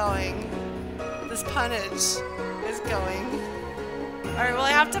still going. This punnage is going. Alright, well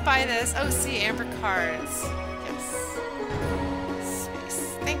I have to buy this. Oh, see, amber cards. Yes.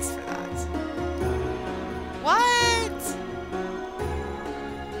 Space. Thanks for that. What?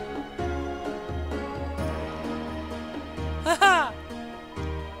 Haha!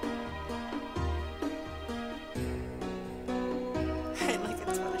 I like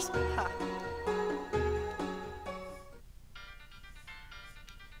its punishment, ha.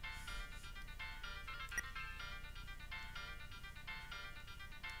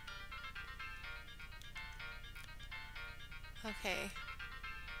 Okay.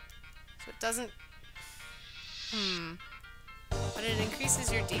 So it doesn't... But it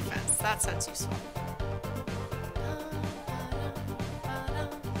increases your defense. That sounds useful.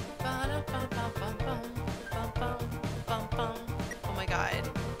 Oh my god.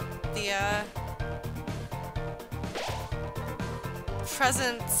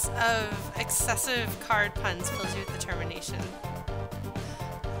 presence of excessive card puns fills you with determination.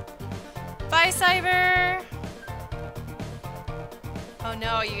 Bye, Cyber! Oh no,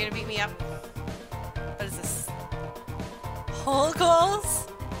 are you gonna beat me up? What is this? Whole goals?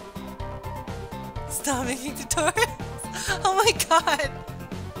 Stop making tutorials! Oh my god!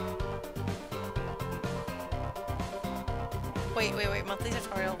 Wait, monthly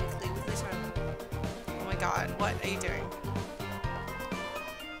tutorial, weekly tutorial. Oh my god, what are you doing?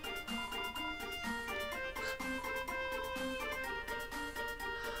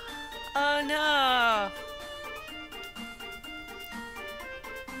 Oh no!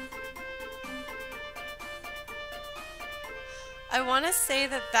 I want to say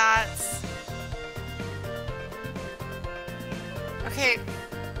that that's... Okay,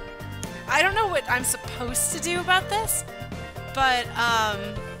 I don't know what I'm supposed to do about this, but,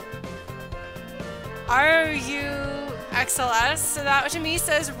 RUXLS, so that to me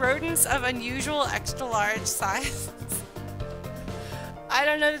says rodents of unusual extra large size. I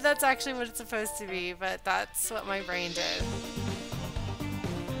don't know that that's actually what it's supposed to be, but that's what my brain did.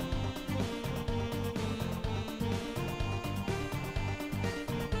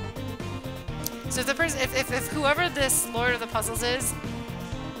 So if the person, if whoever this Lord of the Puzzles is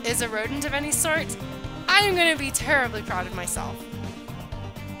a rodent of any sort, I am going to be terribly proud of myself.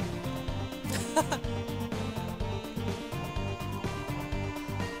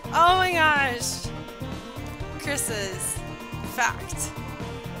 Oh my gosh! Chris's fact.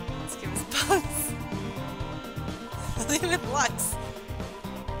 Let's give us bugs. Leave with Lux.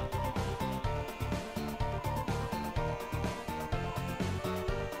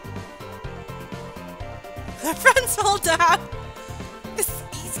 My friends fall down. It's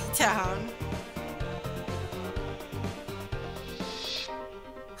easy town.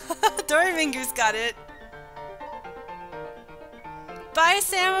 Doryfinger's got it. Bye,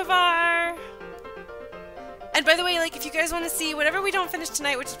 Samovar. And by the way, like, if you guys want to see whatever we don't finish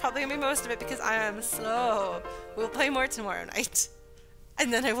tonight, which is probably gonna be most of it because I am slow, we'll play more tomorrow night,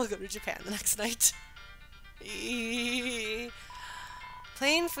 and then I will go to Japan the next night.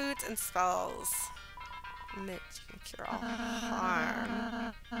 Plain foods and spells. Mitch can cure all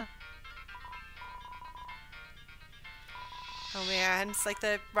harm. Oh man, it's like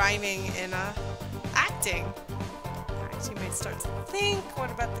the rhyming in acting. Alright, you might start to think,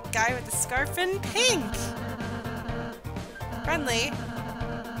 what about the guy with the scarf in pink? Friendly.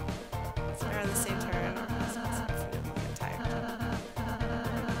 So we're on the same turn. I'm tired.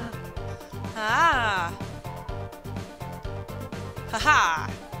 Ah! Haha!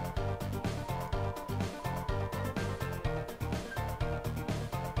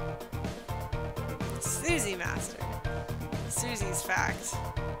 Susie Master. Susie's fact.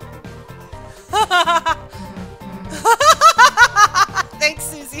 Thanks,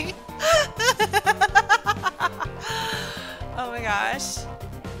 Susie. Oh my gosh.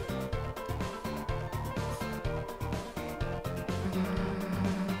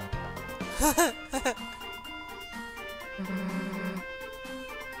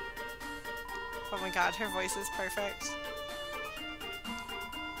 Oh my god, her voice is perfect.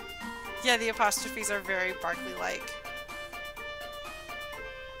 Yeah, the apostrophes are very Barkley-like.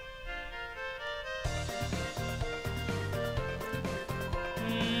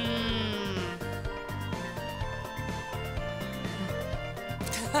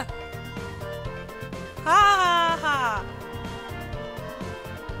 Ha ha ha!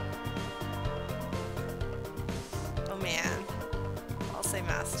 Oh man. I'll say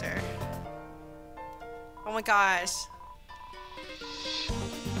master. Oh my gosh.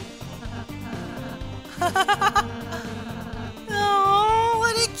 Oh,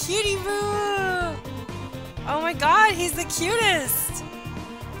 what a cutie boo! Oh my god, he's the cutest!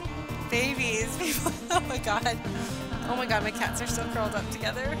 Babies. Oh my god. Oh my god, my cats are so curled up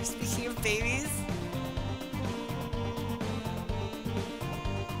together. Speaking of babies.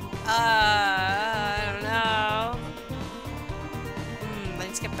 I don't know. I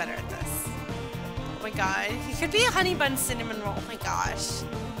need to get better at this. Oh my god. He could be a honey bun cinnamon roll. Oh my gosh.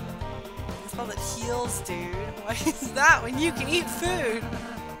 It's called it heals, dude. Why is that when you can eat food?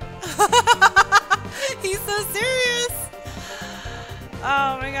 He's so serious.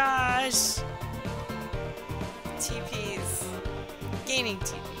 Oh my gosh. TPs. Gaining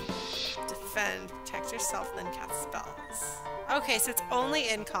TP. Defend. Protect yourself, then cast spells. Okay, so it's only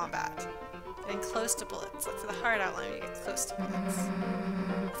in combat. And close to bullets. Look for the hard outline when you get close to bullets.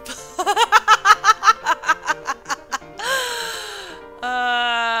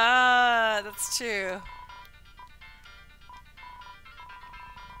 That's true.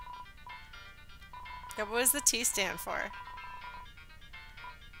 Yeah, what does the T stand for?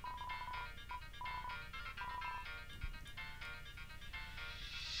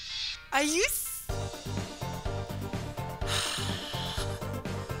 Are you?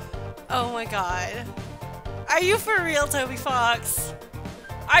 Oh my god. Are you for real, Toby Fox?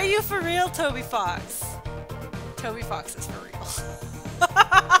 Are you for real, Toby Fox? Toby Fox is for real.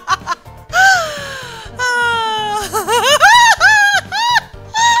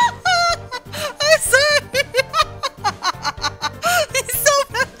 I'm sorry. He's so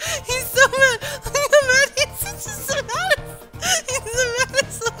mad. He's so mad. Look how mad he is. He's just so mad. He's so mad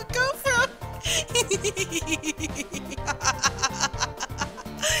as a GoPro.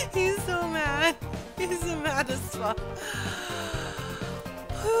 He's so mad. He's so mad as fuck.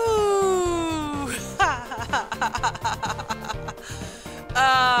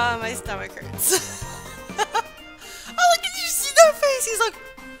 My stomach hurts. Oh, look, did you see that face? He's like,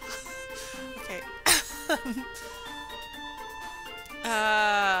 okay.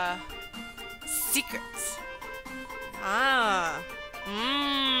 Secrets. Ah.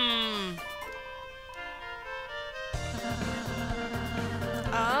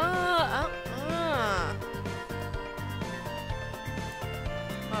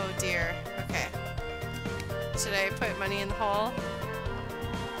 Oh dear. Okay. Should I put money in the hole?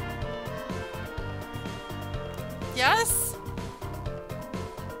 Yes?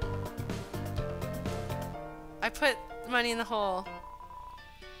 I put money in the hole.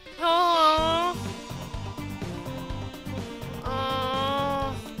 Oh.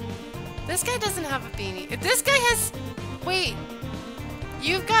 Oh. This guy doesn't have a beanie. If this guy has... Wait.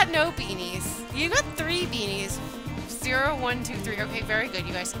 You've got no beanies. You got 3 beanies. 0, 1, 2, 3. Okay, very good.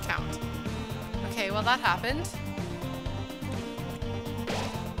 You guys can count. Okay, well that happened.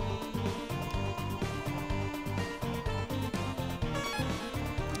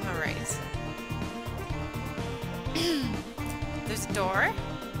 Alright. There's a door.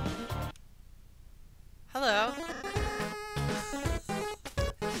 Hello.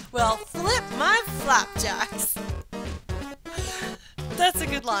 Well, flip my flapjacks. That's a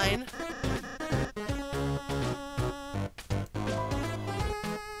good line.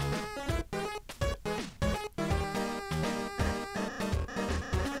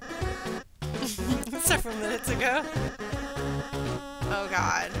 Several minutes ago. Oh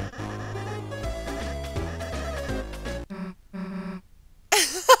god.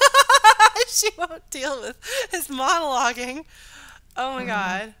 She won't deal with his monologuing. Oh my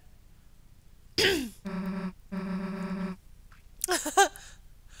god.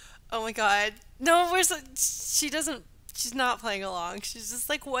 Oh my god. No, she doesn't, she's not playing along. She's just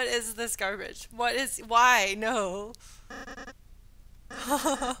like, what is this garbage? What is, why? No.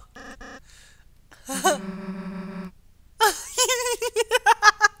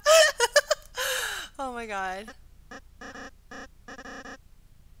 Oh my god.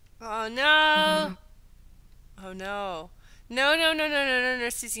 Oh no. Oh no. No, no, no, no, no, no, no,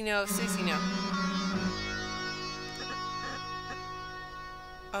 Susie, no, Susie, no.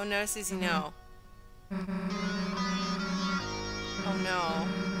 Oh no, Susie, no. Oh no.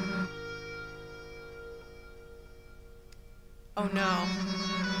 Oh no.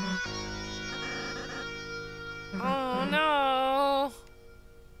 Oh no.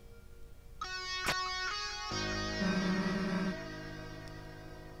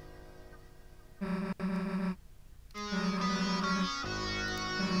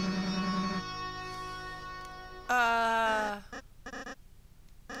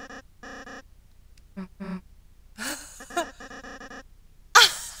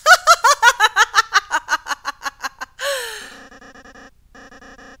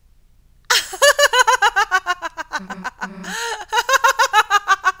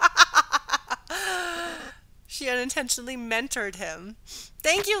 She unintentionally mentored him.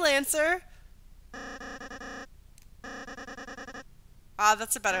 Thank you, Lancer. Ah,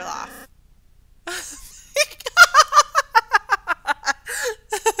 that's a better laugh.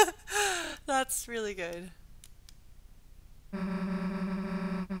 That's really good.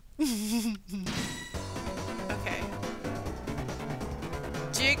 Okay.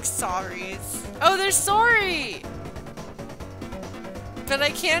 Jigsaws. Oh, there's sorry! But I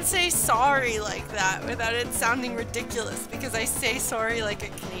can't say sorry like that without it sounding ridiculous because I say sorry like a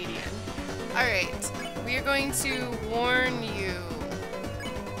Canadian. Alright, we are going to warn you.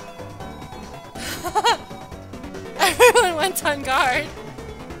 Everyone went on guard.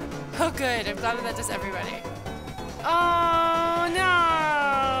 Oh good, I'm glad that does everybody. Oh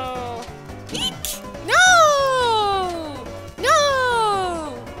no! Eek! No! No!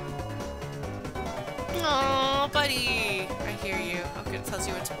 Oh, buddy. I hear you. Oh good, it tells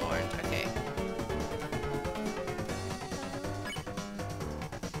you it's warned. Okay.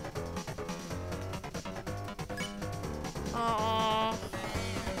 Oh.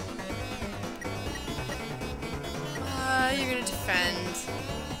 friend.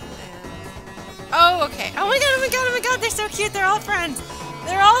 Oh, okay. Oh my god, oh my god, oh my god, they're so cute. They're all friends.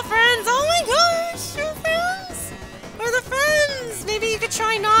 They're all friends. Oh my gosh, we're friends. We're the friends. Maybe you could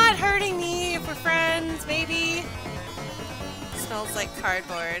try not hurting me if we're friends, maybe. Smells like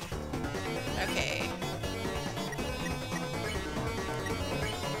cardboard. Okay.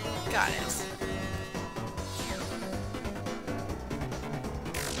 Got it.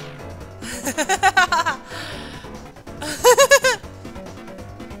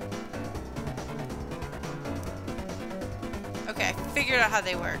 Okay, I figured out how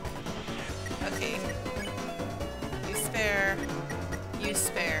they work. Okay. You spare. You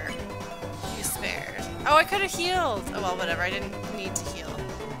spare. You spared. Oh, I could have healed! Oh well, whatever. I didn't need to heal.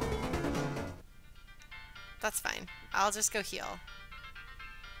 That's fine. I'll just go heal.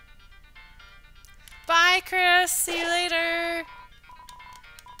 Bye, Chris! See you later!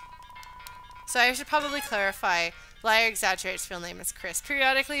 So I should probably clarify. Liar exaggerates real name is Chris.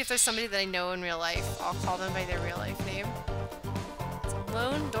 Periodically, if there's somebody that I know in real life, I'll call them by their real life name. It's a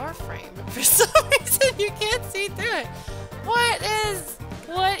lone door frame. For some reason, you can't see through it.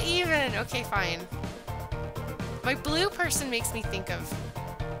 What even? Okay, fine. My blue person makes me think of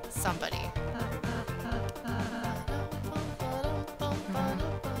somebody.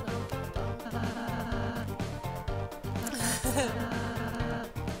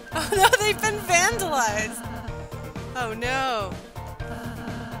 Oh no, they've been vandalized! Oh no!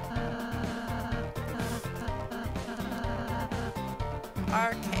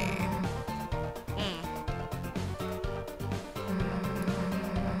 Arcade.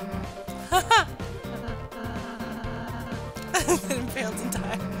 Haha! Then failed to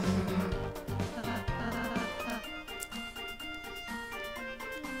die.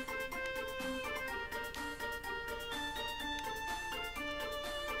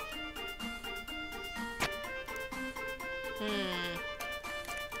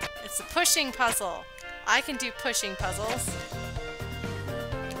 It's a pushing puzzle. I can do pushing puzzles.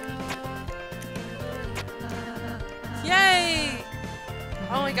 Yay!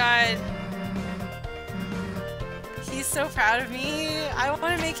 Oh my god. He's so proud of me. I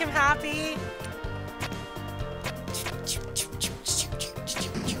want to make him happy.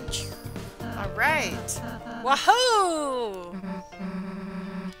 Alright. Wahoo!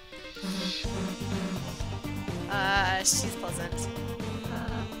 She's pleasant.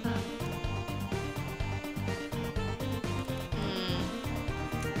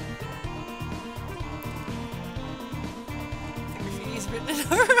 The graffiti's written in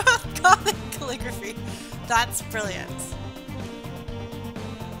over Gothic calligraphy. That's brilliant.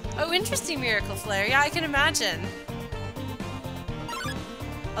 Oh, interesting miracle flare. Yeah, I can imagine.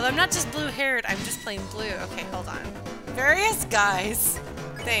 Although I'm not just blue-haired, I'm just plain blue. Okay, hold on. Various guys.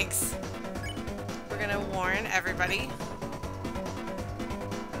 Thanks. We're gonna warn everybody.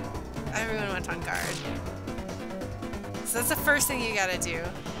 Everyone went on guard. So that's the first thing you gotta do.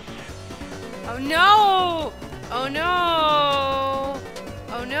 Oh no! Oh no!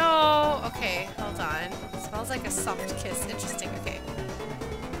 Oh no! Okay, hold on. It smells like a soft kiss. Interesting. Okay.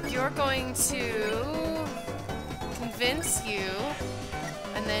 You're going to convince you,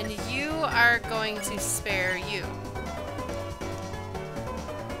 and then you are going to spare you.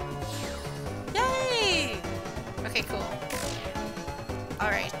 Yay! Okay, cool.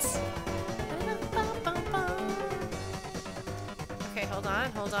 Alright. Okay, hold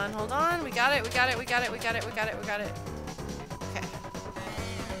on, hold on, hold on. We got it, we got it, we got it, we got it, we got it, we got it. Okay.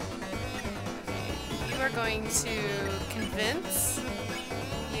 Okay. You are going to convince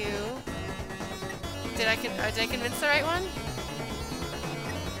you. Did I convince the right one?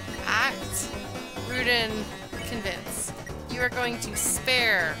 Act, Rudin, convince. You are going to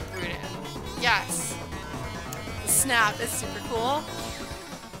spare Rudin. Yes. The snap is super cool.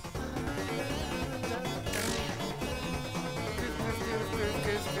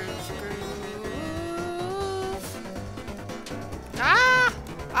 Ah!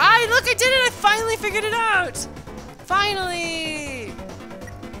 Look, I did it! I finally figured it out! Finally!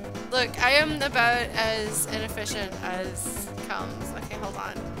 Look, I am about as inefficient as comes. Okay, hold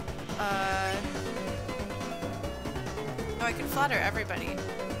on. Oh, I can flatter everybody.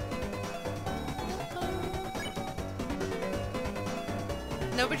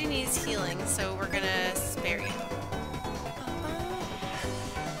 Nobody needs healing, so we're gonna spare you.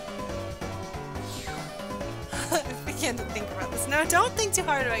 I begin to think about this. No, don't think too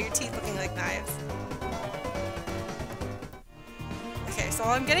hard about your teeth looking like knives. Okay, so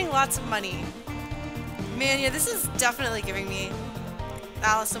I'm getting lots of money. Man, yeah, this is definitely giving me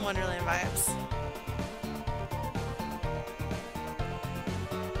Alice in Wonderland vibes.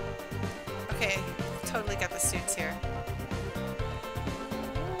 Okay, totally got the suits here.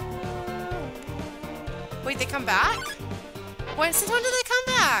 Wait, they come back? Since when did they come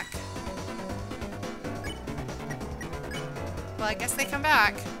back? Well, I guess they come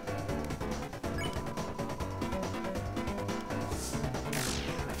back.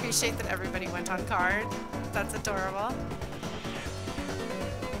 I appreciate that everybody went on card. That's adorable.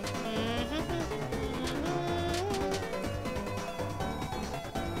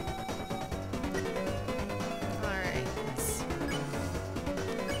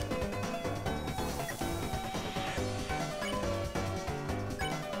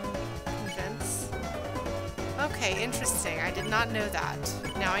 Okay, interesting. I did not know that.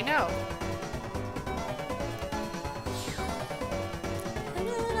 Now I know.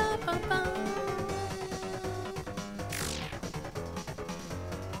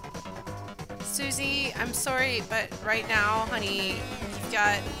 Susie, I'm sorry, but right now, honey, you've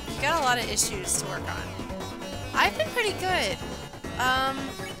got a lot of issues to work on. I've been pretty good.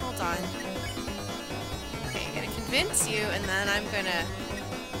 Hold on. Okay, I'm gonna convince you, and then I'm gonna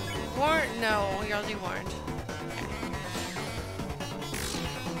warn. No, you're already warned.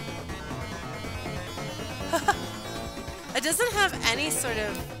 It doesn't have any sort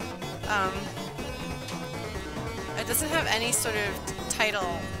of, it doesn't have any sort of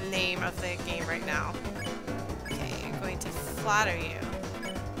title name of the game right now. Okay, I'm going to flatter you.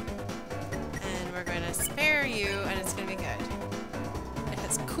 And we're going to spare you, and it's going to be good. It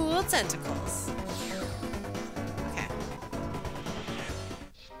has cool tentacles. Okay.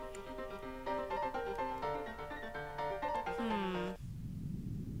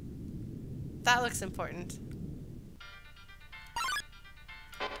 That looks important.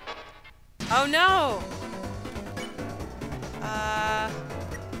 Oh no!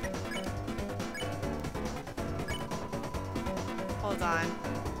 Hold on.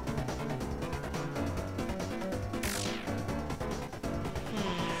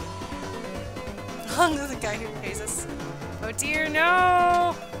 Oh, the guy who pays us. Oh dear,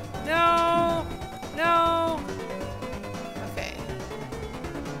 no! No! No! Okay.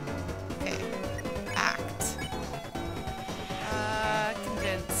 Okay. Act.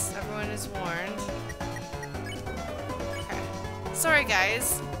 Convince. Everyone is warned. Okay. Sorry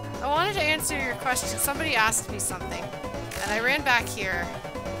guys. I wanted to answer your question. Somebody asked me something. And I ran back here.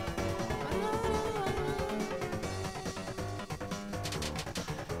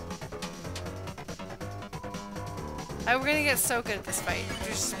 We're gonna get so good at this fight. We're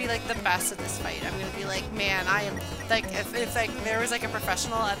just be like the best at this fight. I'm gonna be like, man, I am like, if like there was like a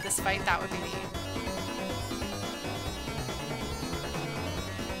professional at this fight, that would be me.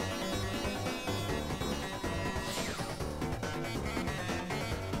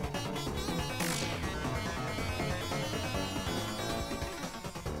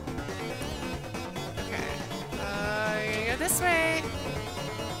 Okay. You're gonna go this way.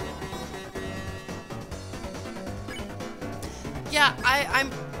 Yeah, I'm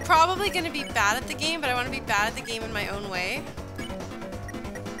probably going to be bad at the game, but I want to be bad at the game in my own way.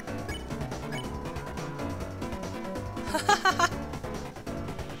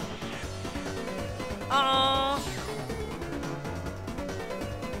 Oh.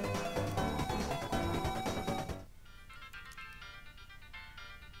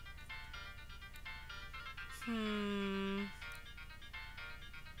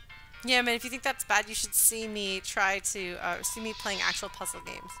 Yeah, man, if you think that's bad, you should see me see me playing actual puzzle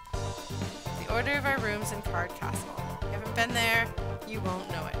games. The order of our rooms in Card Castle. If you haven't been there, you won't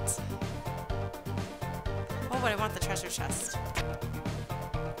know it. Oh, but I want the treasure chest.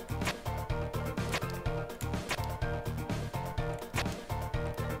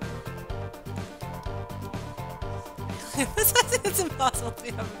 It's impossible if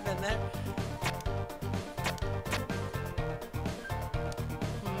you haven't been there.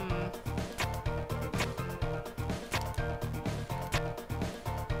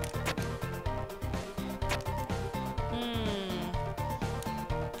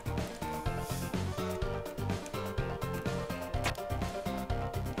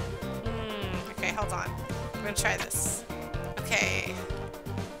 Okay, hold on. We're gonna try this. Okay.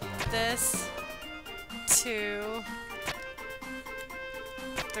 This, 2,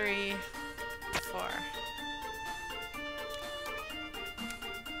 3, 4.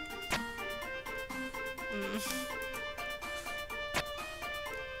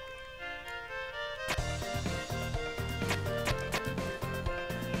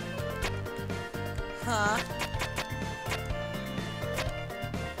 Huh?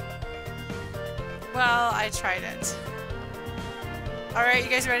 Well, I tried it. Alright, you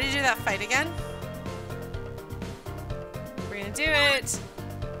guys ready to do that fight again? We're gonna do it.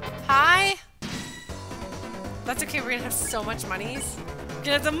 Hi? That's okay, we're gonna have so much monies. We're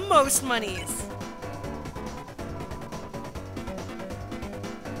gonna have the most monies.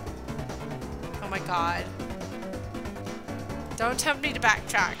 god. Don't tempt me to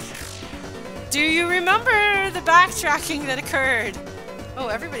backtrack. Do you remember the backtracking that occurred? Oh,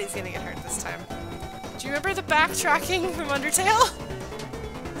 everybody's gonna get hurt this time. Do you remember the backtracking from Undertale?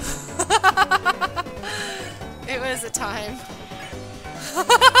 It was a time.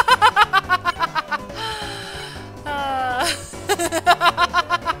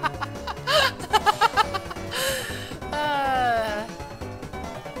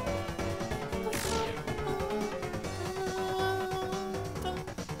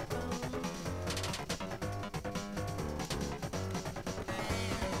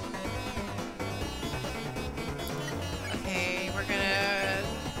 Okay, we're gonna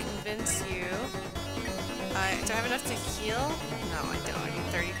convince you. Do I have enough to heal? No, I don't. I need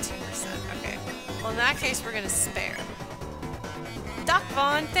 32%. Okay. Well, in that case, we're gonna spare. Doc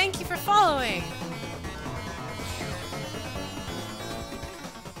Vaughn, thank you for following!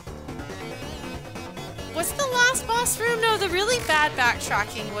 Was it the last boss room? No, the really bad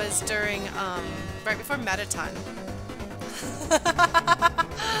backtracking was during, right before Metaton.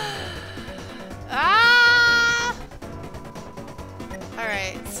 Ah!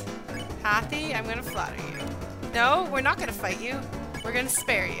 Alright. Hathy, I'm gonna flatter you. No, we're not gonna fight you. We're gonna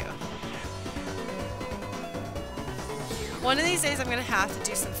spare you. One of these days I'm gonna have to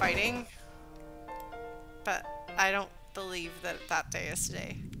do some fighting. But I don't believe that that day is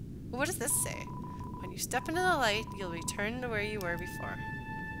today. What does this say? When you step into the light, you'll return to where you were before.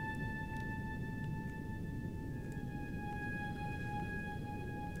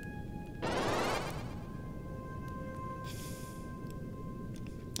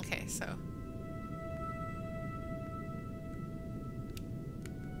 Okay, so...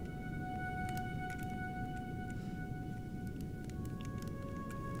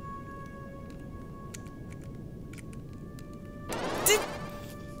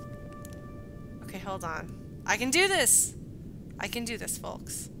 Okay, hold on. I can do this! I can do this,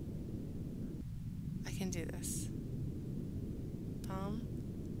 folks. I can do this. Bum,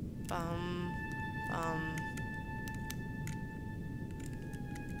 bum, bum.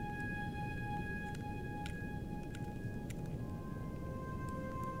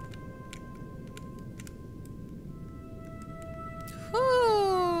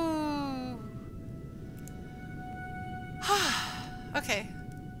 Whoo! Okay.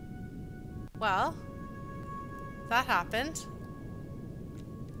 Well, that happened.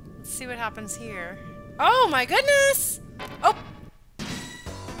 Let's see what happens here. Oh my goodness! Oh!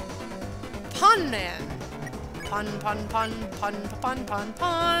 Pun man! Pun, pun, pun, pun, pun, pun,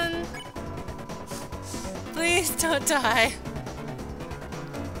 pun! Please don't die.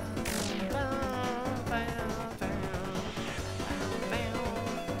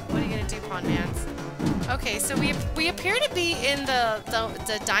 What are you gonna do, Pun Man? Okay, so we appear to be in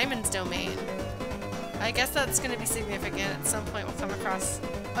the diamonds domain. I guess that's going to be significant. At some point we'll come across...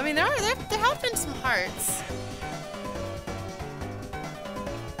 I mean, there have been some hearts.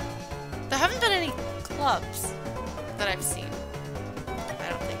 There haven't been any clubs that I've seen. I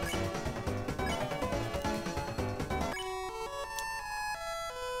don't think.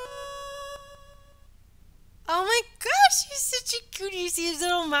 Oh my gosh, he's such a cutie. You see his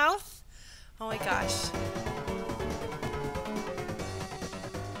little mouth? Oh my gosh.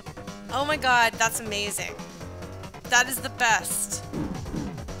 Oh my god, that's amazing. That is the best.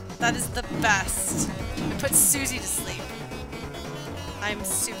 That is the best. I put Susie to sleep. I'm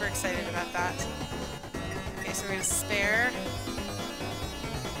super excited about that. Okay, so we're gonna spare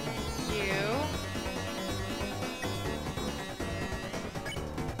you.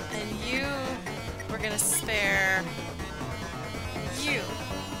 And you, we're gonna spare you.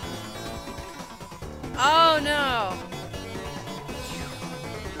 Oh no.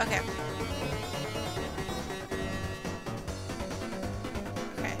 Okay.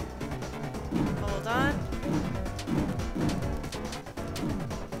 Okay. Hold on.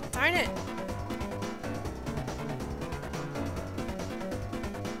 Darn it.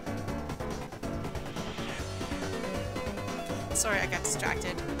 Sorry, I got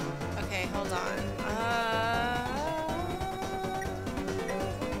distracted. Okay, hold on.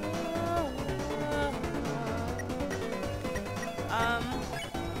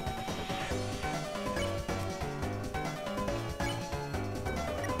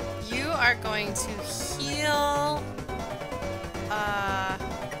 You are going to heal,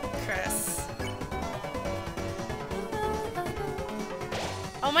 Chris.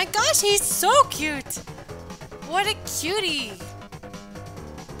 Oh my gosh, he's so cute! What a cutie!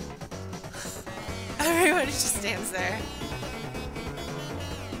 Everybody just stands there.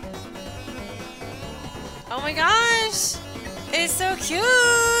 Oh my gosh! It's so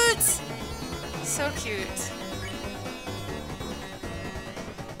cute! So cute.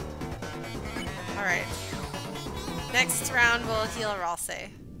 Alright. Next round we'll heal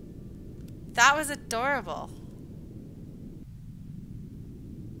Ralsei. That was adorable.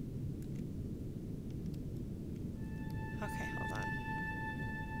 Okay, hold on.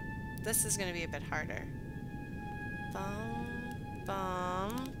 This is gonna be a bit harder. Bum,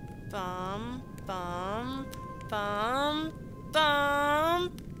 bum, bum, bum, bum,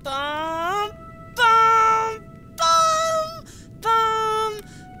 bum, bum, bum, bum, bum,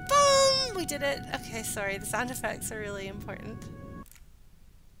 bum. We did it. Okay, sorry. The sound effects are really important.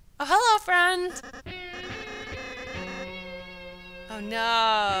 Oh, hello, friend. Oh,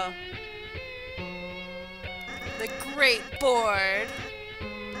 no. The great board.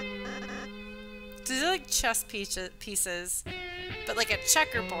 These are like chess pieces, but like a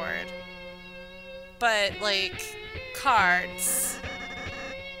checkerboard. But like cards.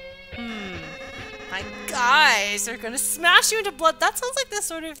 My guys are gonna smash you into blood. That sounds like the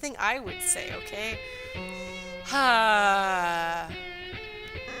sort of thing I would say, okay?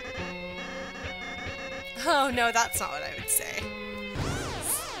 Oh no, that's not what I would say.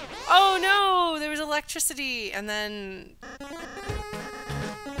 Oh no, there was electricity and then...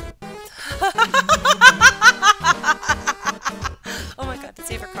 Oh my god, does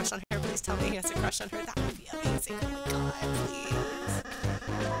he have a crush on her? Please tell me he has a crush on her. That would be amazing. Oh my god, please.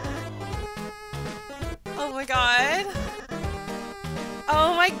 Oh my god.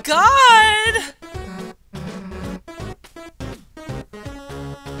 Oh my god!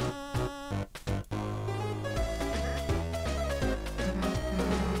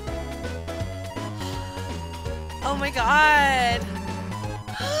 Oh my god.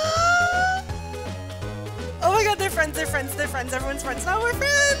 Oh my god, they're friends, they're friends, they're friends, everyone's friends. No, we're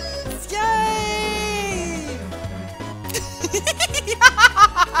friends! Yay!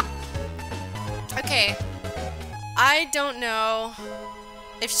 Okay. I don't know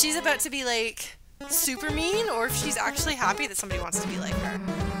if she's about to be like super mean or if she's actually happy that somebody wants to be like her.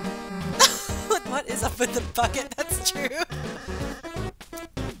 What is up with the bucket? That's true.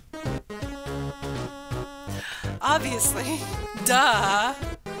 Obviously. Duh.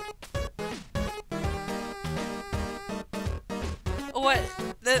 What?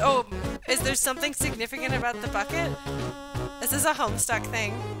 Oh, is there something significant about the bucket? Is this a Homestuck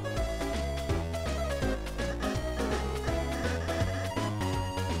thing?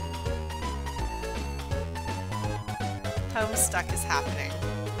 Homestuck is happening.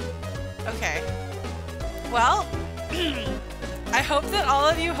 Okay. Well, I hope that all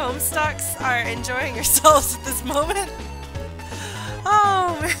of you Homestucks are enjoying yourselves at this moment.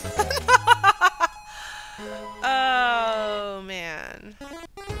 Oh, man. Oh, man.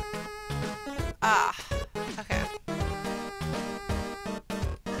 Ah, okay.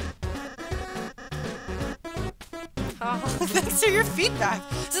 Oh, thanks for your feedback.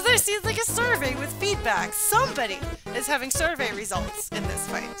 So there seems like a survey with feedback. Somebody is having survey results in this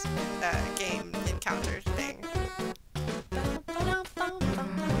fight. Game encounter thing.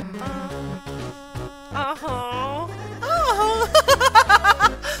 Oh. Oh.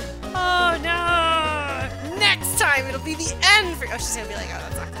 Oh no. Next time it'll be the end for— oh, she's gonna be like, oh,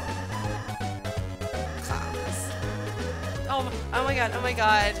 that's not cool. Clowns. Oh my god, oh my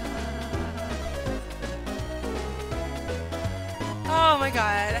god. Oh my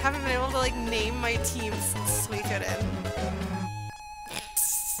god, I haven't been able to like name my team since Suikoden.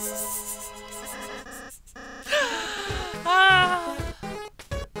 Ah.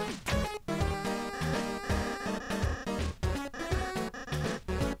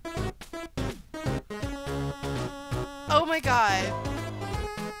 Oh my god.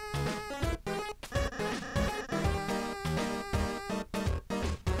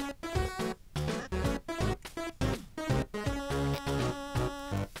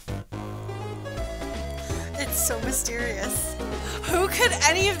 It's so mysterious. Who could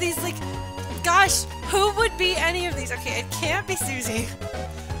any of these, like, gosh, who would be any of these? Okay, it can't be Susie.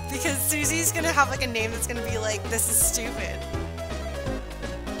 Because Susie's gonna have like a name that's gonna be like, this is stupid.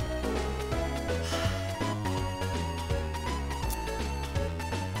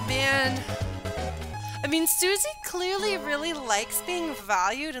 Man. I mean, Susie clearly really likes being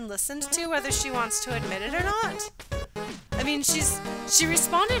valued and listened to, whether she wants to admit it or not. I mean, she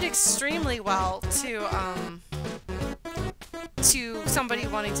responded extremely well to somebody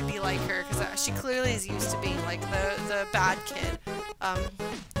wanting to be like her, because she clearly is used to being like the bad kid.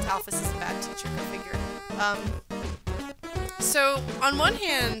 Alphys is a bad teacher, go figure. So on one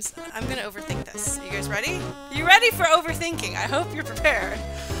hand, I'm gonna overthink this. Are you guys ready? You ready for overthinking? I hope you're prepared.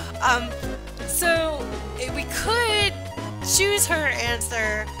 So we could choose her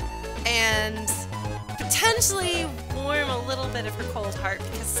answer and potentially warm a little bit of her cold heart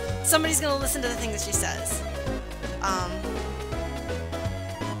because somebody's gonna listen to the things that she says.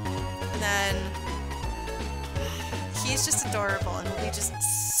 And then he's just adorable and will be just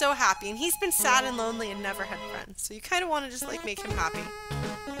so happy. And he's been sad and lonely and never had friends. So you kind of want to just like make him happy.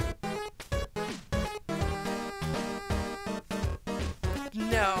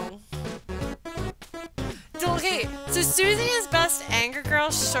 No. Okay, so Susie is best anger girl,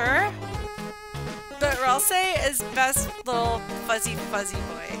 sure. But Ralse is best little fuzzy boy.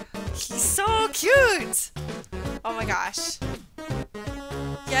 He's so cute! Oh my gosh.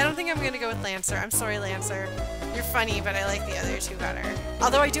 Yeah, I don't think I'm gonna go with Lancer. I'm sorry, Lancer. You're funny, but I like the other two better.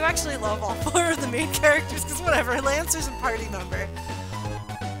 Although I do actually love all four of the main characters, because whatever, Lancer's a party member.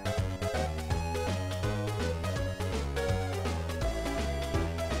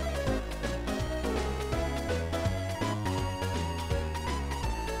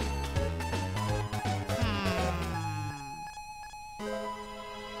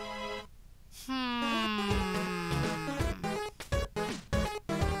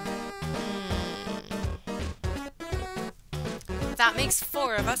 That makes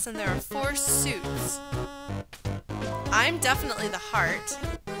 4 of us, and there are 4 suits. I'm definitely the heart.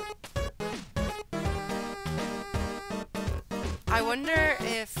 I wonder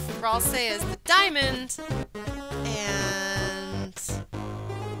if Ralse is the diamond, and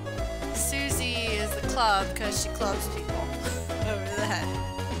Susie is the club, because she clubs people over the head.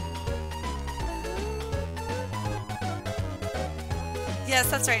 Yes,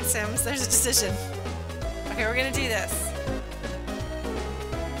 that's right, Sims. There's a decision. Okay, we're gonna do this.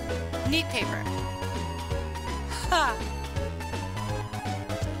 Neat paper. Ha!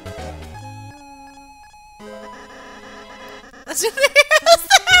 That's the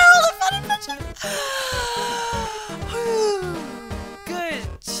herald of funny picture. Good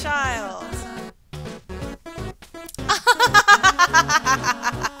child.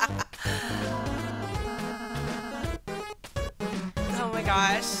 Oh my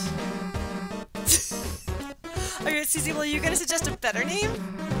gosh. Okay, Susie, will you gonna suggest a better name?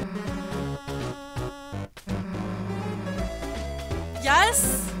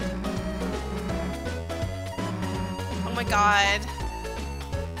 Yes? Oh my god.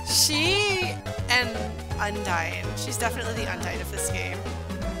 She and Undyne. She's definitely the Undyne of this game.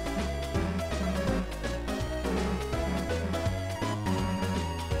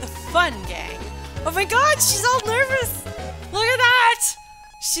 The fun gang. Oh my god, she's all nervous. Look at that.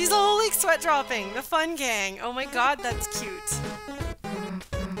 She's all like sweat dropping. The fun gang. Oh my god, that's cute.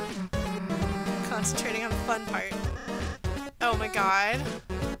 Concentrating on the fun part. Oh my god.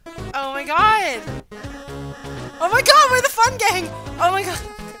 Oh my god! Oh my god, we're the fun gang! Oh my god!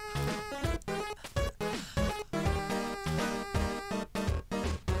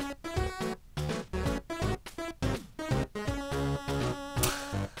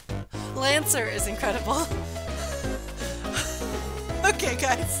 Lancer is incredible. Okay,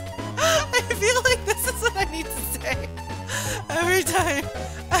 guys. I feel like this is what I need to say every time.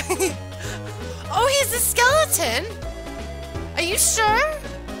 Oh, he's a skeleton? Are you sure?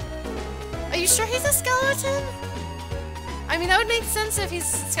 Are you sure he's a skeleton? I mean, that would make sense if he's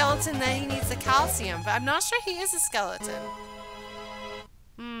a skeleton that he needs the calcium, but I'm not sure he is a skeleton.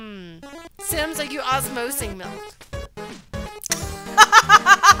 Sims, are you osmosing milk?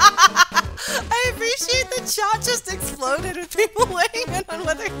 I appreciate the chat just exploded with people weighing in on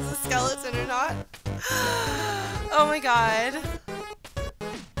whether he's a skeleton or not. Oh my god.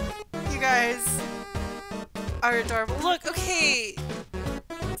 You guys are adorable. Look, okay.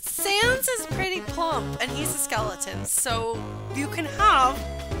 Sans is pretty plump, and he's a skeleton, so you can have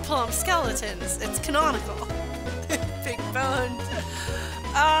plump skeletons. It's canonical. Big boned.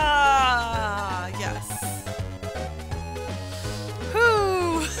 Ah, yes.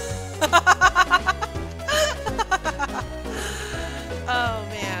 Whew. Oh,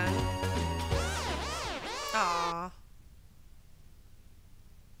 man. Aw.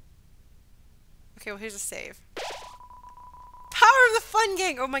 Okay, well, here's a save. Power of the Fun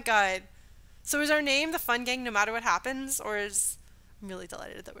Gang! Oh my god. So is our name the Fun Gang no matter what happens? Or is... I'm really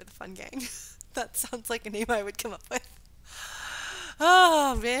delighted that we're the Fun Gang. That sounds like a name I would come up with.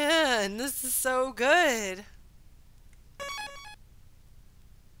 Oh man, this is so good.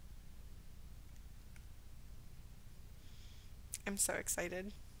 I'm so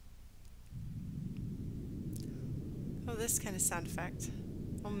excited. Oh, this kind of sound effect.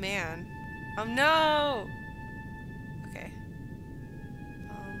 Oh man. Oh no! Okay.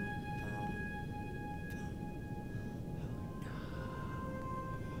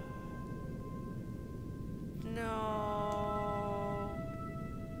 No.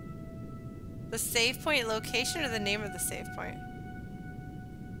 The save point location or the name of the save point?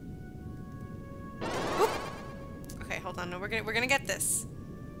 Whoop. Okay, hold on. No, we're gonna get this.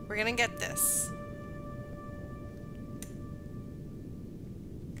 We're gonna get this.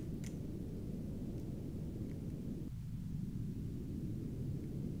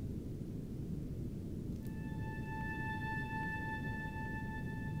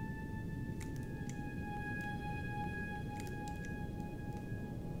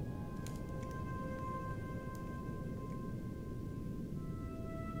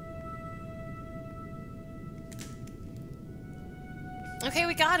 Okay,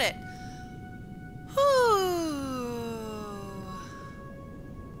 we got it. Whew.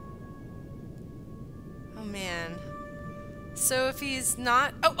 Oh man. So if he's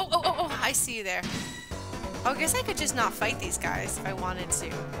not... Oh, I see you there. Oh, I guess I could just not fight these guys if I wanted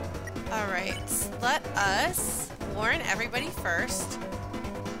to. Alright, let us warn everybody first.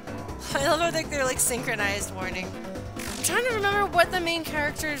 I love how they're like synchronized warning. I'm trying to remember what the main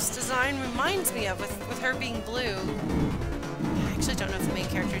character's design reminds me of with her being blue. I actually don't know if the main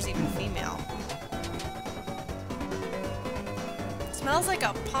character is even female. Smells like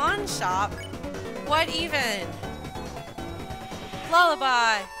a pawn shop. What even?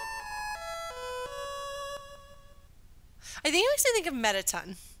 Lullaby. I think it makes me think of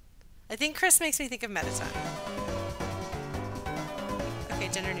Metaton. I think Chris makes me think of Metaton. Okay,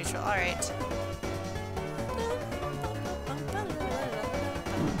 gender neutral. All right.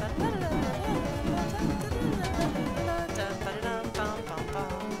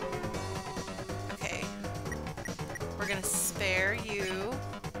 We're gonna spare you.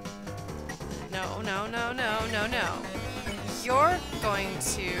 No, no, no, no, no, no. You're going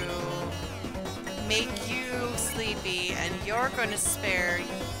to make you sleepy, and you're going to spare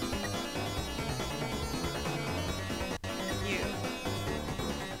you.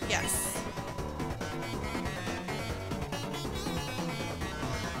 Yes.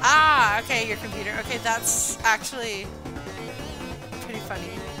 Ah, okay, your computer. Okay, that's actually pretty funny.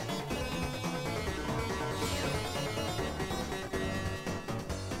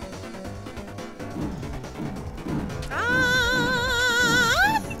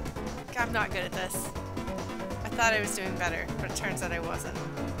 I'm not good at this. I thought I was doing better, but it turns out I wasn't.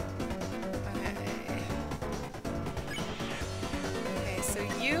 Okay. Okay, so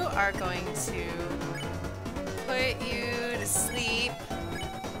you are going to put you to sleep,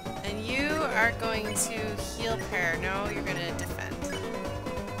 and you are going to heal pair. No, you're going to defend.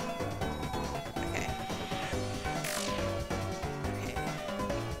 Okay. Okay.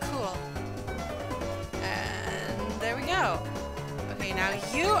 Cool. And there we go. Okay, now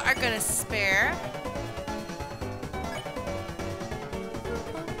you are gonna spare.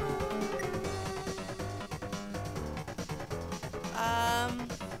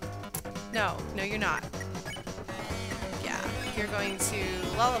 No, you're not. Yeah, you're going to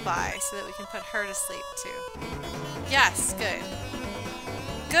lullaby so that we can put her to sleep too. Yes, good.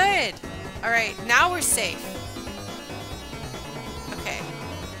 Good! Alright, now we're safe. Okay.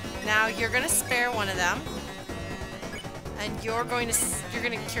 Now you're gonna spare one of them. And you're gonna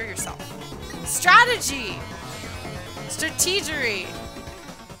cure yourself. Strategy! Strategery!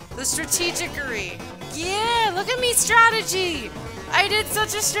 The strategicery. Yeah, look at me strategy! I did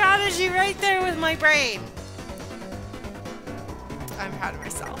such a strategy right there with my brain. I'm proud of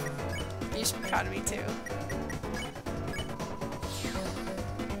myself. You should be proud of me too.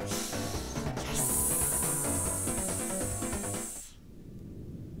 Yes!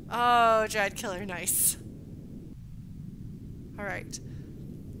 Oh, Dread Killer, nice. Alright.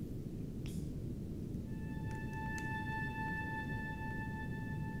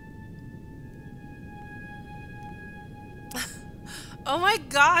 Oh my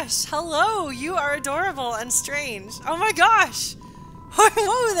gosh! Hello! You are adorable and strange. Oh my gosh!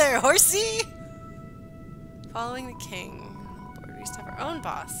 Whoa there, horsey! Following the king. Board, we used to have our own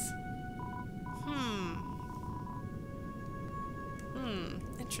boss.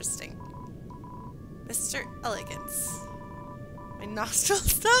 Interesting. Mr. Elegance. My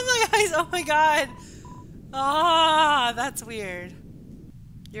nostrils stop my eyes. Oh my god. Ah, that's weird.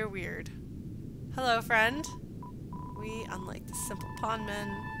 You're weird. Hello, friend. We, unlike the simple pawnmen,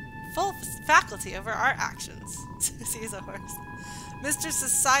 full faculty over our actions. Sees a horse. Mr.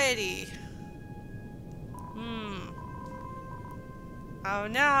 Society. Oh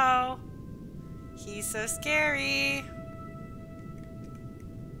no. He's so scary.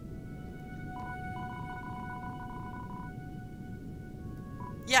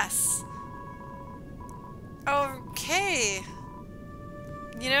 Yes. Okay.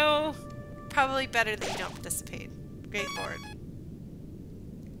 You know, probably better that you don't participate. Great board.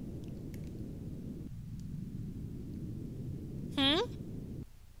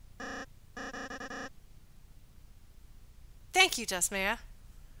 Thank you, Desmaya.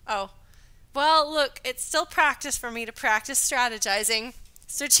 Oh. Well, look, it's still practice for me to practice strategizing.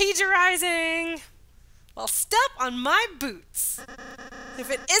 Strategizing! Well, step on my boots. If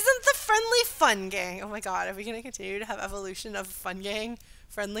it isn't the friendly fun gang. Oh my god, are we going to continue to have evolution of fun gang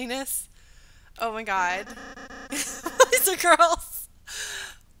friendliness? Oh my god. Boys or girls?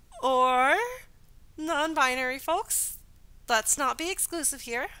 Or non-binary folks? Let's not be exclusive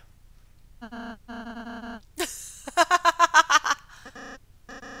here.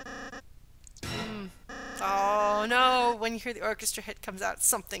 Oh no, when you hear the orchestra hit comes out,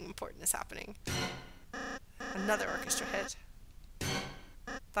 something important is happening. Another orchestra hit.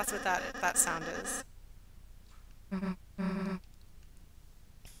 That's what that sound is.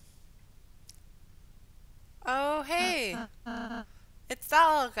 Oh hey, it's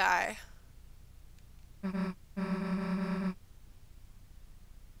that little guy.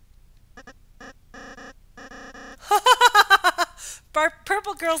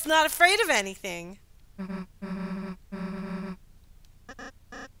 Purple girl's not afraid of anything.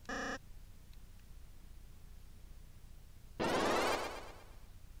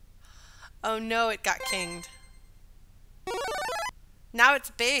 Oh no, it got kinged. Now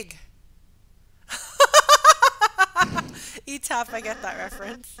it's big. E-Tap, I get that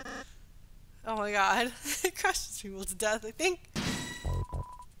reference. Oh my god. It crushes people to death, I think.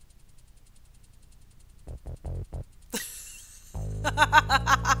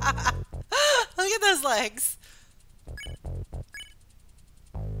 Look at those legs.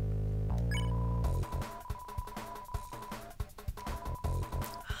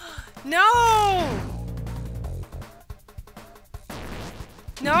 No!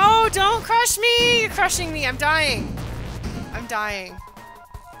 No, don't crush me! You're crushing me. I'm dying. I'm dying.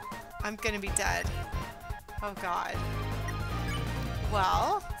 I'm gonna be dead. Oh god.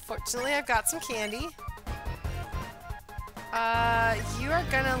 Well, fortunately I've got some candy. You are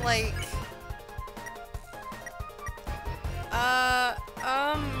gonna like...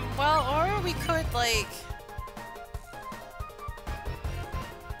 well, or we could like...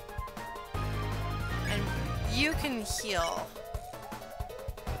 And you can heal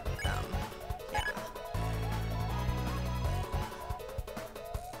them. Yeah.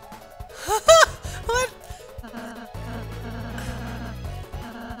 What?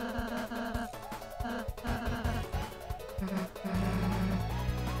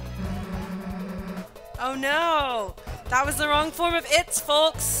 Oh no! That was the wrong form of its,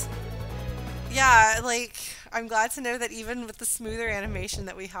 folks! Yeah, like, I'm glad to know that even with the smoother animation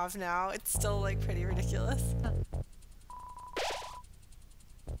that we have now, it's still, like, pretty ridiculous.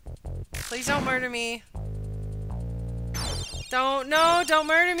 Please don't murder me. Don't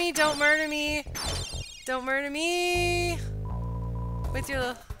murder me, don't murder me! Don't murder me! With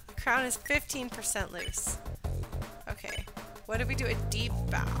your crown is 15% loose. Okay, what if we do a deep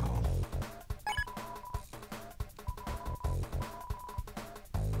bow?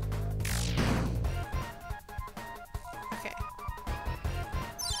 Okay.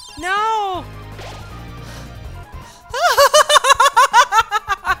 No!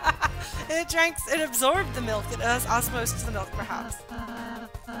 It absorbed the milk. It was osmosis to the milk, perhaps.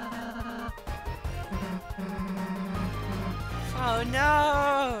 Oh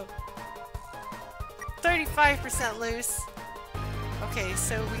no! 35% loose. Okay,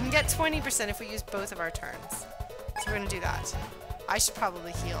 so we can get 20% if we use both of our turns. So we're gonna do that. I should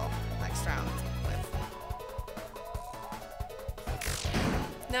probably heal next round with...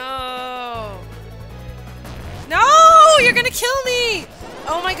 No! No! You're gonna kill me!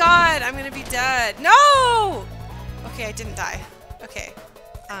 Oh my god, I'm gonna be dead. No! Okay, I didn't die. Okay.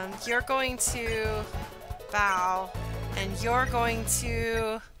 You're going to bow, and you're going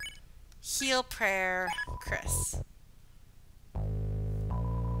to heal prayer Chris.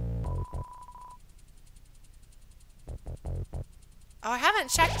 Oh, I haven't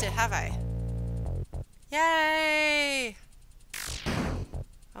checked it, have I? Yay!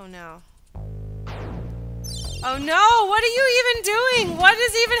 Oh no. Oh no! What are you even doing? What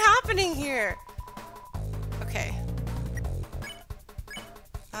is even happening here? Okay.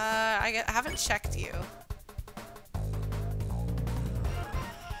 I haven't checked you.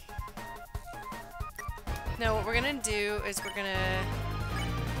 No, what we're gonna do is we're gonna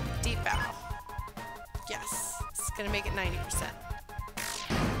deep bow. Yes. It's gonna make it 90%.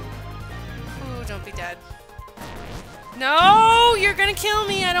 Ooh, don't be dead. No! You're gonna kill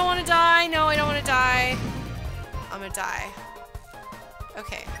me! I don't wanna die! No, I don't wanna die. I'm gonna die.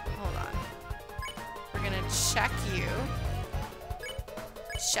 Okay, hold on. We're gonna check you.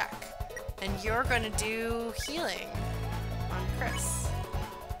 Check. And you're gonna do healing on Chris.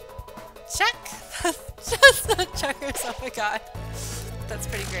 Check! Just the checkers. Oh my god. That's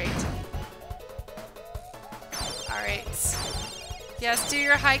pretty great. Alright. Yes, do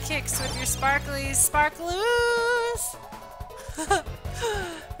your high kicks with your sparklies. Sparkloos!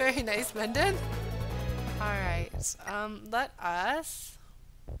 Very nice, Mendon. Alright. Let us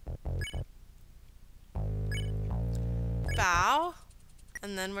bow.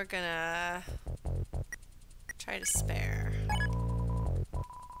 And then we're gonna try to spare.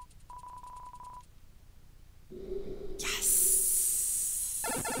 Yes!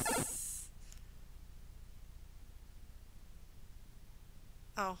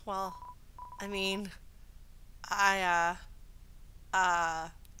 Oh, well, I mean,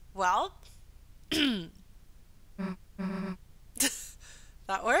 well,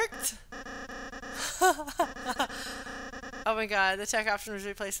 that worked. Oh my god, the check option was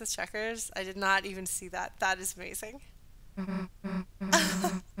replaced with checkers. I did not even see that. That is amazing.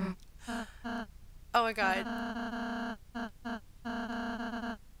 Oh my god.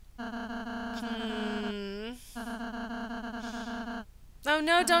 Oh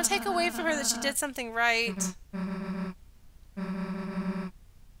no, don't take away from her that she did something right.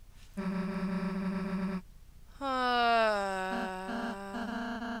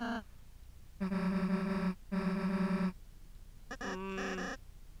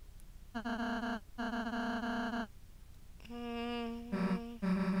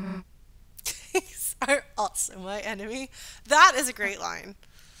 These are also my enemy. That is a great line.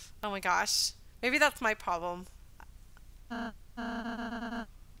 Oh my gosh. Maybe that's my problem.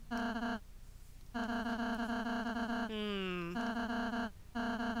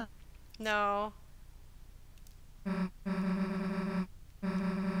 No.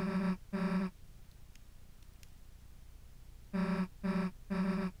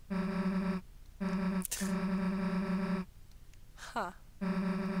 Huh.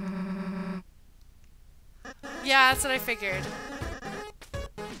 Yeah, that's what I figured.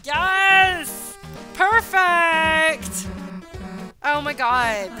 Yes! Perfect! Oh my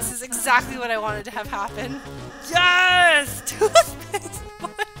god, this is exactly what I wanted to have happen. Yes! Toothpaste boy!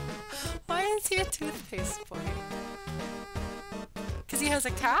 Why is he a toothpaste boy? Because he has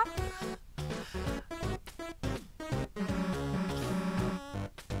a cap?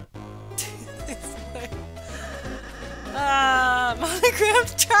 Toothpaste boy.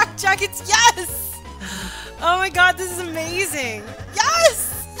 Monogrammed track jackets, yes! Oh my god, this is amazing! Yes!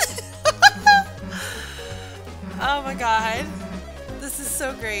 Oh my god. This is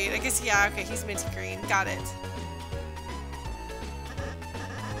so great. I guess, yeah, okay, he's minty green. Got it.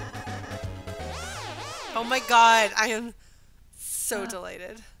 Oh my god, I am so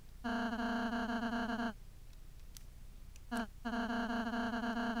delighted.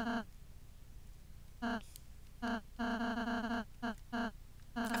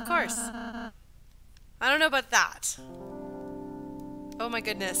 Of course. I don't know about that. Oh my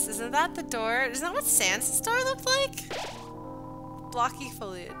goodness, isn't that the door? Isn't that what Sansa's door looked like? Blocky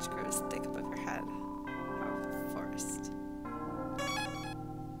foliage grows thick above your head. Powerful forest.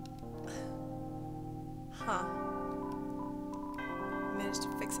 Huh. Managed to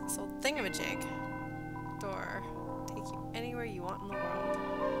fix this old thingamajig. Door. Take you anywhere you want in the world.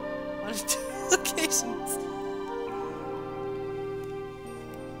 One of 2 locations.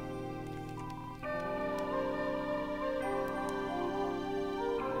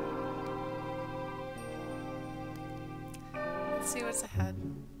 Let's see what's ahead.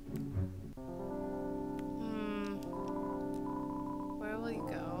 Where will you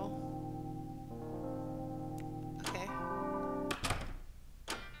go? Okay.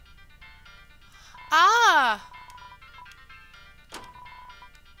 Ah!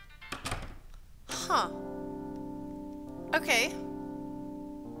 Huh. Okay.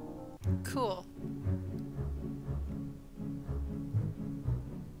 Cool.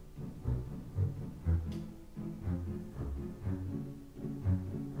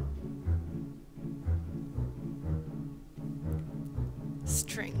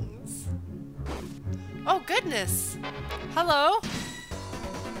 Strings. Oh goodness! Hello?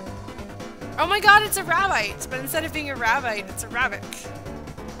 Oh my god, it's a rabbit! But instead of being a rabbit, it's a rabbit.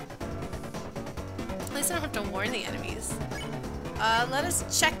 At least I don't have to warn the enemies. Let us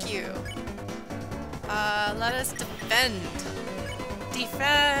check you. Let us defend.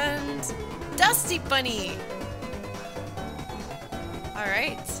 Defend! Dusty Bunny!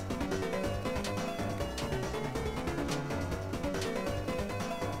 Alright.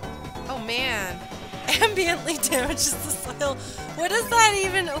 Oh man. Ambiently damages the soil. What does that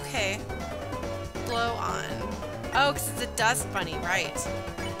even... Okay. Blow on. Oh, because it's a dust bunny, right.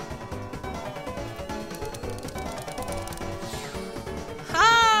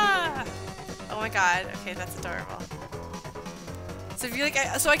 Ha! Oh my god. Okay, that's adorable. So if you like,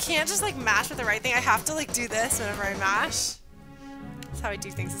 so I can't just like mash with the right thing. I have to like do this whenever I mash. That's how I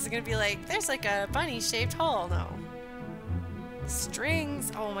do things. Is it gonna be like, there's like a bunny-shaped hole? No.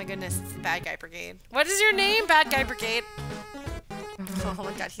 Strings. Oh my goodness, it's the Bad Guy Brigade. What is your name, Bad Guy Brigade? Oh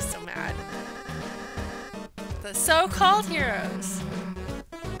my god, he's so mad. The so-called heroes.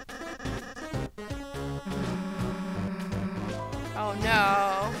 Oh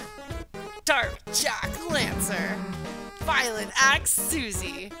no. Dark Jack Lancer. Violent Axe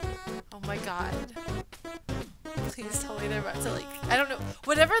Susie. Oh my god. Please tell me they're about to like, I don't know,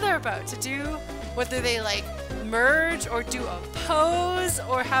 whatever they're about to do, whether they like merge or do a pose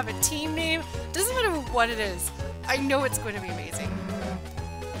or have a team name, doesn't matter what it is. I know it's going to be amazing.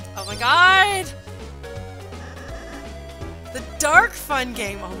 Oh my god! The Dark Fun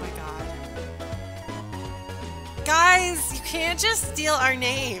game, oh my god. Guys, you can't just steal our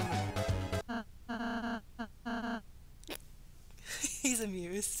name. He's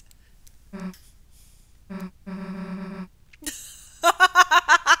amused.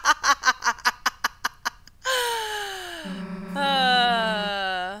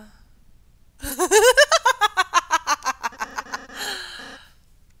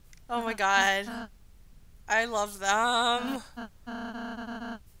 Oh my god. I love them.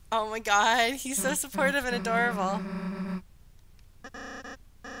 Oh my god, he's so supportive and adorable.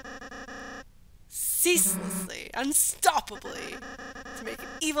 Ceaselessly, unstoppably, to make an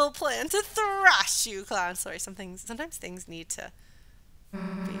evil plan to thrash you, clown. Sorry, sometimes things need to be.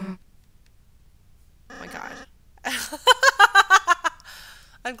 Oh my god.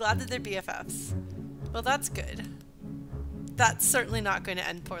 I'm glad that they're BFFs. Well, that's good. That's certainly not going to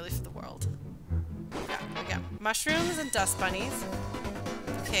end poorly for the world. We got mushrooms and dust bunnies.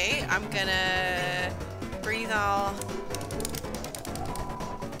 Okay, I'm gonna breathe all.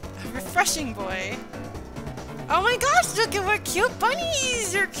 Refreshing boy. Oh my gosh, look at what cute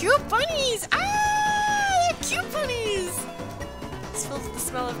bunnies! You're cute bunnies! Ah, they're cute bunnies! It's filled with the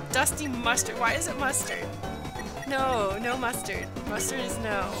smell of dusty mustard. Why is it mustard? No, no mustard. Mustard is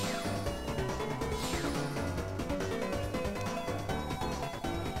no.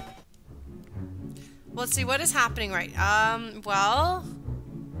 Let's see, what is happening right? Well,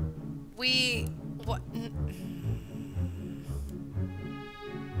 what?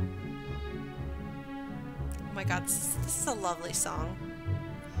 Oh my god, this is a lovely song.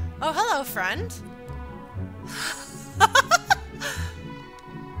 Oh, hello, friend.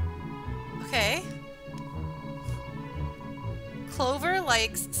 Okay. Clover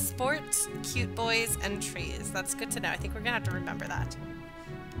likes sports, cute boys, and trees. That's good to know. I think we're gonna have to remember that.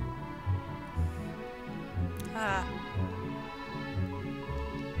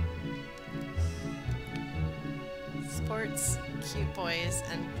 Sports, cute boys,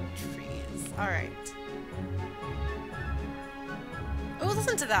 and trees. Alright. Oh,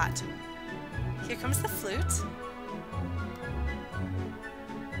 listen to that. Here comes the flute.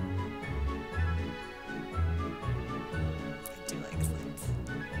 I do like flutes.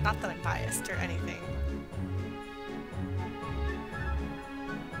 Not that I'm biased or anything.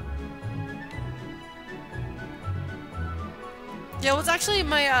 Yeah, well, it's actually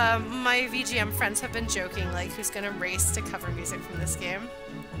my my VGM friends have been joking, like, who's gonna race to cover music from this game.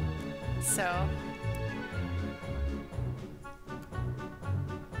 So.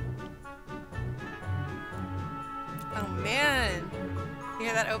 Oh man, you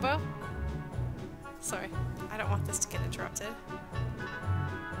hear that oboe? Sorry, I don't want this to get interrupted.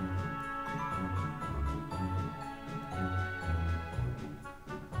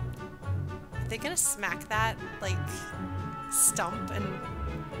 Are they gonna smack that, like, stump and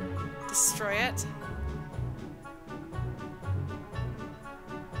destroy it?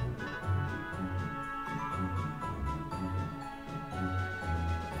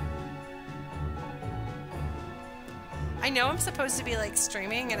 I know I'm supposed to be like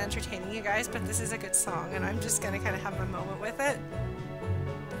streaming and entertaining you guys, but this is a good song and I'm just gonna kind of have my moment with it.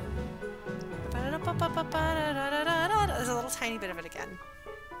 There's a little tiny bit of it again.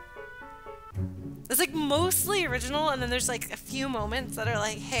 It's like mostly original, and then there's like a few moments that are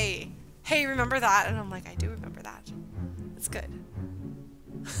like, hey, remember that? And I'm like, I do remember that. It's good.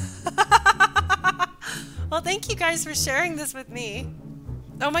 Well, thank you guys for sharing this with me.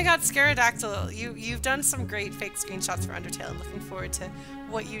 Oh my god, Scarodactyl, you've done some great fake screenshots for Undertale. I'm looking forward to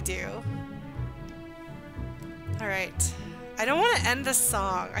what you do. Alright. I don't want to end this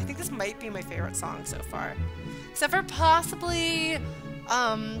song. I think this might be my favorite song so far. Except for possibly,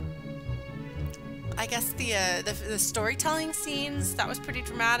 I guess the storytelling scenes. That was pretty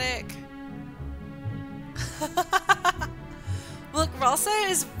dramatic. Look, Ralsa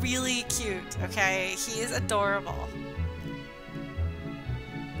is really cute, okay? He is adorable.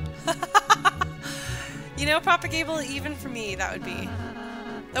 You know, Propagable, even for me, that would be.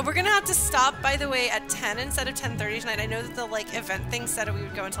 Oh, we're gonna have to stop, by the way, at 10 instead of 10:30 tonight. I know that the, like, event thing said that we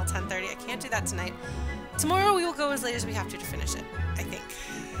would go until 10:30. I can't do that tonight. Tomorrow we will go as late as we have to finish it, I think.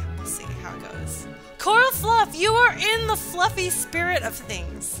 We'll see how it goes. Coral Fluff, you are in the fluffy spirit of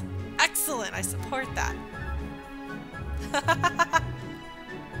things. Excellent, I support that.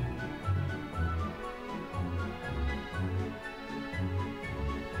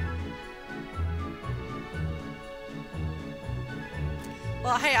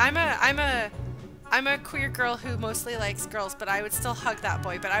 Well, hey, I'm a queer girl who mostly likes girls, but I would still hug that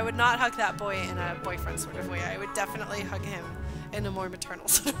boy. But I would not hug that boy in a boyfriend sort of way. I would definitely hug him in a more maternal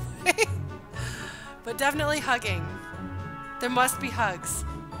sort of way. But definitely hugging. There must be hugs.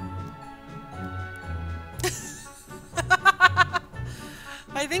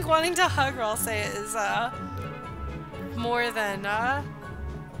 I think wanting to hug, I'll say, is more than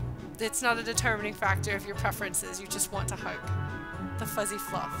it's not a determining factor of your preferences. You just want to hug the fuzzy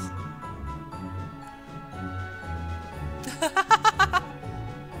fluff.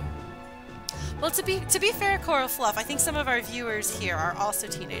 Well, to be fair, Coral Fluff, I think some of our viewers here are also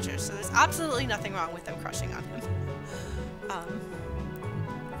teenagers, so there's absolutely nothing wrong with them crushing on him.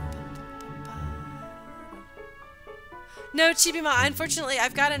 No, Chibima, unfortunately,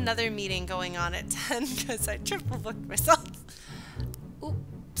 I've got another meeting going on at 10 because I triple booked myself.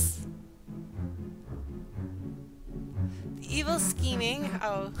 Oops. The evil scheming.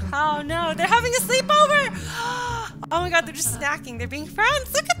 Oh no, they're having a sleepover! Oh my god, they're just snacking. They're being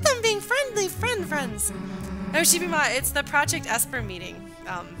friends. Look at them being friendly, friends. No, Chibima, it's the Project Esper meeting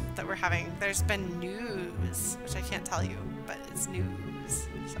that we're having. There's been news, which I can't tell you, but it's news.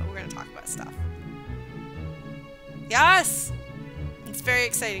 So we're gonna talk about stuff. Yes! It's very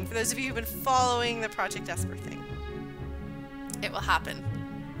exciting. For those of you who've been following the Project Esper thing, it will happen.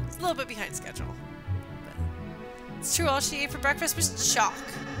 It's a little bit behind schedule. But it's true, all she ate for breakfast was chalk.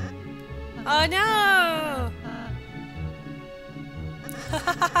 Oh no!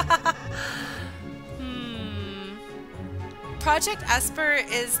 Project Esper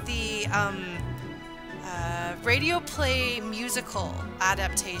is the radio play musical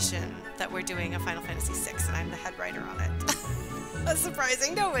adaptation that we're doing of Final Fantasy VI, and I'm the head writer on it. That's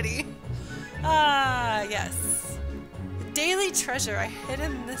surprising nobody. Ah, yes. The daily treasure I hid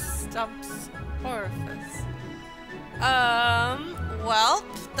in this stump's orifice. Well,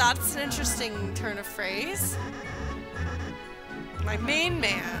 that's an interesting turn of phrase. My main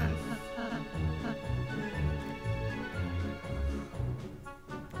man.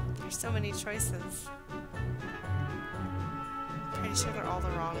 There's so many choices. Pretty sure they're all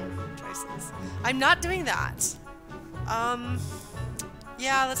the wrong choices. I'm not doing that.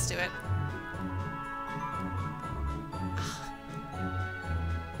 Yeah, let's do it.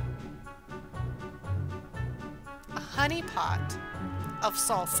 A honey pot of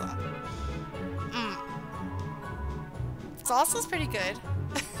salsa. Salsa's pretty good.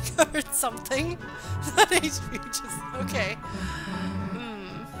 Covered something. Not HP, just okay.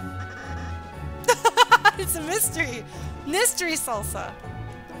 It's a mystery. Mystery salsa.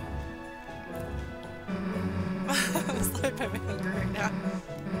 I'm slowed by my hunger right now.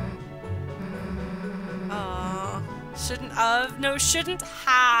 Shouldn't have. No, shouldn't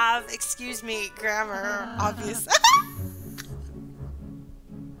have. Excuse me, grammar. Obvious.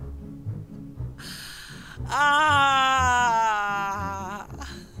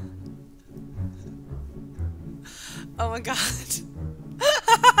 Oh my god.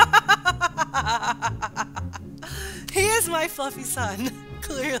 He is my fluffy son,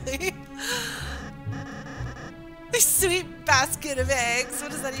 clearly. A sweet basket of eggs.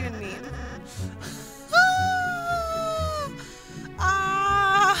 What does that even mean?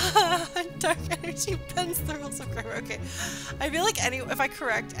 Dark energy bends the rules of grammar. Okay. I feel like if I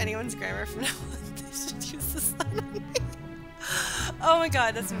correct anyone's grammar from now on, they should use the sun on me. Oh my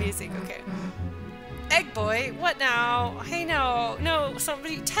god, that's amazing. Okay. Egg boy, what now? Hey, no,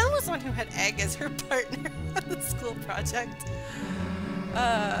 somebody, Ten was the one who had Egg as her partner on the school project.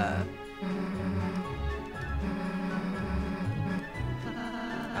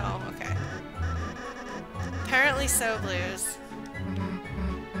 Oh, okay. Apparently so, Blues.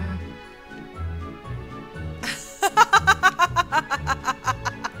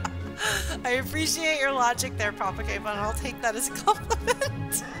 I appreciate your logic there, Propagate, but I'll take that as a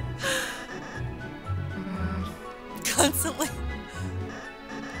compliment. Constantly.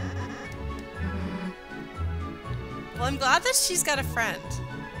 Well, I'm glad that she's got a friend.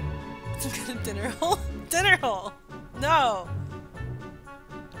 Some kind of dinner hole. Dinner hole. No.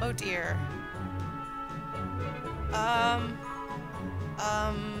 Oh dear.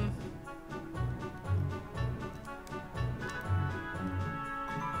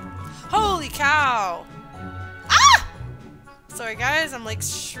 Holy cow! Ah! Sorry guys, I'm like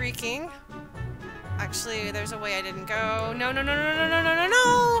shrieking. Actually, there's a way I didn't go. No, no, no, no, no, no, no, no,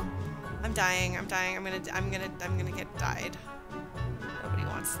 no! I'm dying, I'm dying, I'm gonna get died. Nobody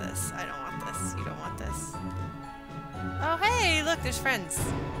wants this. I don't want this. You don't want this. Oh hey, look, there's friends.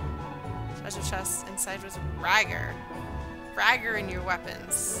 Treasure chest inside was Ragger. Ragger in your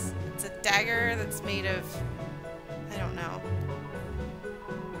weapons. It's a dagger that's made of... I don't know.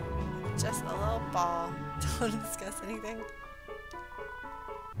 Just a little ball. Don't discuss anything.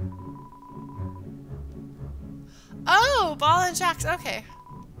 Oh! Ball and jacks. Okay.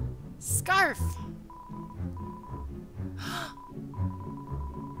 Scarf.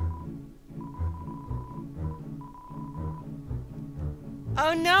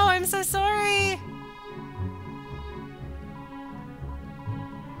 Oh no, I'm so sorry!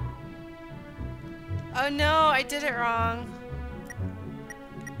 Oh no, I did it wrong.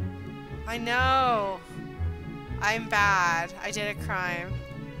 I know. I'm bad. I did a crime.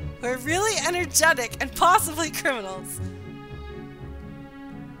 We're really energetic and possibly criminals.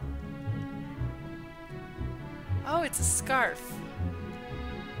 Oh, it's a scarf.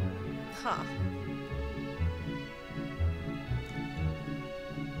 Huh.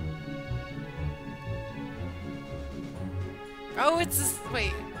 Oh, it's this.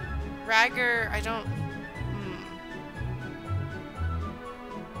 Wait. Ragger, I don't.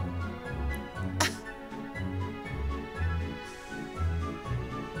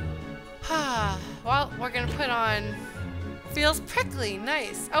 Well, we're gonna put on. Feels prickly.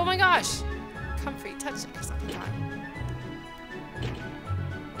 Nice. Oh my gosh. Comfy. Touch it or something.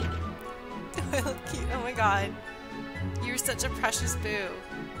 Do I look cute? Oh my god. You're such a precious boo.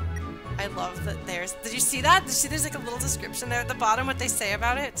 I love that there's... Did you see that? Did you see there's like a little description there at the bottom what they say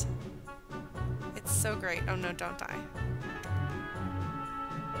about it? It's so great. Oh no, don't die.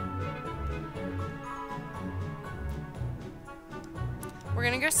 We're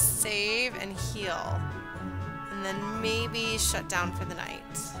gonna go save and heal. And then maybe shut down for the night.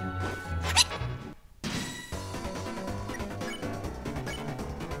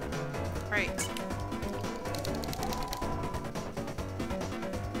 Right.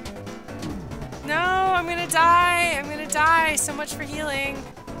 No, I'm gonna die! I'm gonna die! So much for healing.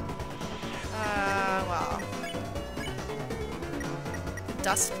 Well. The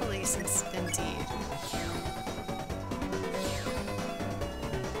Dust Police, indeed.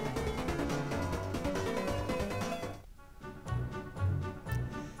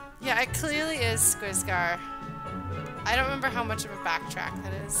 Yeah, it clearly is Squizgar. I don't remember how much of a backtrack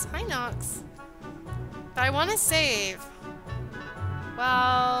that is. Hi, Nox. But I want to save.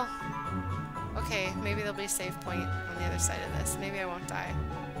 Well... Okay, maybe there'll be a save point on the other side of this. Maybe I won't die.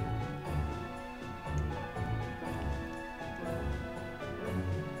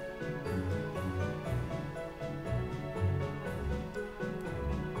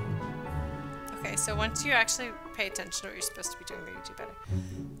 Okay, so once you actually pay attention to what you're supposed to be doing, you do better.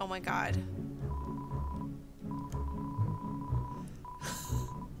 Oh my god. Oh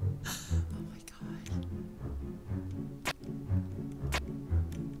my god.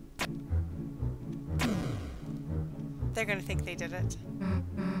 They're gonna think they did it.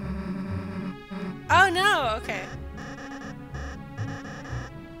 Oh no! Okay.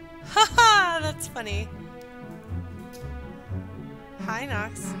 Haha! That's funny. Hi,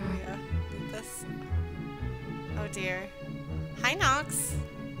 Nox. Yeah. This. Oh dear. Hi, Nox.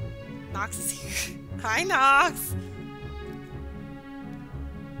 Nox is here. Hi, Nox!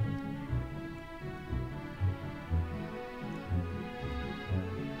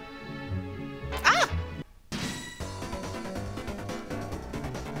 Ah!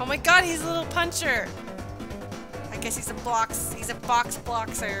 Oh my god, he's a little puncher! I guess he's a box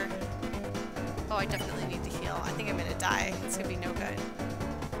bloxer. Oh, I definitely need to heal. I think I'm gonna die. It's gonna be no good.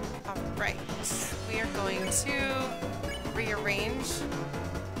 Alright. We are going to rearrange.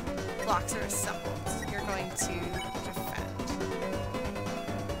 Blocks are assembled. You're going to defend.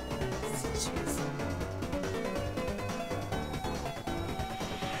 Let's choose.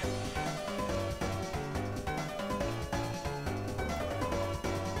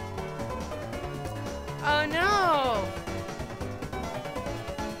 Oh no!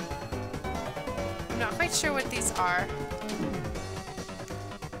 I'm not quite sure what these are.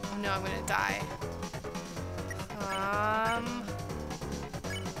 Oh no, I'm gonna die.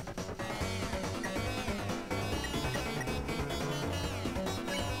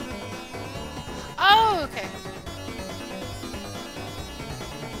 Oh, okay.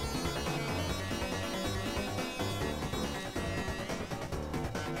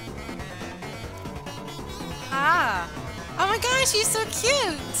 my gosh, he's so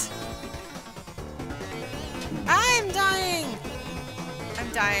cute! I'm dying! I'm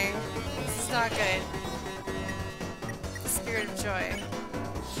dying. This is not good. The spirit of joy.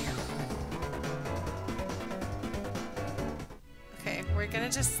 Okay, we're gonna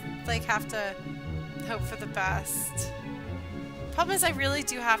just, like, have to hope for the best. Problem is, I really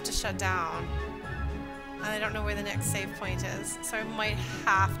do have to shut down. And I don't know where the next save point is, so I might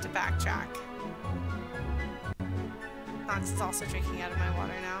have to backtrack. Nox is also drinking out of my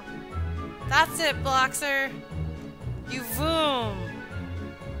water now. That's it, Bloxer! You voom!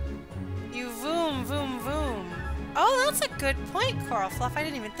 You voom, voom, voom. Oh, that's a good point, Coral Fluff. I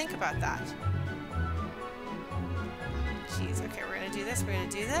didn't even think about that. Jeez, okay, we're gonna do this, we're gonna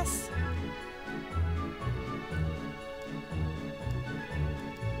do this.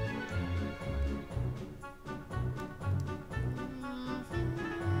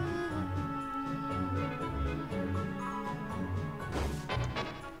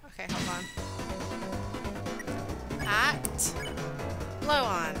 Okay, hold on. Act. Blow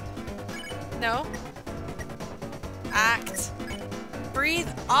on. No. Act. Breathe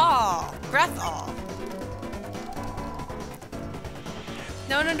all. Breath all.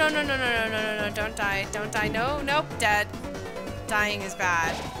 No, no, no, no, no, no, no, no, no, no, don't die. Don't die. No, nope, dead. Dying is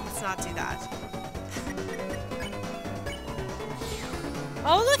bad. Let's not do that.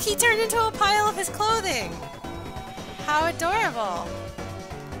 Oh, look, he turned into a pile of his clothing. How adorable.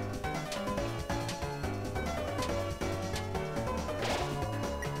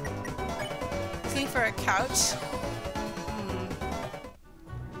 Looking for a couch.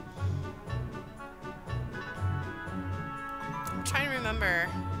 I'm trying to remember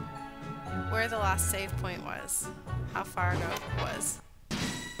where the last save point was. How far ago it was.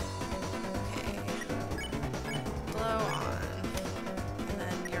 Okay. Blow on. And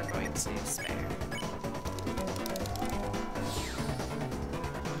then you're going to spare.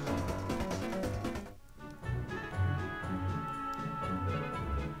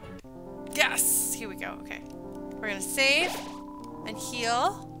 Yes! Here we go. Okay. We're gonna save and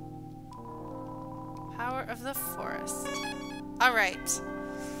heal. Power of the forest. Alright.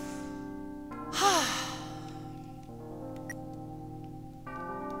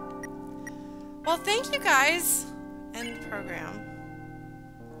 Well, thank you guys. End program.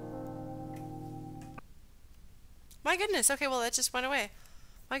 My goodness. Okay, well, it just went away.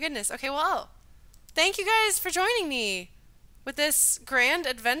 My goodness. Okay, well. Thank you guys for joining me with this grand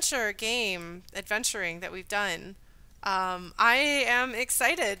adventure game, adventuring that we've done. I am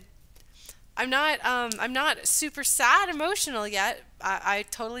excited. I'm not super sad, emotional yet. I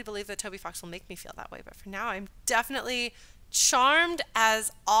totally believe that Toby Fox will make me feel that way, but for now, I'm definitely charmed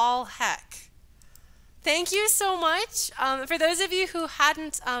as all heck. Thank you so much. For those of you who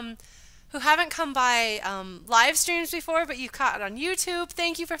haven't come by live streams before, but you caught it on YouTube,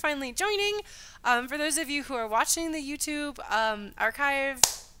 thank you for finally joining. For those of you who are watching the YouTube archive,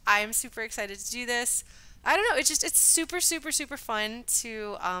 I'm super excited to do this. I don't know, it's super, super, super fun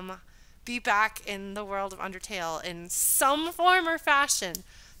to be back in the world of Undertale in some form or fashion.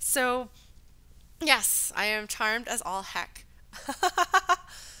 So, yes, I am charmed as all heck.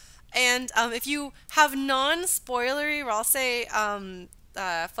 And if you have non-spoilery, or I'll say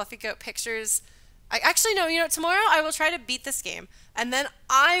Fluffy Goat pictures, actually no, you know, tomorrow I will try to beat this game, and then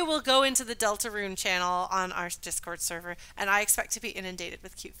I will go into the Deltarune channel on our Discord server, and I expect to be inundated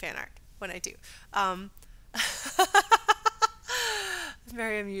with cute fan art when I do.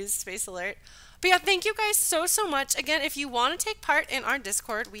 Very amused, space alert. But yeah, thank you guys so, so much. Again, if you want to take part in our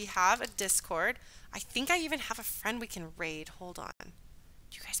Discord, we have a Discord. I think I even have a friend we can raid. Hold on. Do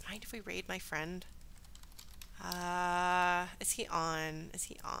you guys mind if we raid my friend? Is he on? Is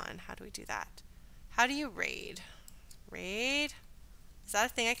he on? How do we do that? How do you raid? Raid? Is that a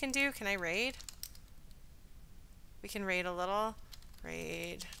thing I can do? Can I raid? We can raid a little.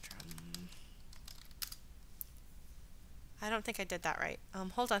 Raid. Drum. I don't think I did that right.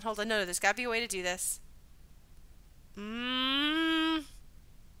 Hold on, hold on. No, there's gotta be a way to do this. No,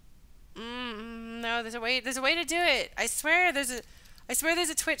 there's a way to do it. I swear there's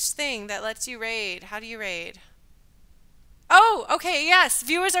a Twitch thing that lets you raid. How do you raid? Oh, okay, yes.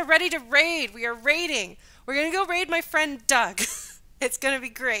 Viewers are ready to raid. We are raiding. We're going to go raid my friend Doug. It's going to be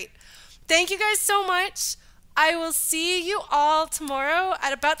great. Thank you guys so much. I will see you all tomorrow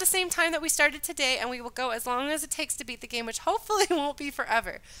at about the same time that we started today, and we will go as long as it takes to beat the game, which hopefully won't be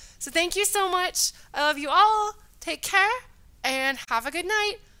forever. So thank you so much. I love you all. Take care, and have a good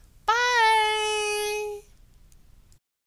night. Bye.